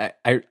 yeah,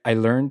 I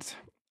learned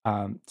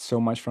so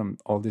much from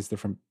all these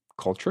different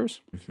cultures.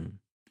 Mhm.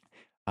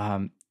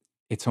 um,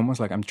 it's almost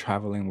like I'm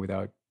traveling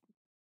without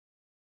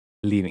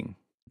leaving,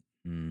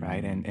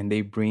 right? Mm. And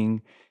they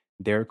bring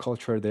their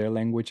culture, their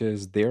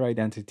languages, their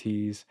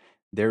identities,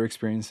 their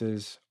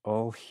experiences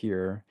all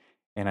here,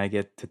 and I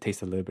get to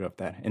taste a little bit of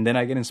that. And then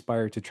I get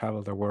inspired to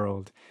travel the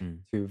world, Mm.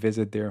 to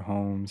visit their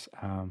homes,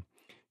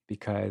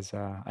 because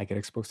I get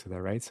exposed to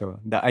that, right? So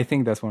I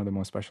think that's one of the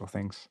most special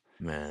things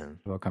Man.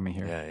 about coming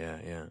here. Yeah, yeah,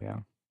 yeah. Yeah.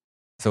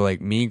 So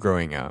like me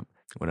growing up,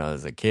 when I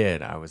was a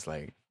kid, I was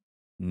like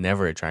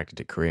never attracted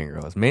to Korean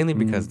girls, mainly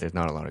because Mm. there's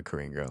not a lot of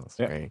Korean girls,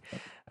 Yeah. right?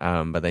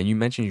 But then you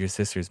mentioned your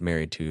sister's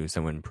married to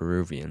someone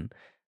Peruvian.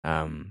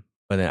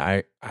 But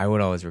then I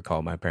would always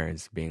recall my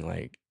parents being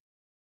like,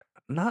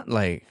 not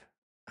like,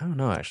 I don't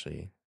know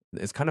actually.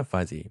 It's kind of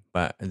fuzzy,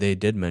 but they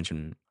did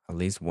mention at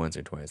least once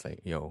or twice,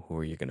 like, yo, who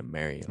are you gonna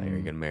marry? Like, are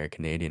you Mm. gonna marry a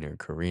Canadian or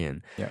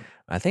Korean? Yeah.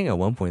 I think at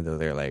one point though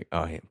they're like,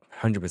 oh,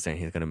 100%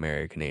 he's gonna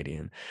marry a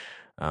Canadian.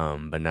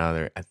 But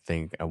now I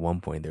think at one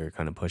point they were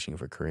kind of pushing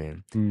for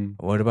Korean. Mm.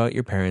 What about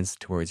your parents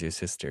towards your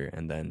sister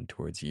and then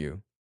towards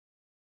you?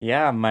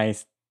 Yeah,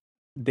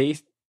 they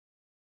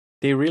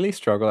they really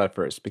struggle at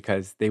first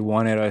because they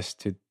wanted us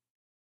to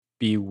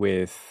be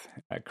with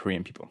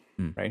Korean people,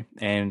 Hmm. right?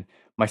 And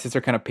my sister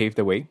kind of paved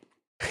the way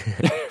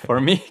for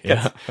me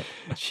Yeah.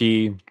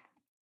 because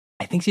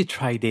I think she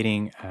tried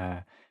dating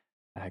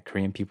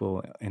Korean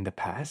people in the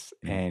past,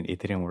 Mm, and it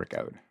didn't work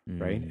out,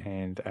 right? mm,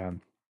 And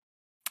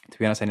to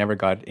be honest, I never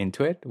got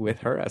into it with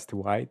her as to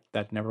why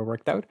that never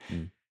worked out.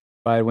 mm.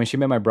 But when she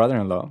met my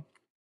brother-in-law,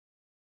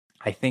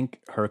 I think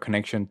her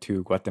connection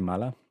to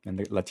Guatemala and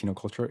the Latino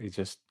culture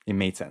it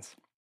made sense.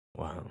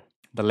 Wow.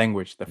 The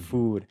language, the Because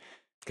food,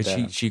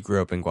 the she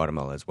grew up in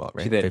Guatemala as well,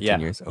 she right? did, 15 yeah,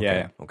 years? yeah, Okay.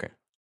 yeah. Okay.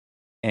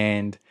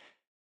 And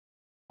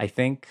I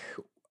think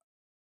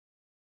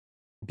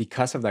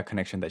because of that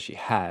connection that she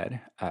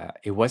had,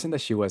 it wasn't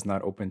that she was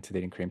not open to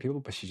dating Korean people,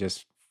 but she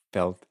just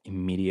felt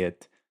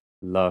immediate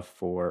love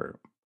for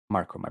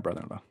Marco, my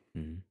brother-in-law,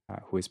 Mm,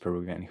 who is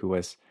Peruvian, who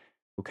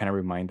kind of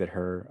reminded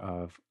her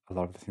of a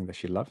lot of the things that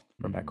she loved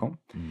from back mm, home.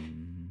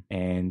 mm.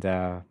 And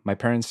my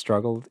parents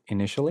struggled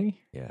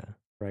initially, Yeah.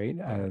 right,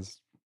 Yeah. as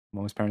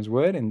most parents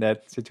would in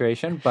that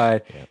situation,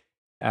 but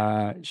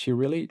Yeah. she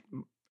really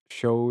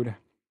showed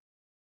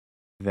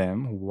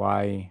them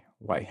why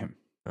him,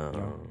 you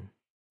know,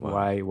 Wow.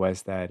 why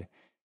was that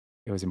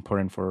it was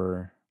important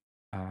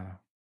uh,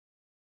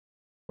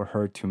 for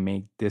her to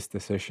make this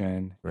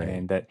decision, Right.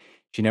 and that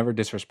she never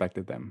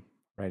disrespected them,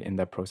 right? In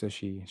that process,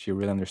 she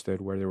really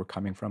understood where they were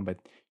coming from, but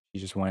she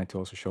just wanted to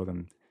also show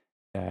them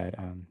that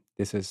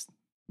this is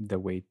the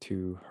way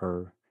to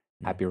her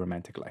Mm, happy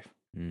romantic life,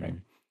 right?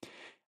 mm.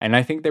 And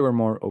I think they were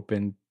more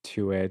open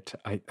to it.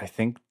 I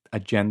think a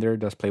gender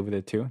does play with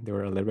it too. They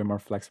were a little bit more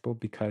flexible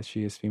because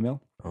she is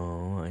female.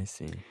 Oh, I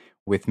see.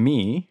 With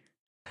me,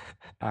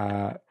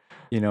 uh,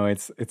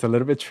 it's a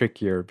little bit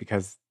trickier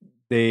because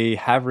they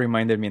have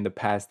reminded me in the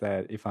past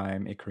that if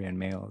I'm a Korean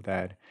male,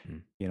 that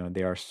Mm,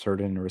 there are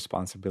certain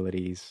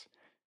responsibilities,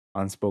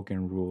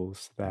 unspoken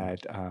rules mm,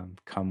 that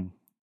come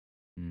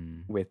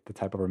mm. with the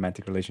type of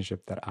romantic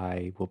relationship that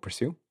I will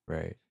pursue.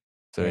 Right.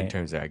 So in And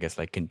terms of, I guess,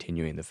 like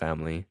continuing the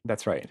family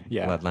that's right.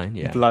 Yeah. bloodline.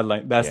 Yeah.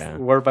 Bloodline. That's Yeah.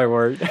 word by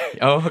word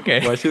Oh,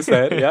 okay. what she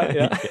said. Yeah.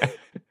 Yeah. Yeah.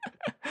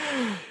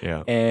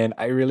 Yeah. And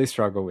I really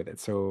struggle with it.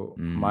 So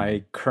Mm.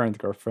 my current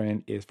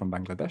girlfriend is from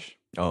Bangladesh.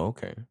 Oh,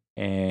 okay.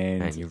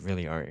 Man, And you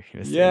really are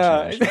Mr.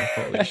 yeah,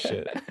 International. Holy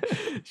shit.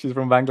 she's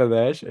from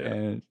Bangladesh, Yeah.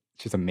 and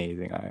she's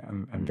amazing.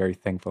 I'm Mm. very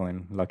thankful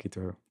and lucky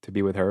to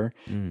be with her.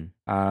 Mm.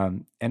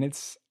 And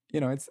it's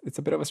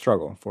a bit of a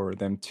struggle for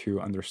them to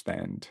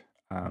understand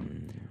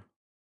Mm.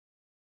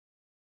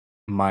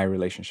 my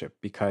relationship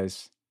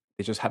because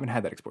they just haven't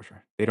had that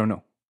exposure. They don't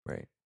know,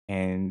 Right.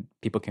 and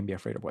people can be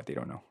afraid of what they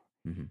don't know.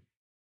 Mm-hmm.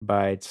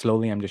 But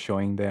slowly, I'm just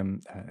showing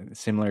them,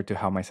 similar to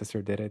how my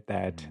sister did it,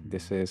 that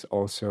this Mm. is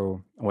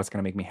also what's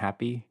gonna make me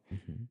happy.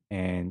 Mm-hmm.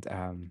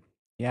 And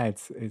yeah,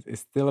 it's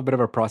still a bit of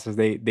a process.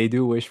 They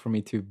do wish for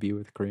me to be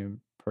with a Korean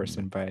Mm.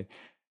 person, but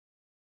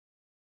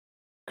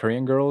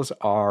Korean girls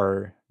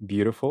are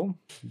beautiful.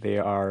 They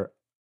are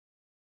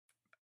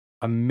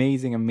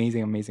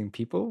amazing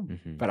people,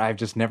 Mm-hmm. but I've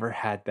just never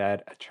had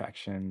that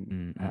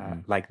attraction Mm-hmm.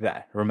 like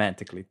that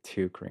romantically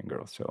to Korean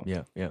girls. So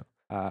Yeah, yeah.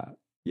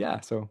 yeah,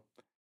 so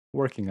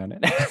working on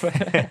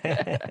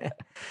it.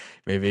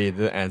 Maybe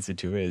the answer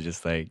to it is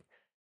just like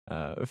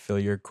fill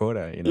your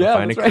quota, Yeah,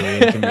 find a that's right.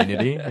 Korean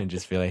community and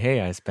just feel like,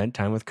 hey, I spent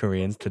time with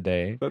Koreans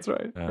today. That's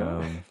right.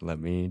 Yeah. Let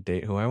me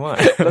date who I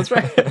want. That's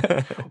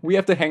right. We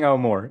have to hang out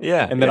more.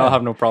 Yeah, And then yeah. I'll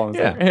have no problems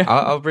Yeah, there.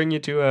 I'll bring you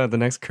to the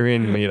next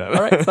Korean meetup.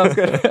 All right, sounds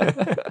good.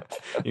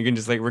 You can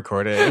just like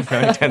record it for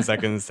like 10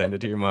 seconds, send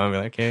it to your mom, be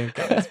like, okay,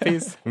 guys,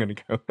 peace. I'm gonna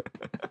go.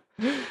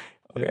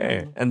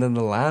 Okay. Yeah. And then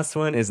the last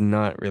one is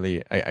not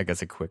really, I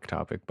guess, a quick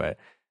topic, but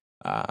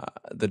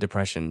the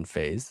depression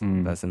phase.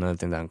 Mm. That's another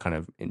thing that I'm kind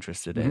of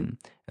interested Mhm. in.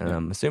 And Yeah.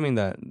 I'm assuming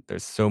that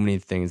there's so many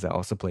things that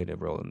also played a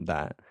role in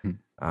that.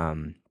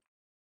 Mm.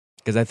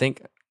 Because I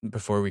think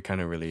before we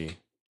kind of really,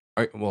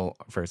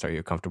 first, are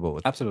you comfortable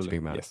with Absolutely,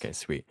 speaking about it? yes. Okay,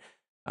 sweet.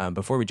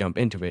 Before we jump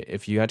into it,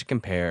 if you had to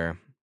compare,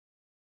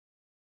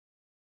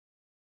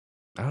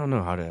 I don't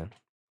know how to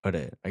put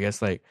it. I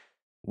guess like,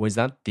 was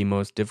that the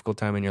most difficult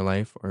time in your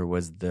life, or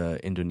was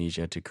the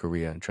Indonesia to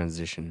Korea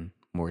transition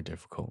more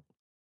difficult?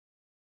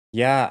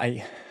 Yeah,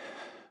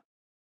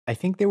 I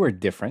think they were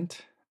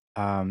different.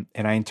 And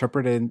I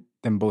interpreted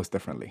them both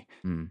differently.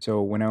 Mm.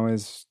 So when I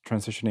was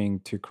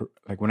transitioning to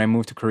when I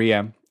moved to Korea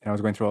and I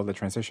was going through all the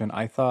transition,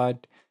 I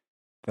thought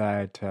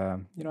that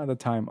at the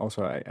time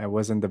also I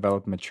wasn't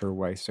developed mature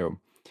wise, so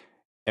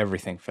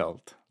everything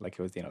felt like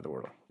it was the end of the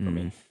world for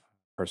me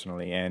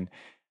personally. And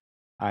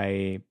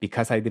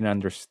because I didn't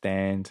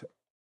understand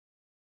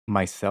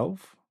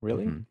myself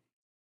really, Mm-hmm.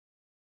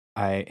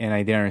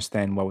 I didn't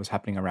understand what was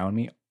happening around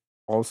me.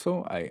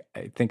 Also, I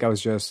think I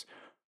was just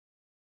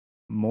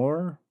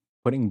more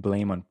putting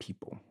blame on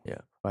people.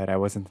 Yeah. But I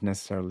wasn't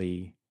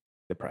necessarily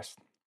depressed.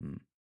 Mm.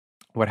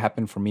 What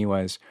happened for me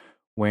was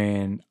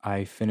when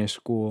I finished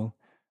school,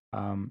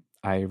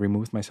 I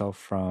removed myself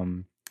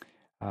from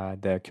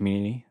the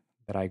community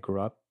that I grew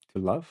up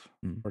to love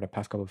for the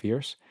past couple of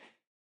years,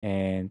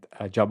 and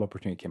a job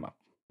opportunity came up,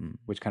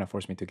 which kind of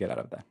forced me to get out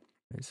of that.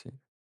 I see.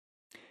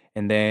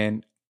 And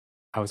then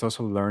I was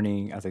also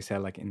learning, as I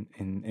said, like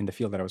in the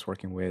field that I was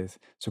working with,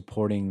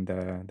 supporting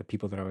the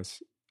people that I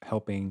was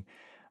helping.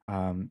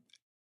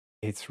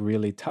 It's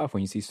really tough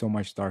when you see so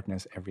much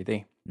darkness every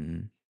day.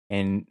 Mm.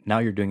 And now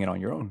you're doing it on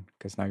your own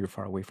because now you're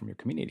far away from your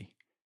community.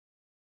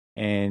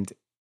 And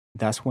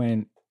that's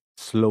when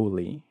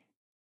slowly,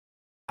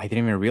 I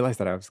didn't even realize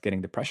that I was getting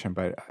depression,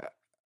 but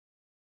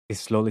it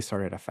slowly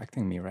started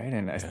affecting me, right?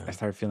 And I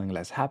started feeling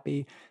less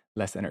happy,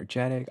 less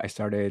energetic. I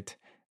started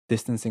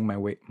distancing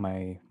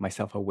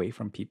myself away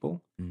from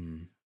people.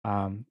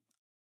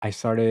 I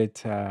started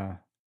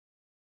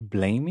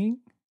blaming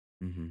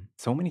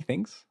so many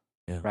things,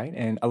 right?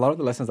 And a lot of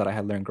the lessons that I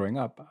had learned growing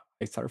up,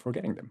 I started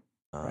forgetting them,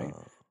 right?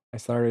 I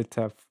started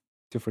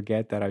to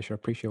forget that I should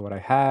appreciate what I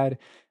had.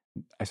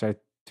 I started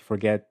to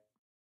forget,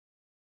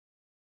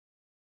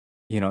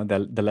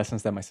 the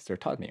lessons that my sister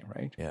taught me,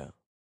 right? Yeah.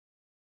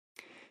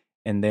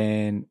 And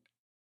then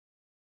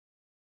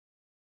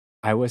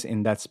I was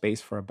in that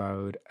space for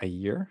about a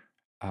year,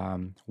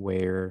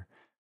 where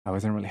I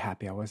wasn't really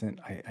happy. I wasn't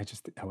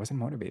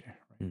motivated.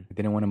 Right? I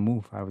didn't want to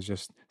move. I was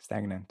just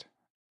stagnant.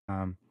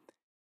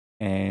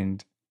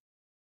 And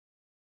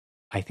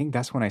I think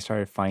that's when I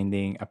started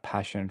finding a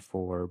passion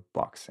for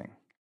boxing,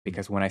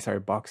 because when I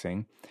started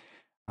boxing,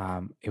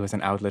 it was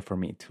an outlet for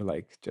me to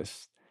like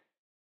just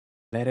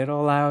let it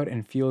all out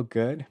and feel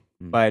good.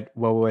 But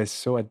what was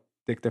so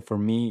addictive for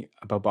me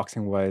about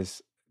boxing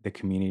was the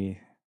community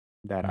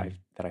that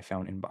I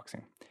found in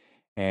boxing.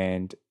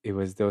 And it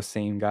was those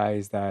same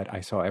guys that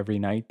I saw every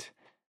night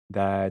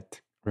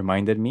that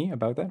reminded me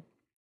about that.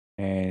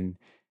 And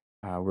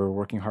we were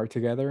working hard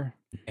together,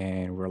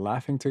 and we're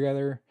laughing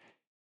together,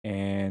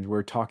 and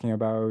we're talking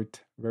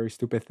about very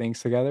stupid things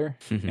together.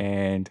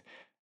 And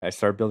I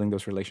started building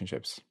those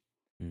relationships.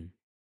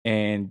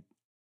 And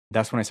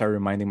that's when I started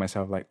reminding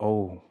myself, like,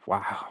 oh,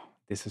 wow,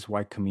 this is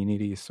why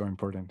community is so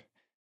important.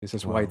 This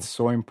is why it's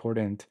so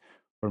important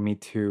for me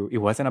it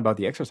wasn't about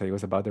the exercise, it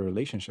was about the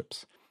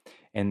relationships.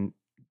 And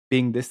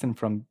being distant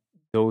from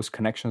those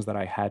connections that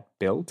I had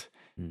built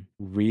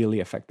really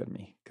affected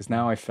me, because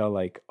now I felt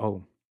like,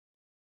 oh,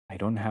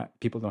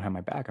 people don't have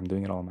my back. I'm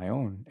doing it all on my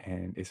own,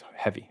 and it's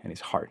heavy and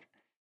it's hard.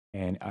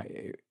 And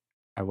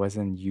I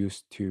wasn't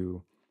used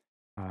to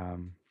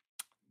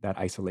that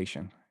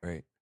isolation.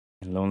 Right.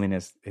 And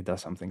loneliness, it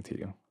does something to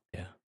you.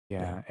 Yeah.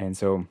 Yeah. And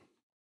so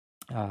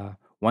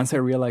once I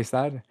realized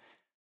that,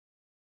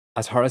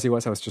 as hard as it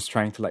was, I was just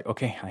trying to like,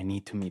 okay, I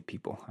need to meet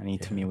people. I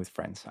need to meet with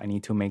friends. I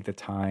need to make the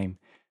time.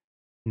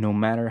 No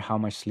matter how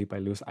much sleep I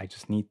lose, I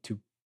just need to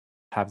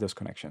have those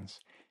connections.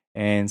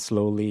 And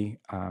slowly,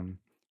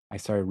 I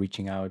started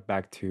reaching out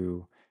back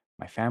to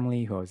my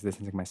family, who I was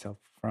distancing myself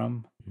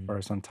from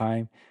for some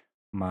time,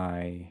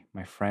 my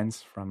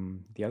friends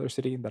from the other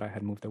city that I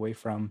had moved away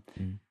from.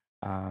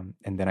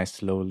 And then I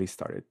slowly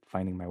started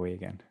finding my way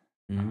again.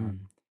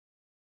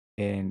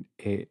 And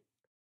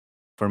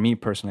for me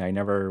personally, I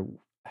never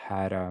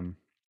had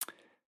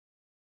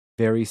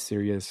very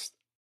serious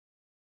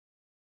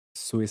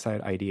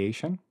suicide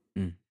ideation.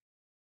 Mm.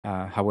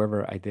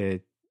 However, I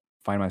did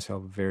find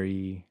myself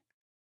very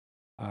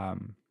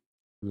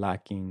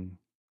lacking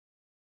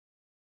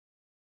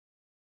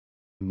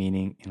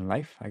meaning in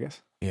life, I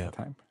guess, at Yeah. the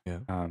time.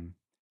 Yeah.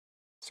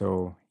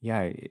 So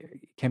yeah,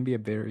 it can be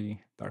a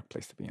very dark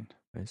place to be in.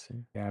 I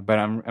see. Yeah, but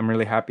I'm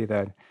really happy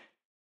that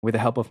with the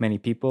help of many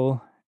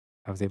people,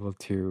 I was able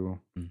to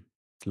Mm.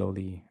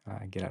 slowly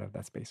get out of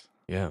that space.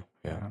 Yeah.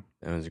 Yeah.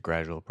 It was a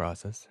gradual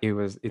process. It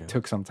Yeah.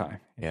 took some time.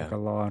 It Yeah. took a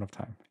lot of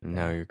time. And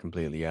now you're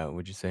completely out,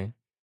 would you say?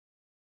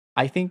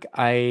 I think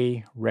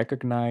I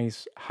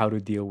recognize how to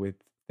deal with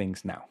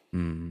things now.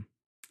 Mm.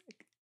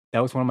 That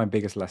was one of my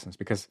biggest lessons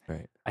because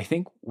Right. I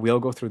think we all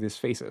go through these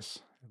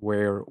phases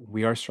where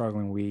we are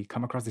struggling. We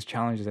come across these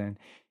challenges and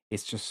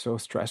it's just so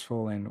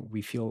stressful and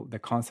we feel the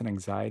constant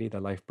anxiety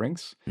that life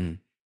brings. Mm.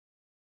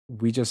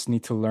 We just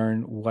need to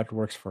learn what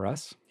works for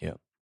us. Yeah.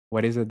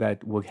 What is it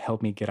that will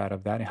help me get out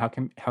of that? And how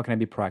can I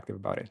be proactive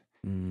about it?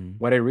 Mm.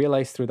 What I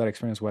realized through that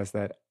experience was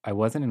that I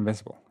wasn't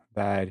invincible,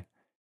 that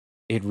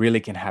it really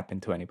can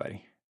happen to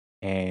anybody.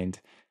 And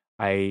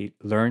I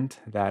learned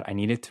that I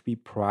needed to be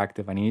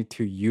proactive. I needed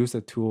to use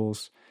the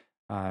tools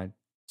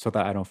so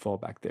that I don't fall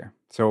back there.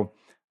 So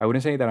I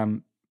wouldn't say that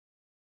I'm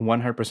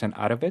 100%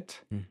 out of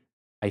it. Mm.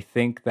 I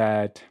think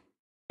that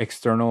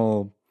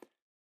external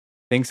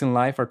things in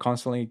life are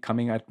constantly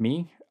coming at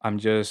me. I'm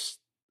just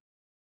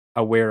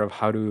aware of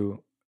how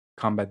to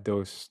combat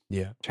those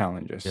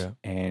challenges. Yeah.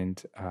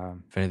 And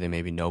if anything,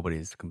 maybe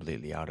nobody's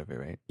completely out of it,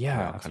 right? Yeah,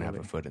 we all kind of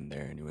have a foot in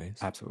there, anyways.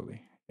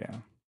 Absolutely,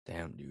 yeah.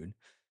 Damn, dude.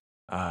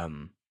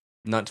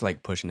 Not to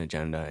like push an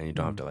agenda, and you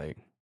don't have to like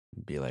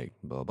be like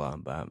blah blah.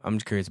 But I'm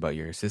just curious about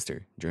your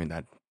sister during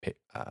that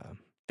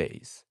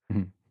phase.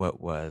 What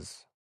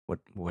was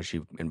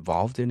she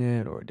involved in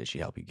it, or did she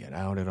help you get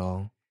out at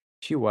all?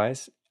 She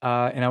was,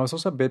 and I was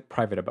also a bit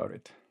private about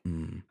it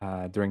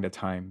during the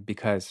time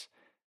because,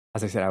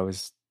 as I said, I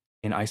was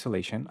in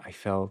isolation. I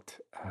felt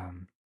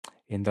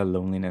in the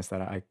loneliness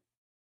that I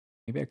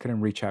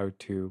couldn't reach out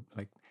to.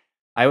 Like,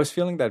 I was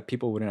feeling that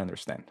people wouldn't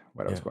understand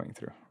what I was going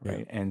through,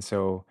 right? Yeah. And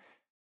so,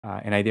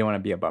 and I didn't want to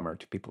be a bummer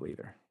to people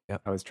either. Yeah.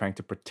 I was trying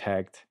to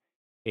protect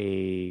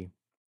a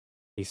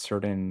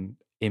certain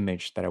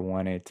image that I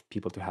wanted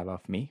people to have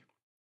of me,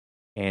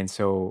 and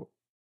so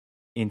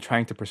in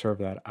trying to preserve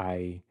that,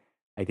 I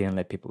didn't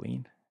let people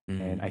in,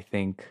 and I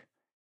think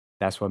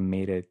that's what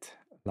made it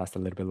last a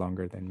little bit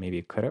longer than maybe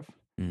it could have.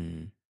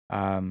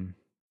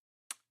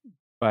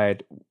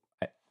 But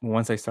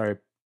once I started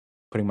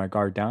putting my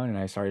guard down and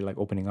I started like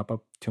opening up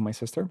to my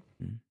sister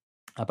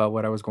about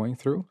what I was going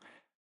through,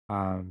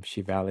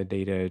 she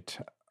validated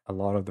a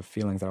lot of the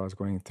feelings that I was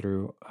going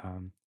through.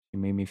 She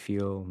made me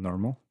feel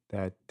normal,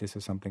 that this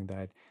is something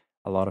that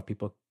a lot of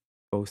people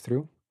go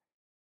through,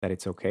 that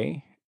it's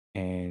okay.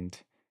 And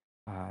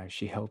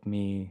she helped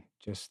me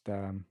just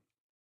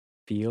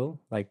feel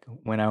like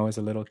when I was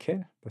a little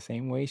kid, the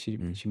same way she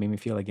made me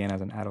feel again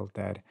as an adult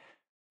that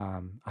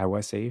I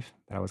was safe,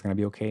 that I was going to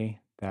be okay,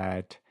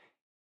 that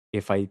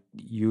if I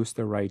used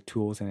the right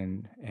tools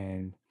and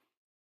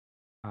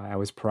I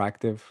was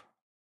proactive,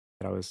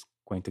 that I was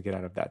going to get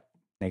out of that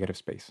negative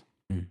space.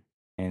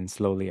 And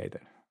slowly I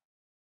did.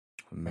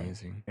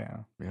 Amazing. Yeah.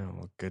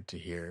 Well, good to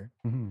hear.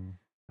 And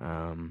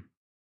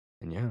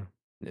yeah,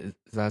 is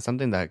that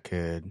something that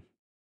could?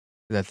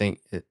 I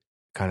think it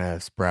kind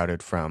of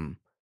sprouted from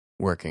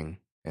working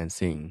and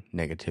seeing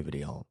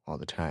negativity all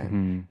the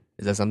time.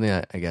 Is that something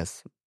that I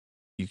guess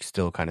you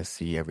still kind of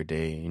see every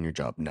day in your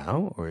job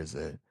now, or is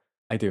it?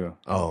 I do.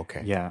 Oh,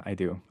 okay. Yeah, I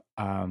do.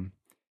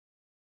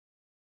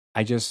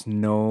 I just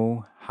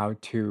know how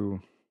to,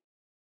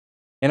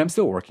 and I'm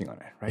still working on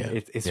it,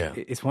 right? Yeah.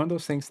 It's one of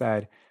those things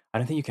that I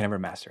don't think you can ever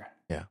master.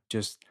 Yeah.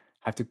 Just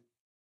have to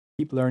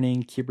keep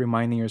learning, keep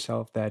reminding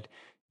yourself that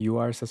you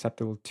are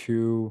susceptible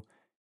to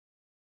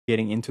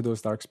getting into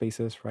those dark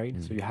spaces,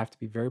 right? So you have to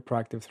be very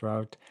proactive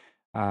throughout.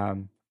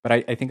 But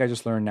I think I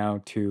just learned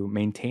now to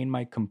maintain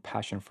my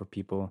compassion for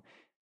people,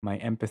 my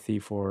empathy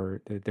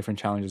for the different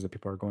challenges that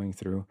people are going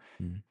through,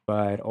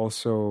 but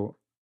also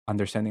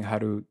understanding how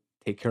to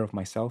take care of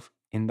myself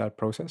in that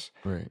process.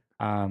 Right.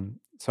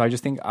 So I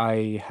just think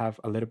I have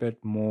a little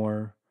bit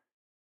more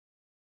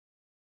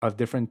of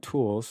different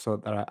tools so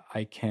that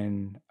I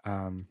can,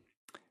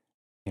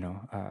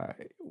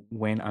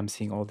 when I'm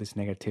seeing all this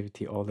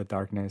negativity, all the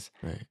darkness,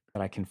 right,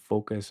 that I can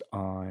focus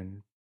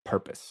on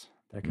purpose,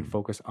 that I can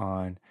focus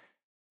on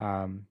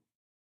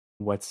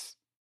what's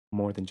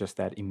more than just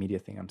that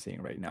immediate thing I'm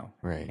seeing right now.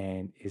 Right.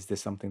 And is this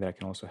something that I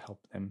can also help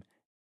them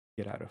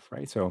get out of,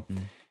 right? So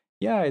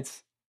yeah,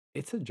 it's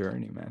a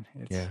journey, man.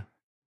 It's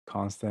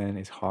constant,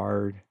 it's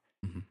hard,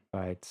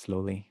 but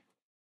slowly.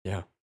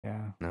 Yeah.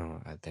 Yeah.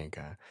 No, I think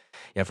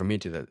for me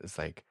too, that it's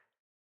like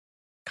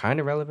kind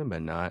of relevant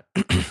but not,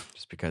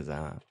 just because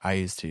I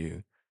used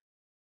to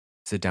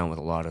sit down with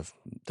a lot of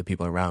the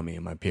people around me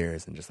and my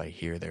peers and just like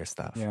hear their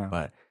stuff. Yeah.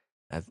 But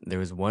there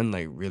was one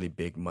like really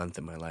big month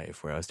in my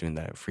life where I was doing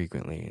that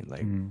frequently,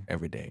 like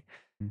every day.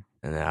 And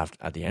then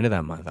at the end of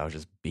that month, I was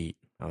just beat.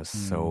 I was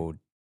so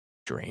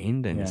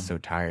drained and Yeah. just so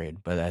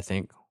tired. But I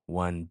think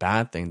one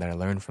bad thing that I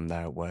learned from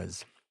that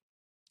was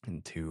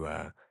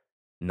to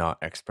not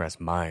express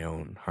my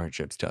own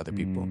hardships to other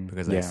people,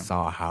 because I Yeah,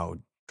 saw how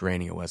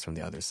draining it was from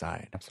the other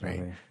side, right?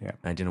 absolutely. Yeah.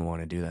 I didn't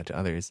want to do that to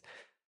others.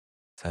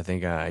 So I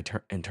think I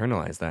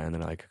internalized that, and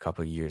then like a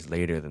couple of years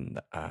later,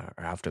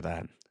 or after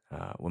that,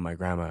 when my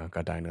grandma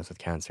got diagnosed with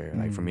cancer,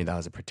 like for me that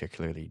was a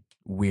particularly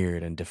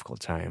weird and difficult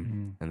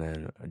time. And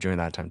then during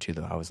that time too,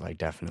 though, I was like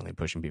definitely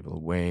pushing people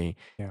away.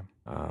 Yeah.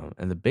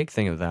 And the big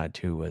thing of that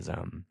too was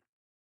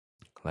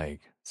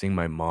like seeing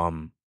my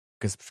mom,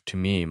 because to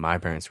me my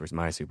parents were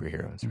my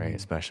superheroes, right?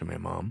 Especially my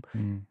mom,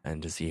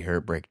 and to see her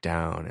break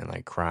down and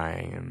like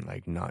crying and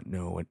like not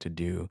know what to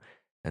do,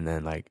 and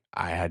then like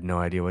I had no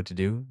idea what to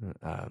do.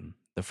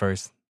 The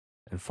first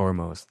and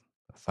foremost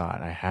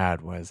thought I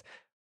had was,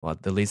 well,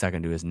 the least I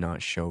can do is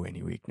not show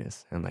any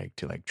weakness, and like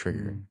to like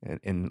trigger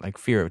in like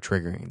fear of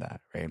triggering that,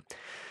 right?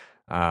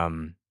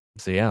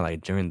 So yeah,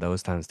 like during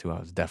those times too, I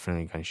was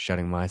definitely kind of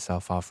shutting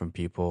myself off from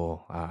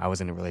people. I was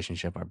in a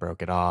relationship, I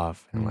broke it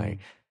off, and like,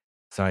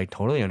 so I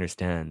totally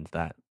understand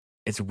that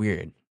it's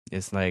weird.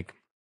 It's like,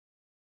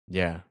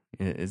 yeah,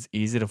 it's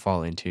easy to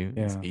fall into.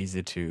 It's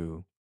easy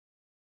to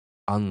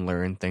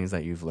unlearn things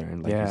that you've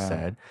learned, like you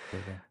said.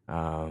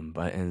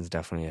 But and it's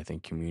definitely, I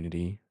think,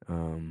 community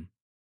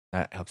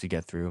that helps you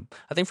get through.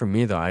 I think for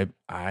me though,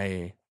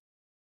 I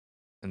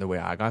and the way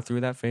I got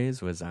through that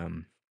phase was I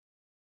don't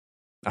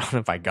know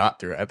if I got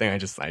through it. I think I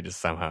just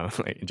somehow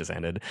like it just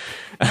ended.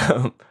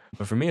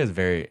 But for me, it was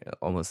very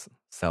almost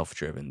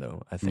self-driven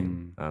though. I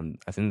think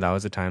that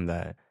was a time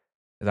that,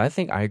 'cause I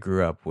think I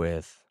grew up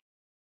with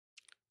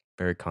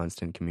very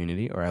constant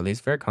community, or at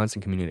least very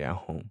constant community at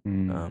home.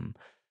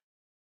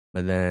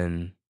 But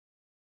then,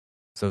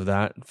 so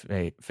that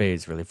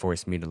phase really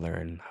forced me to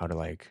learn how to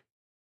like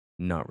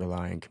not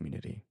rely on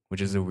community,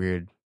 which is a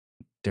weird,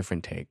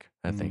 different take,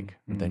 I think,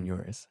 than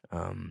yours.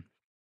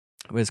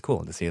 But it's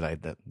cool to see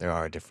like that there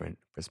are different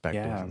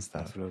perspectives and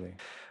stuff. Absolutely.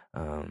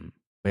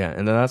 But yeah,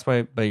 and then that's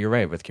why. But you're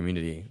right with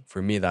community.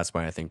 For me, that's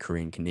why I think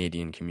Korean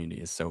Canadian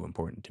community is so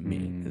important to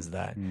me. Is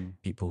that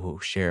people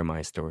who share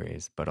my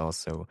stories, but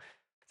also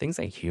things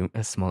like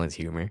as small as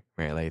humor,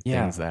 right? Like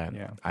things that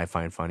I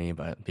find funny,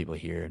 but people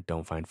here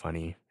don't find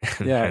funny.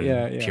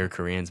 Pure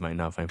Koreans might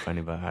not find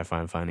funny, but I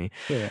find funny.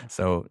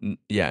 So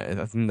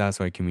yeah, I think that's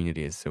why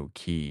community is so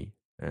key.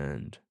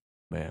 And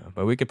yeah,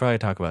 but we could probably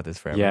talk about this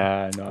forever.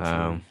 Yeah, no,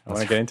 absolutely. I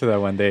want to get into that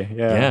one day.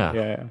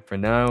 Yeah.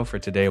 For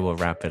today, we'll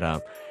wrap it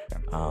up.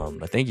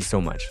 But thank you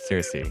so much.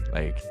 Seriously,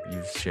 like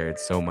you've shared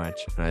so much,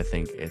 and I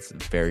think it's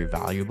very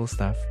valuable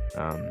stuff.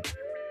 And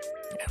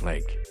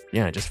like,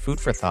 yeah, just food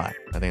for thought,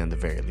 I think, at the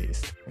very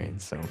least, right?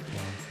 So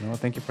no,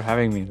 thank you for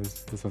having me.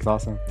 This was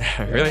awesome.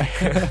 Really?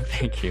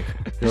 Thank you.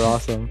 You're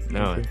awesome.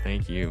 No,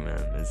 thank you,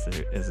 man.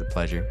 It's a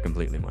pleasure,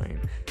 completely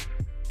mine.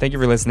 Thank you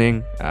for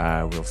listening.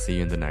 We'll see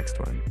you in the next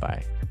one.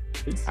 Bye.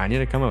 Peace. I need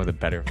to come up with a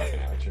better fucking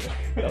outro.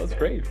 That was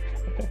great.